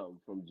get something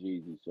from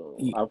Jeezy, so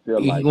He- I feel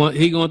he like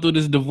going through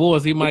this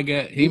divorce. He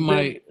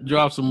might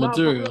drop some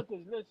material.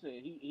 Because listen,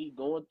 he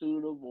going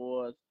through the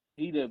divorce.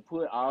 He done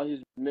put all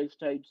his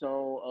mixtapes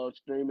on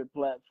streaming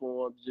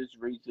platforms just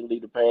recently,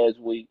 the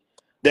past week.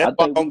 I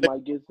think we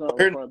might get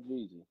something from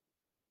Jeezy.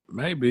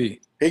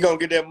 Maybe. He gonna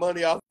get that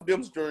money off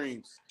them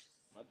streams.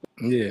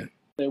 Yeah.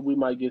 I think we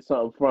might get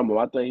something from him.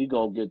 I think he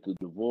gonna get the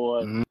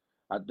divorce. Mhm.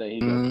 I think he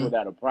gonna put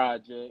out a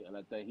project, and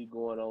I think he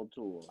going on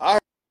tour. I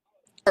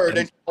heard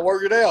they trying to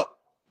work it out.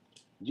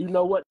 You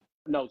know what?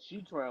 No,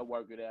 she trying to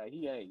work it out.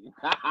 He ain't.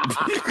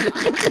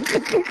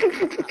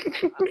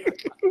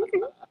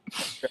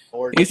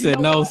 He said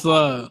no,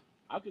 sir.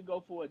 I could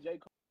go for a J.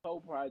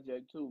 Cole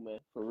project too, man.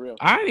 For real.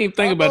 I didn't even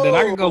think about that.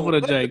 I could go for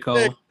the J.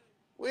 Cole.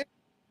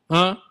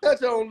 Huh?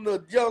 Touch on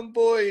the Young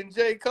Boy and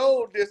J.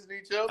 Cole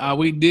dissing each other.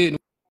 We didn't.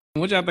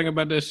 What y'all think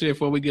about that shit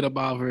before we get up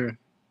off here?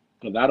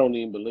 Because I don't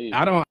even believe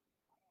it.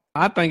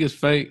 I think it's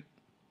fake.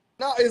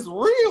 No, it's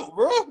real,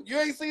 bro. You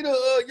ain't seen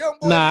the Young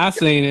Boy? Nah, I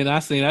seen it. I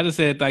just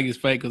said I think it's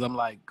fake because I'm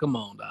like, come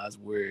on, that's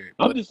weird.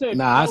 I'm just saying.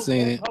 Nah, I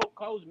seen it.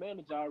 Cole's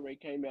manager already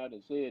came out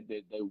and said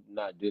that they were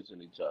not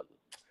dissing each other.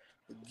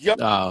 Young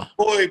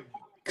Boy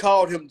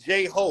called him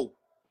J-Ho.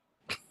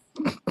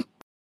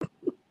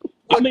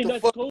 I mean,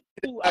 that's cool.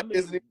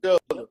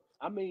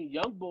 I mean,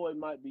 Young Boy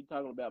might be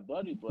talking about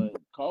Buddy, but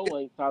Cole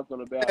ain't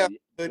talking about the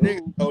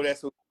nigga know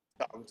that's who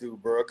he's talking to,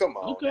 bro. Come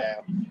on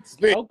now.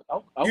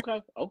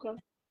 Okay.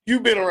 You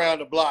been around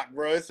the block,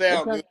 bro. It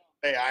sounds good.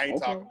 Hey, I ain't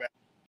talking about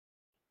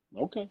it.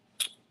 Okay.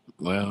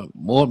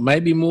 Well,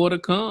 maybe more to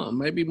come.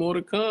 Maybe more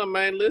to come,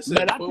 man. Listen.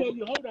 Man, I tell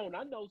you, hold on.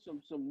 I know some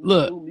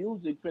Look. new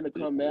music finna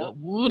come out.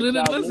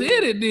 Let's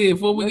hit it then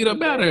before we get up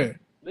out of here.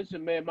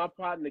 Listen, man, my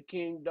partner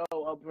King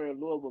Doe up here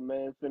in Louisville,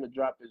 man, finna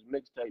drop his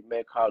mixtape,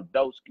 man, called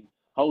Doski,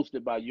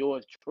 hosted by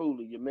yours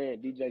truly, your man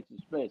DJ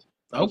Suspense.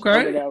 It's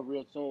coming out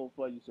real soon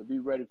for you, so be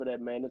ready for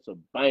that, man. It's a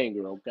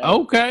banger, okay?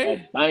 Okay.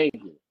 A banger.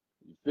 You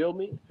feel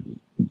me?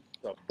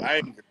 It's a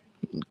banger.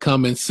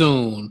 Coming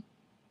soon.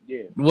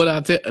 Yeah. What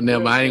I tell?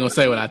 Never, I ain't gonna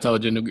say what I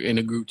told you in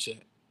the group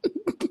chat.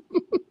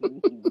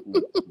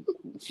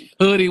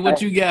 Hoodie,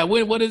 what you got?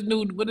 What is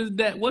new? What is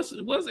that? What's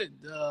it?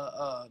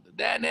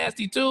 That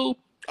Nasty 2?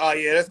 Oh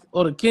yeah, that's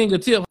or the King of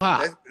Tip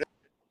Hop.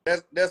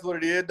 That's what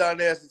it is. That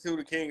Nasty 2,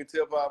 the King of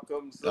Tip Hop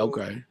coming soon.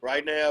 Okay.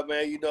 Right now,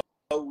 man, you know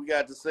we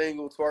got the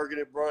single Twerking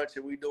at Brunch,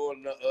 and we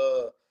doing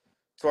the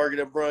Twerking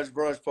at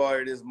Brunch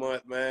party this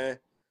month, man.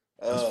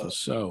 That's for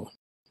sure.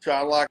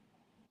 Trying to lock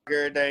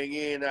everything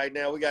in right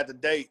now. We got the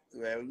date,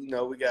 man. You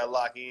know we got to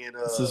lock in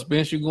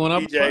Suspense. You going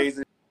up? DJs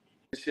and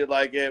shit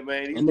like that,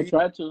 man. I'm gonna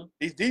try to.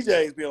 These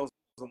DJs be on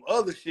some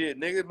other shit,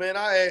 nigga. Man,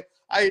 I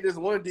had this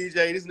one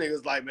DJ. This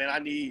nigga's like, man, I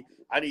need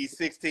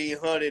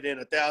 $1,600 and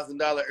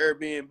 $1,000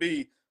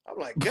 Airbnb. I'm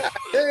like, God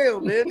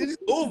damn, man, this is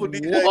Uber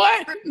DJ.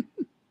 What?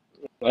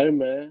 Hey,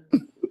 man,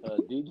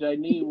 DJ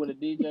need what a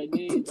DJ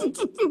needs.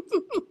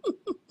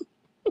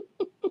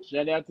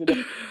 Shout out to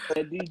that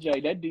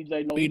DJ. That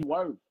DJ know his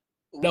worth.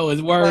 No,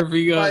 it's worth for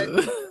you.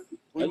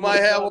 We might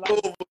have a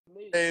Uber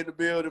in the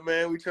building,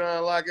 man. We trying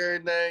to lock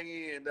everything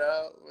in,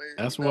 dog.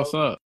 That's what's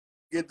up.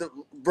 Get the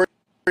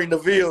bring the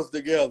Vills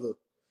together.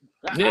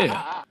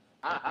 Yeah,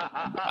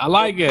 I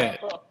like it.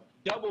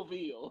 Double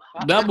Veal.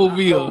 Double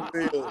Veal.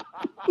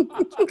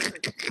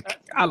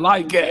 I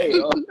like it.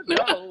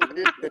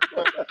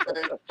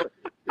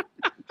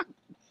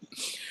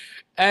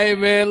 Hey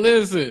man,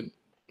 listen.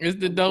 It's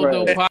the Dope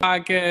Dope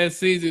Podcast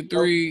Season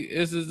 3.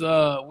 This is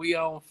we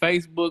on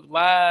Facebook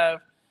Live.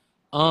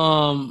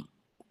 Y'all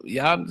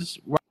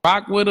just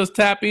rock with us,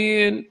 tap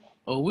in.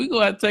 Or we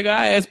gonna have to take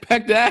our ass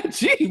back to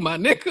IG, my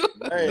nigga.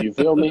 Hey. You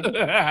feel me?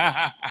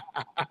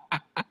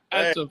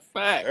 That's a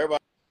fact. Everybody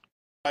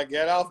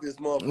get off this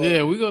motherfucker.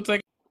 Yeah, we gonna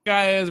take our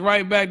ass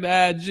right back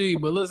to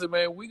IG. But listen,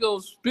 man, we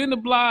gonna spin the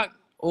block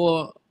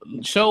or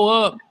show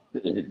up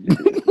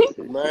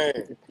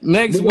Man.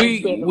 next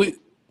week.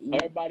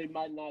 Everybody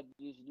might not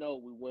just know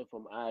we went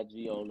from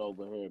IG on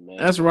over here, man.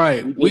 That's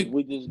right. We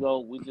just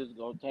gonna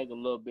take a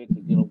little bit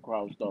to get them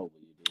crossed over.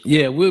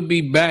 Yeah, we'll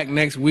be back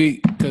next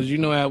week because you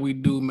know how we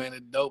do, man. The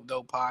Dope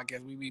Dope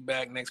Podcast. We'll be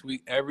back next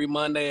week every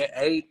Monday at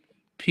 8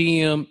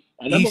 p.m.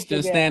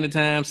 Eastern Standard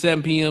Time,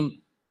 7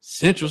 p.m.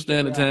 Central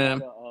Standard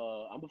Time.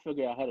 I'm gonna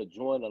figure out how to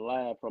join the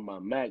live from my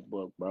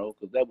MacBook, bro.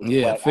 Because that was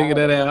figure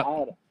that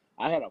out.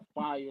 I had a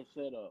fire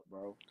setup,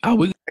 bro.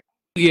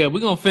 We're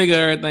gonna figure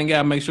everything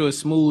out. Make sure it's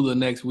smoother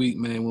next week,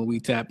 man. When we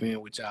tap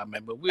in with y'all,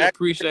 man. But we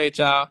appreciate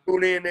y'all.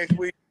 Tune in next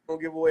week. We're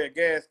gonna give away a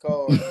gas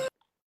card.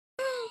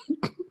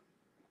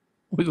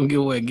 We're gonna give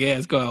away a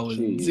gas card with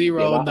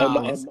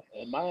 $0.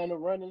 Am I in the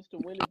runnings to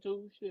win it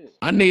too? Shit.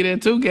 I need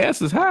that too.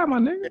 Gas is high, my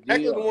nigga.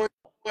 That's the one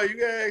you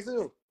gotta ask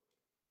him.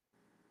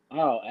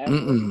 Oh,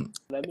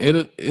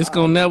 it's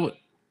gonna never.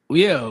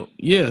 Yeah.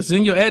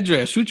 Send your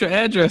address. Shoot your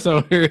address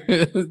on here.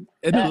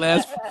 And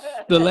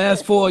the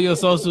last 4 of your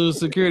social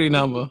security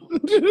number,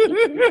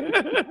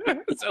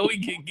 so we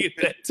can get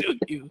that to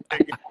you.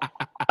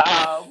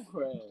 Oh,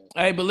 crap.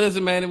 Hey, but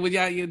listen, man, if we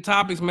got your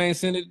topics, man,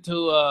 send it to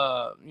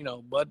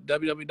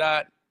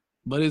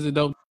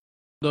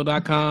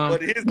www.butisitdope.com.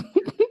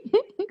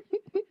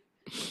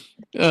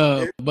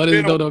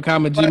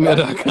 butisitdope.com at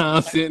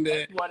gmail.com. Send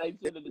that. That's why they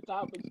send the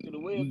topics to the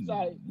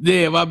website.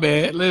 Yeah, my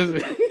bad.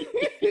 Listen.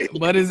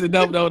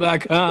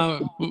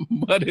 butisitdope.com.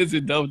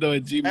 butisitdope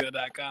at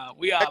gmail.com.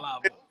 We all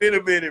out. It's been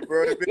a minute,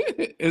 bro.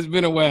 It's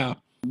been a while.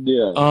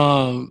 Yeah.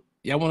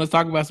 Y'all want to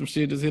talk about some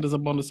shit? Just hit us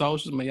up on the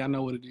socials, man. Y'all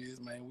know what it is,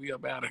 man. We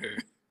up out of here.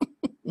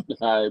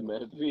 All right,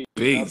 man.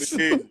 Peace.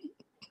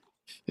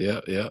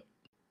 Yep.